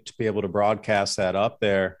linked to be able to broadcast that up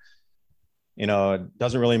there, you know, it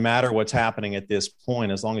doesn't really matter what's happening at this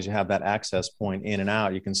point. As long as you have that access point in and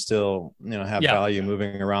out, you can still, you know, have value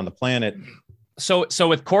moving around the planet. So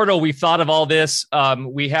with Cordo, we've thought of all this.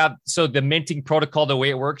 We have, so the minting protocol, the way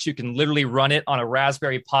it works, you can literally run it on a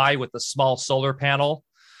Raspberry Pi with a small solar panel.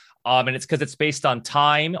 And it's because it's based on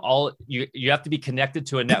time. You have to be connected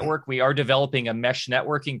to a network. We are developing a mesh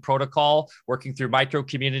networking protocol, working through micro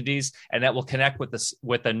communities, and that will connect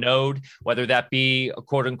with a node, whether that be a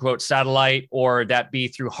quote unquote satellite or that be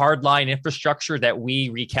through hardline infrastructure that we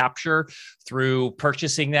recapture through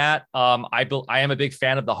purchasing that. I am a big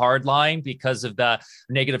fan of the hardline because of the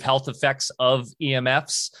negative health effects of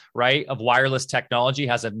EMFs, right? Of wireless technology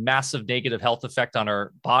has a massive negative health effect on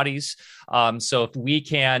our bodies. So if we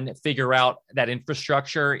can figure out that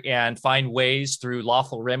infrastructure and find ways through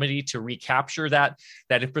lawful remedy to recapture that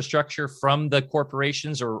infrastructure from the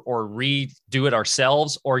corporations or redo it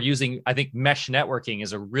ourselves, or using, I think mesh networking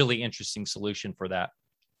is a really interesting solution for that.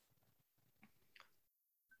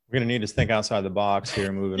 We're going to need to think outside the box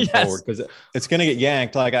here moving forward, because it's going to get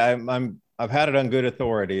yanked. Like I've had it on good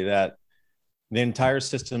authority that the entire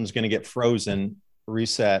system is going to get frozen,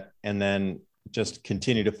 reset, and then just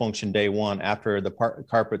continue to function day one after the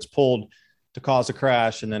carpet's pulled to cause a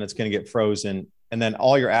crash, and then it's going to get frozen, and then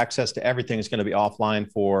all your access to everything is going to be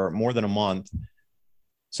offline for more than a month.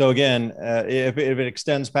 So again, if it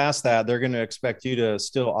extends past that, they're going to expect you to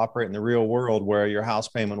still operate in the real world where your house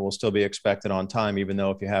payment will still be expected on time, even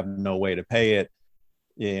though if you have no way to pay it,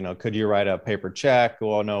 you know, could you write a paper check?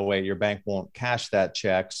 Well, no, wait, your bank won't cash that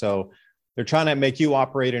check. So they're trying to make you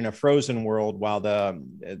operate in a frozen world while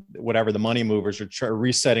whatever the money movers are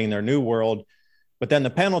resetting their new world. But then the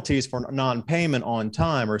penalties for non-payment on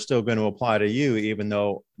time are still going to apply to you, even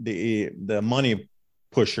though the money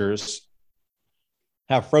pushers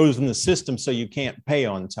have frozen the system so you can't pay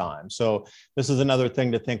on time. So this is another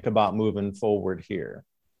thing to think about moving forward here.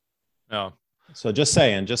 No. So just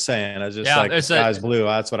saying, skies blue.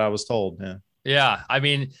 That's what I was told. Yeah. Yeah. I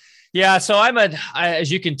mean, yeah. So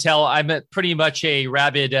as you can tell, I'm pretty much a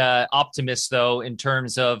rabid optimist, though, in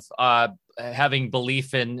terms of having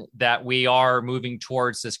belief in that we are moving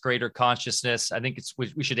towards this greater consciousness. I think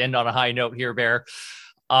we should end on a high note here, Bear.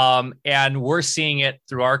 And we're seeing it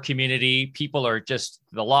through our community. People are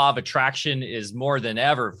the law of attraction is more than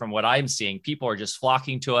ever from what I'm seeing. People are just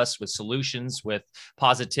flocking to us with solutions, with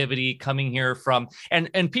positivity coming here from,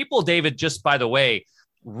 and people, David, just by the way,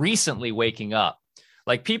 recently waking up.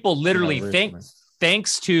 Like people literally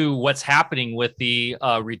thanks to what's happening with the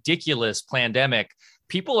ridiculous pandemic,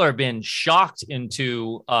 people are being shocked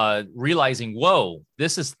into realizing, whoa,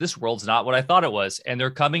 this world's not what I thought it was. And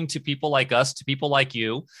they're coming to people like us, to people like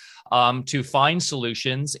you, to find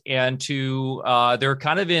solutions, and they're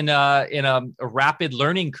kind of in a rapid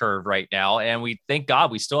learning curve right now. And we thank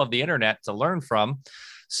God we still have the internet to learn from.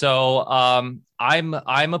 So I'm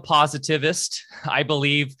a positivist. I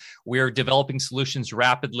believe we're developing solutions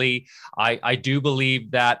rapidly. I do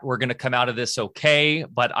believe that we're going to come out of this okay,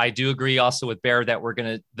 but I do agree also with Bear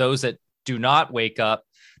that those that do not wake up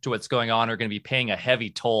to what's going on are going to be paying a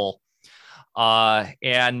heavy toll.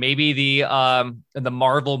 And maybe the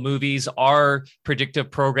Marvel movies are predictive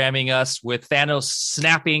programming us with Thanos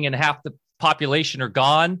snapping and half the population are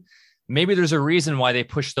gone. Maybe there's a reason why they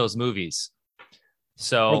push those movies.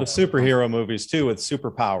 So, or the superhero movies too, with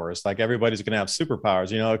superpowers, like everybody's going to have superpowers,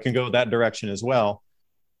 you know, it can go that direction as well.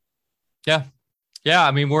 Yeah. Yeah. I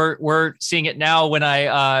mean, we're seeing it now when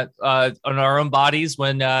on our own bodies,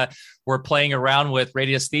 when we're playing around with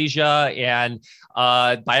radiesthesia and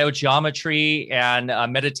biogeometry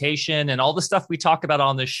and meditation and all the stuff we talk about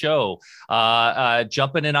on this show,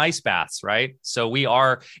 jumping in ice baths, right? So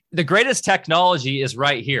the greatest technology is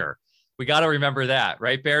right here. We got to remember that,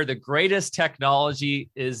 right, Bear? The greatest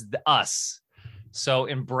technology is us. So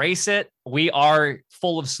embrace it. We are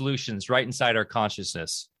full of solutions right inside our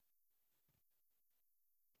consciousness.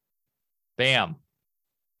 Bam.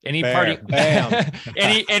 Any Bear, parting bam.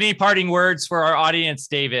 any parting words for our audience,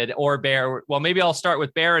 David or Bear? Well, maybe I'll start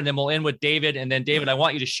with Bear and then we'll end with David. And then David, I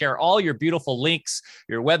want you to share all your beautiful links,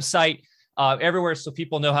 your website, everywhere, so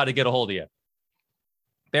people know how to get a hold of you.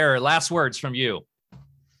 Bear, last words from you.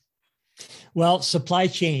 Well, supply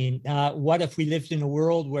chain. What if we lived in a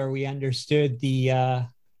world where we understood the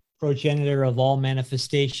progenitor of all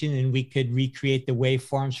manifestation and we could recreate the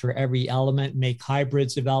waveforms for every element, make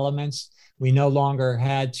hybrids of elements? We no longer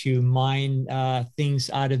had to mine things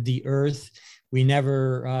out of the earth. We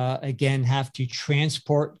never, again, have to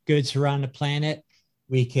transport goods around the planet.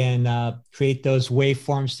 We can create those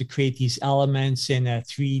waveforms to create these elements in a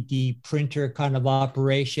 3D printer kind of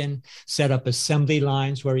operation, set up assembly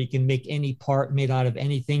lines where you can make any part made out of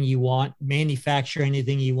anything you want, manufacture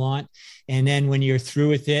anything you want. And then when you're through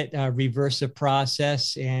with it, reverse the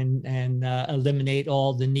process and eliminate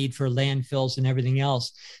all the need for landfills and everything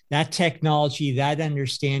else. That technology, that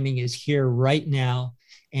understanding is here right now.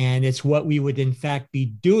 And it's what we would in fact be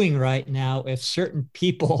doing right now if certain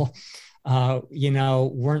people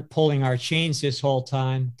weren't pulling our chains this whole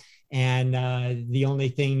time. And the only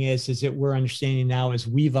thing is that we're understanding now is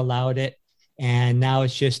we've allowed it. And now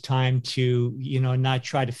it's just time to, not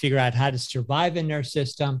try to figure out how to survive in their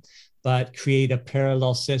system, but create a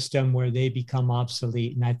parallel system where they become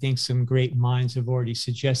obsolete. And I think some great minds have already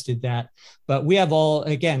suggested that. But we have all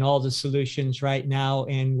the solutions right now.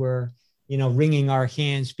 And we're, wringing our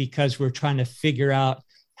hands because we're trying to figure out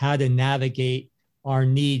how to navigate our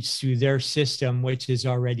needs through their system, which has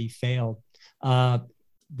already failed.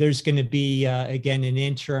 There's going to be, again, an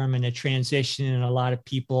interim and a transition, and a lot of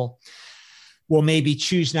people will maybe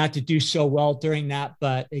choose not to do so well during that.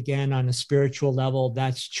 But again, on a spiritual level,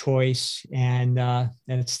 that's choice, and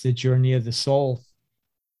that's the journey of the soul.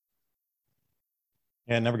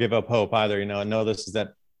 Yeah, never give up hope either. I know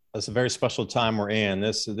it's a very special time we're in.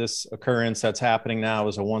 This occurrence that's happening now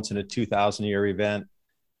is a once in a 2,000 year event.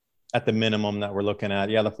 At the minimum that we're looking at.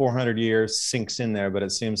 Yeah, the 400 years sinks in there, but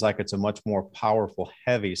it seems like it's a much more powerful,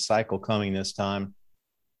 heavy cycle coming this time.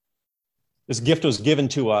 This gift was given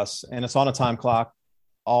to us, and it's on a time clock.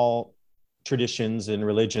 All traditions and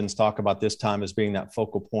religions talk about this time as being that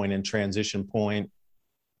focal point and transition point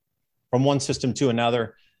from one system to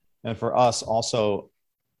another. And for us also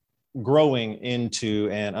growing into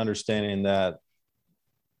and understanding that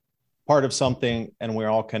part of something, and we're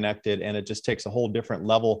all connected, and it just takes a whole different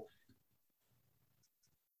level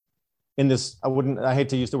in this. I hate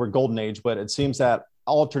to use the word golden age, but it seems that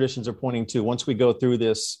all traditions are pointing to, once we go through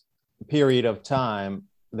this period of time,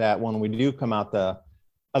 that when we do come out the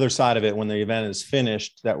other side of it, when the event is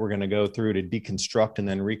finished, that we're going to go through to deconstruct and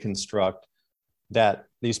then reconstruct, that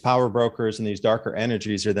these power brokers and these darker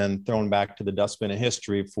energies are then thrown back to the dustbin of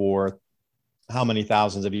history for how many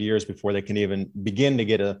thousands of years before they can even begin to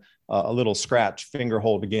get a little scratch finger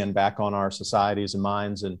hold again back on our societies and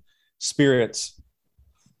minds and spirits.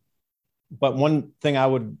 But one thing I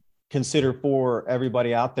would consider for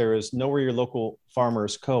everybody out there is know where your local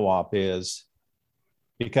farmers co-op is,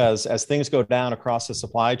 because as things go down across the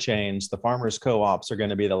supply chains, the farmers co-ops are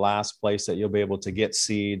going to be the last place that you'll be able to get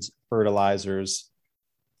seeds, fertilizers,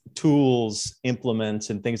 tools, implements,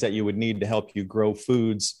 and things that you would need to help you grow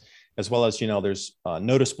foods, as well as, there's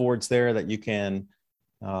notice boards there that you can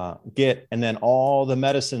get, and then all the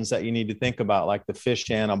medicines that you need to think about, like the fish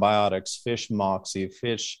antibiotics, fish moxie,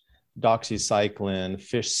 fish doxycycline,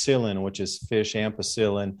 fish psyllin, which is fish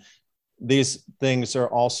ampicillin. These things are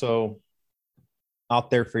also out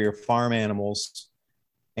there for your farm animals.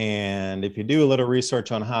 And if you do a little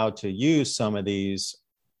research on how to use some of these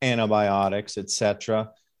antibiotics,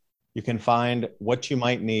 etc., you can find what you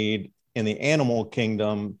might need in the animal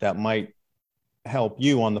kingdom that might help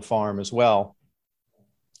you on the farm as well.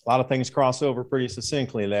 A lot of things cross over pretty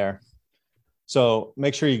succinctly there. So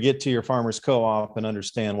make sure you get to your farmers co-op and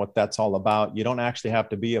understand what that's all about. You don't actually have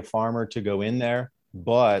to be a farmer to go in there,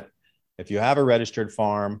 but if you have a registered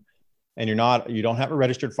farm and you don't have a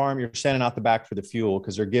registered farm, you're standing out the back for the fuel,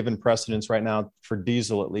 because they're given precedence right now for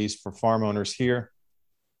diesel, at least for farm owners here.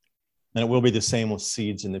 And it will be the same with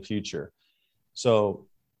seeds in the future. So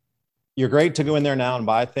you're great to go in there now and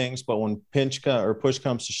buy things, but when push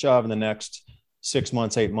comes to shove in the next 6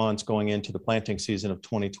 months, 8 months going into the planting season of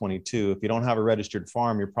 2022, if you don't have a registered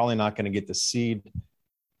farm, you're probably not going to get the seed,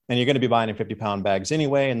 and you're going to be buying in 50-pound bags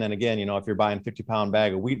anyway. And then again, if you're buying a 50-pound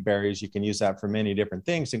bag of wheat berries, you can use that for many different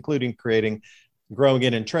things, including growing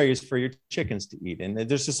it in trays for your chickens to eat. And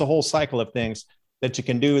there's just a whole cycle of things that you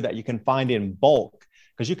can do that you can find in bulk,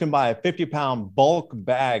 because you can buy a 50-pound bulk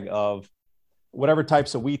bag of whatever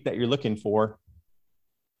types of wheat that you're looking for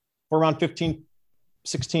around $15,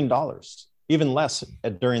 $16. even less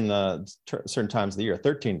during the certain times of the year,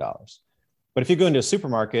 $13. But if you go into a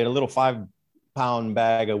supermarket, a little 5-pound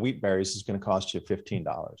bag of wheat berries is going to cost you $15.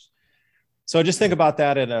 So just think about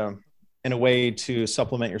that in a way to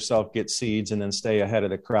supplement yourself, get seeds, and then stay ahead of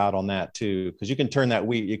the crowd on that too. Because you can turn that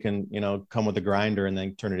wheat, you can, come with a grinder and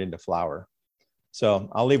then turn it into flour. So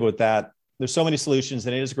I'll leave it with that. There's so many solutions,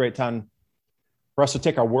 and it is a great time for us to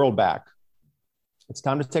take our world back. It's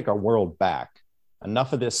time to take our world back.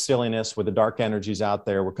 Enough of this silliness with the dark energies out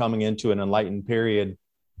there. We're coming into an enlightened period.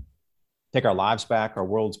 Take our lives back, our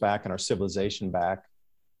worlds back, and our civilization back.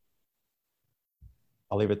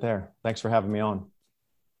 I'll leave it there. Thanks for having me on.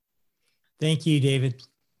 Thank you, David.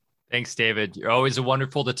 Thanks, David. You're always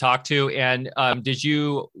wonderful to talk to. And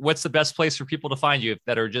what's the best place for people to find you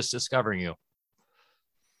that are just discovering you?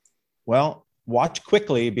 Well, watch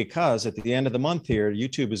quickly, because at the end of the month here,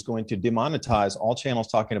 YouTube is going to demonetize all channels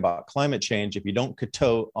talking about climate change if you don't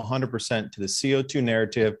kowtow 100% to the CO2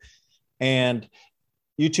 narrative. And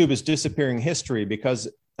YouTube is disappearing history, because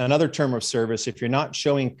another term of service, if you're not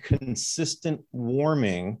showing consistent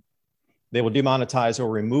warming, they will demonetize or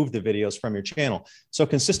remove the videos from your channel. So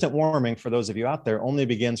consistent warming, for those of you out there, only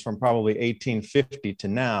begins from probably 1850 to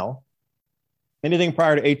now. Anything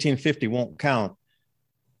prior to 1850 won't count.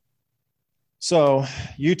 So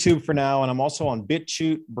YouTube for now, and I'm also on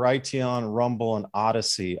BitChute, Brighteon, Rumble, and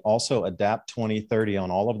Odyssey. Also Adapt 2030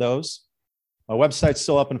 on all of those. My website's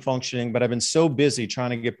still up and functioning, but I've been so busy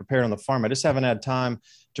trying to get prepared on the farm. I just haven't had time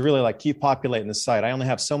to really keep populating the site. I only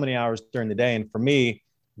have so many hours during the day. And for me,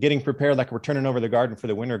 getting prepared, we're turning over the garden for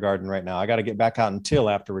the winter garden right now. I got to get back out and till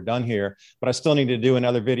after we're done here, but I still need to do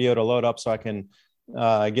another video to load up so I can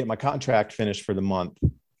get my contract finished for the month.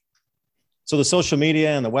 So the social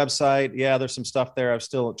media and the website, yeah, there's some stuff there. I'm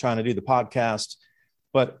still trying to do the podcast,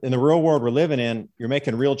 but in the real world we're living in, you're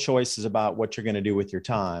making real choices about what you're going to do with your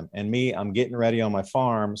time. And me, I'm getting ready on my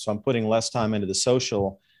farm. So I'm putting less time into the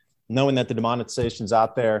social, knowing that the demonetization's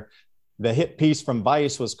out there. The hit piece from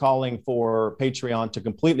Vice was calling for Patreon to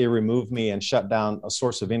completely remove me and shut down a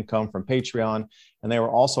source of income from Patreon. And they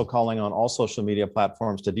were also calling on all social media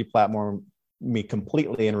platforms to deplatform me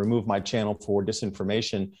completely and remove my channel for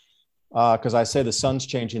disinformation. Because I say the sun's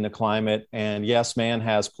changing the climate, and yes, man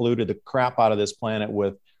has polluted the crap out of this planet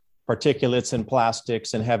with particulates and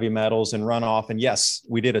plastics and heavy metals and runoff. And yes,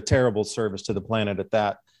 we did a terrible service to the planet at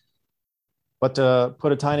that. But to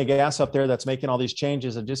put a tiny gas up there that's making all these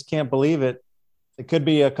changes, I just can't believe it. It could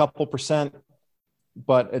be a couple percent,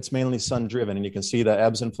 but it's mainly sun driven. And you can see the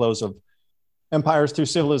ebbs and flows of empires through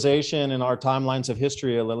civilization and our timelines of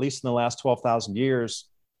history, at least in the last 12,000 years.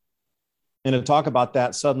 And to talk about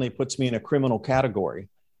that suddenly puts me in a criminal category.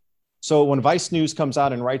 So when Vice News comes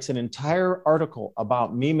out and writes an entire article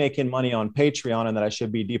about me making money on Patreon and that I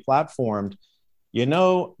should be deplatformed, you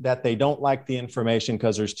know that they don't like the information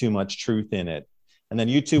because there's too much truth in it. And then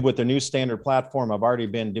YouTube, with their new standard platform, I've already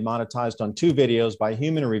been demonetized on 2 videos by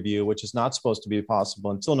human review, which is not supposed to be possible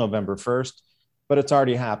until November 1st, but it's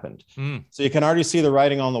already happened. So you can already see the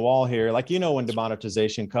writing on the wall here. When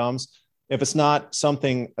demonetization comes, if it's not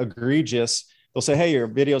something egregious, they'll say, hey, your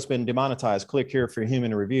video's been demonetized. Click here for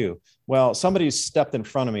human review. Well, somebody's stepped in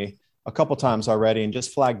front of me a couple times already and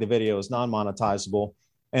just flagged the video as non-monetizable.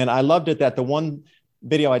 And I loved it that the one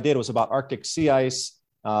video I did was about Arctic sea ice,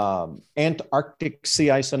 Antarctic sea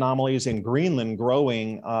ice anomalies in Greenland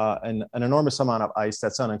growing an enormous amount of ice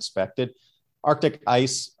that's unexpected. Arctic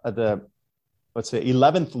ice at the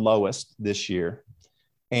 11th lowest this year.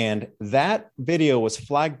 And that video was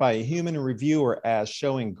flagged by a human reviewer as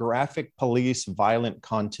showing graphic police violent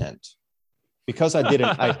content. Because I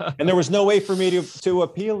didn't, and there was no way for me to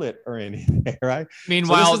appeal it or anything, right?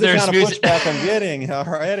 Meanwhile, so this is the kind of pushback I'm getting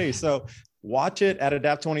already. So watch it at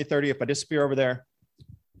Adapt 2030. If I disappear over there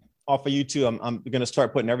off of YouTube, I'm going to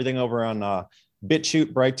start putting everything over on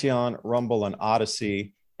BitChute, Brighteon, Rumble, and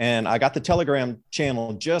Odyssey. And I got the Telegram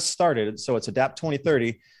channel just started. So it's Adapt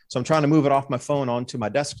 2030. So I'm trying to move it off my phone onto my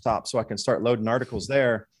desktop so I can start loading articles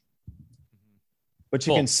there. But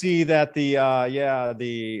you can see that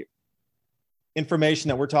the information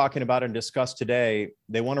that we're talking about and discussed today,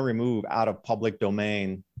 they want to remove out of public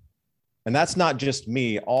domain. And that's not just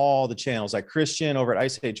me, all the channels. Like Christian over at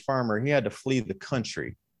Ice Age Farmer, he had to flee the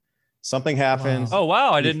country. Something happened. Wow. Oh,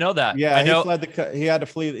 wow. I didn't know that. Yeah, he had to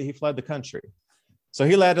flee. He fled the country. So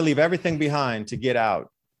he had to leave everything behind to get out.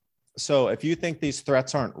 So if you think these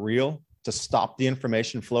threats aren't real to stop the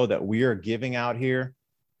information flow that we are giving out here,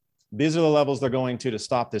 these are the levels they're going to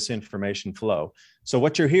stop this information flow. So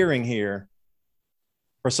what you're hearing here,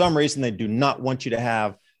 for some reason, they do not want you to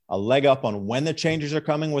have a leg up on when the changes are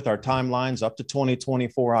coming with our timelines up to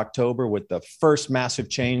 2024 October with the first massive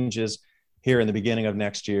changes here in the beginning of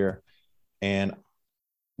next year. And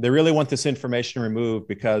they really want this information removed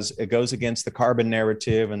because it goes against the carbon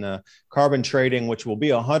narrative and the carbon trading, which will be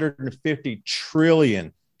 $150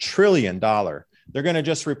 trillion. They're going to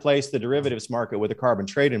just replace the derivatives market with a carbon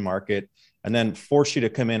trading market and then force you to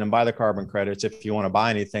come in and buy the carbon credits if you want to buy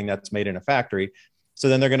anything that's made in a factory. So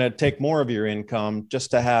then they're going to take more of your income just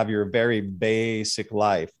to have your very basic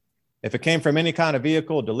life. If it came from any kind of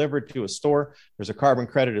vehicle delivered to a store, there's a carbon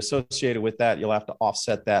credit associated with that. You'll have to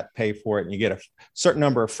offset that, pay for it, and you get a certain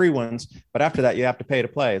number of free ones. But after that, you have to pay to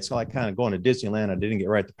play. It's like kind of going to Disneyland. I didn't get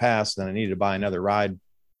right to pass, then I needed to buy another ride.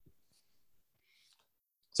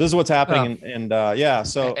 So this is what's happening.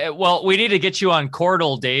 So well, we need to get you on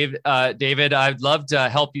Cordal, David. I'd love to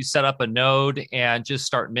help you set up a node and just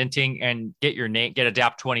start minting and get your name, get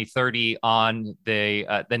Adapt 2030 on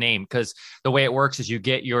the name. Because the way it works is you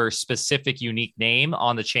get your specific unique name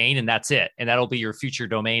on the chain, and that's it. And that'll be your future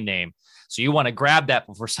domain name. So you want to grab that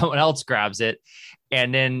before someone else grabs it.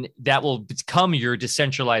 And then that will become your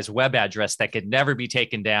decentralized web address that could never be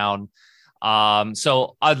taken down.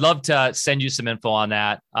 So I'd love to send you some info on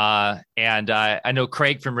that. And I know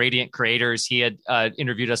Craig from Radiant Creators, he had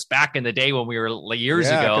interviewed us back in the day when we were years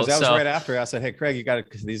ago. Because that was right after. I said, hey, Craig, you got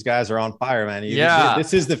to, these guys are on fire, man.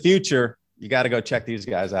 This is the future. You got to go check these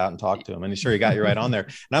guys out and talk to them. And sure, he got you right on there.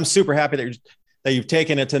 And I'm super happy that you've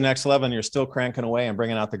taken it to the next level and you're still cranking away and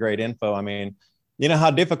bringing out the great info. I mean, you know how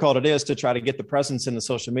difficult it is to try to get the presence in the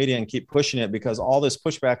social media and keep pushing it because all this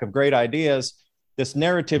pushback of great ideas, this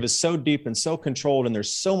narrative is so deep and so controlled, and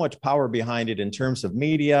there's so much power behind it in terms of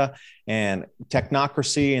media and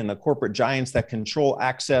technocracy and the corporate giants that control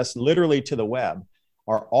access literally to the web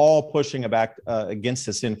are all pushing back against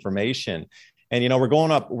this information. And, you know,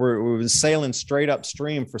 we're sailing straight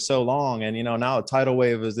upstream for so long. And, you know, now a tidal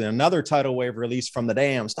wave is another tidal wave released from the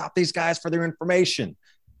dam. Stop these guys for their information.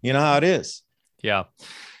 You know how it is. Yeah.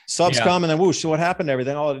 Subs come and then whoosh, what happened to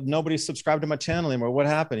everything? Oh, nobody subscribed to my channel anymore. What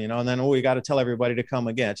happened? You know, and then, you got to tell everybody to come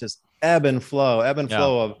again. It's just ebb and flow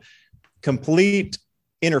of complete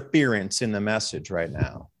interference in the message right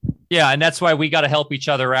now. Yeah. And that's why we got to help each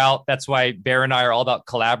other out. That's why Bear and I are all about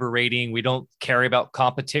collaborating. We don't care about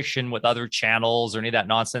competition with other channels or any of that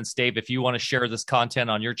nonsense. Dave, if you want to share this content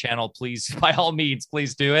on your channel, please, by all means,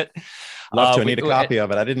 please do it. Love to. I need a copy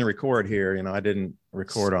of it. I didn't record here. You know, I didn't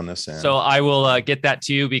record on this end. So I will get that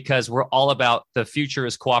to you because we're all about the future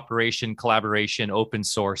is cooperation, collaboration, open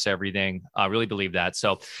source, everything. I really believe that.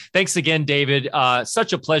 So thanks again, David.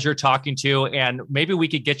 Such a pleasure talking to you. And maybe we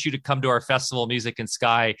could get you to come to our festival, Music and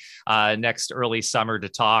Sky, next early summer to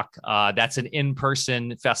talk. That's an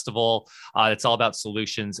in-person festival. It's all about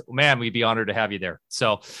solutions. Man, we'd be honored to have you there.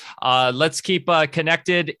 So let's keep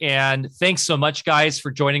connected. And thanks so much, guys,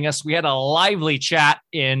 for joining us. We had a lively chat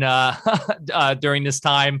in during this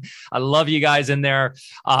time. I love you guys in there.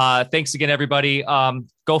 Thanks again, everybody.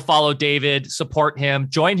 Go follow David, support him,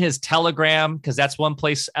 join his Telegram, because that's one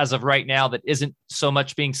place as of right now that isn't so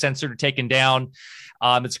much being censored or taken down.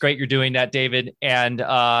 It's great you're doing that, David. And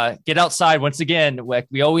get outside. Once again,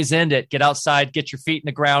 we always end it. Get outside, get your feet in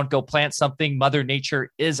the ground, go plant something. Mother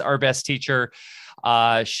Nature is our best teacher.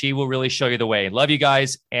 She will really show you the way. Love you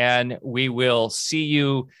guys. And we will see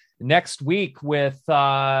you next week with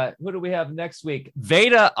who do we have next week?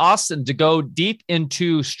 Veda Austin to go deep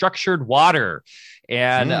into structured water.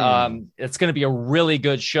 And it's going to be a really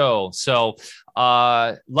good show. So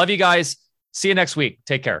love you guys. See you next week.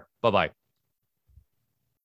 Take care. Bye-bye.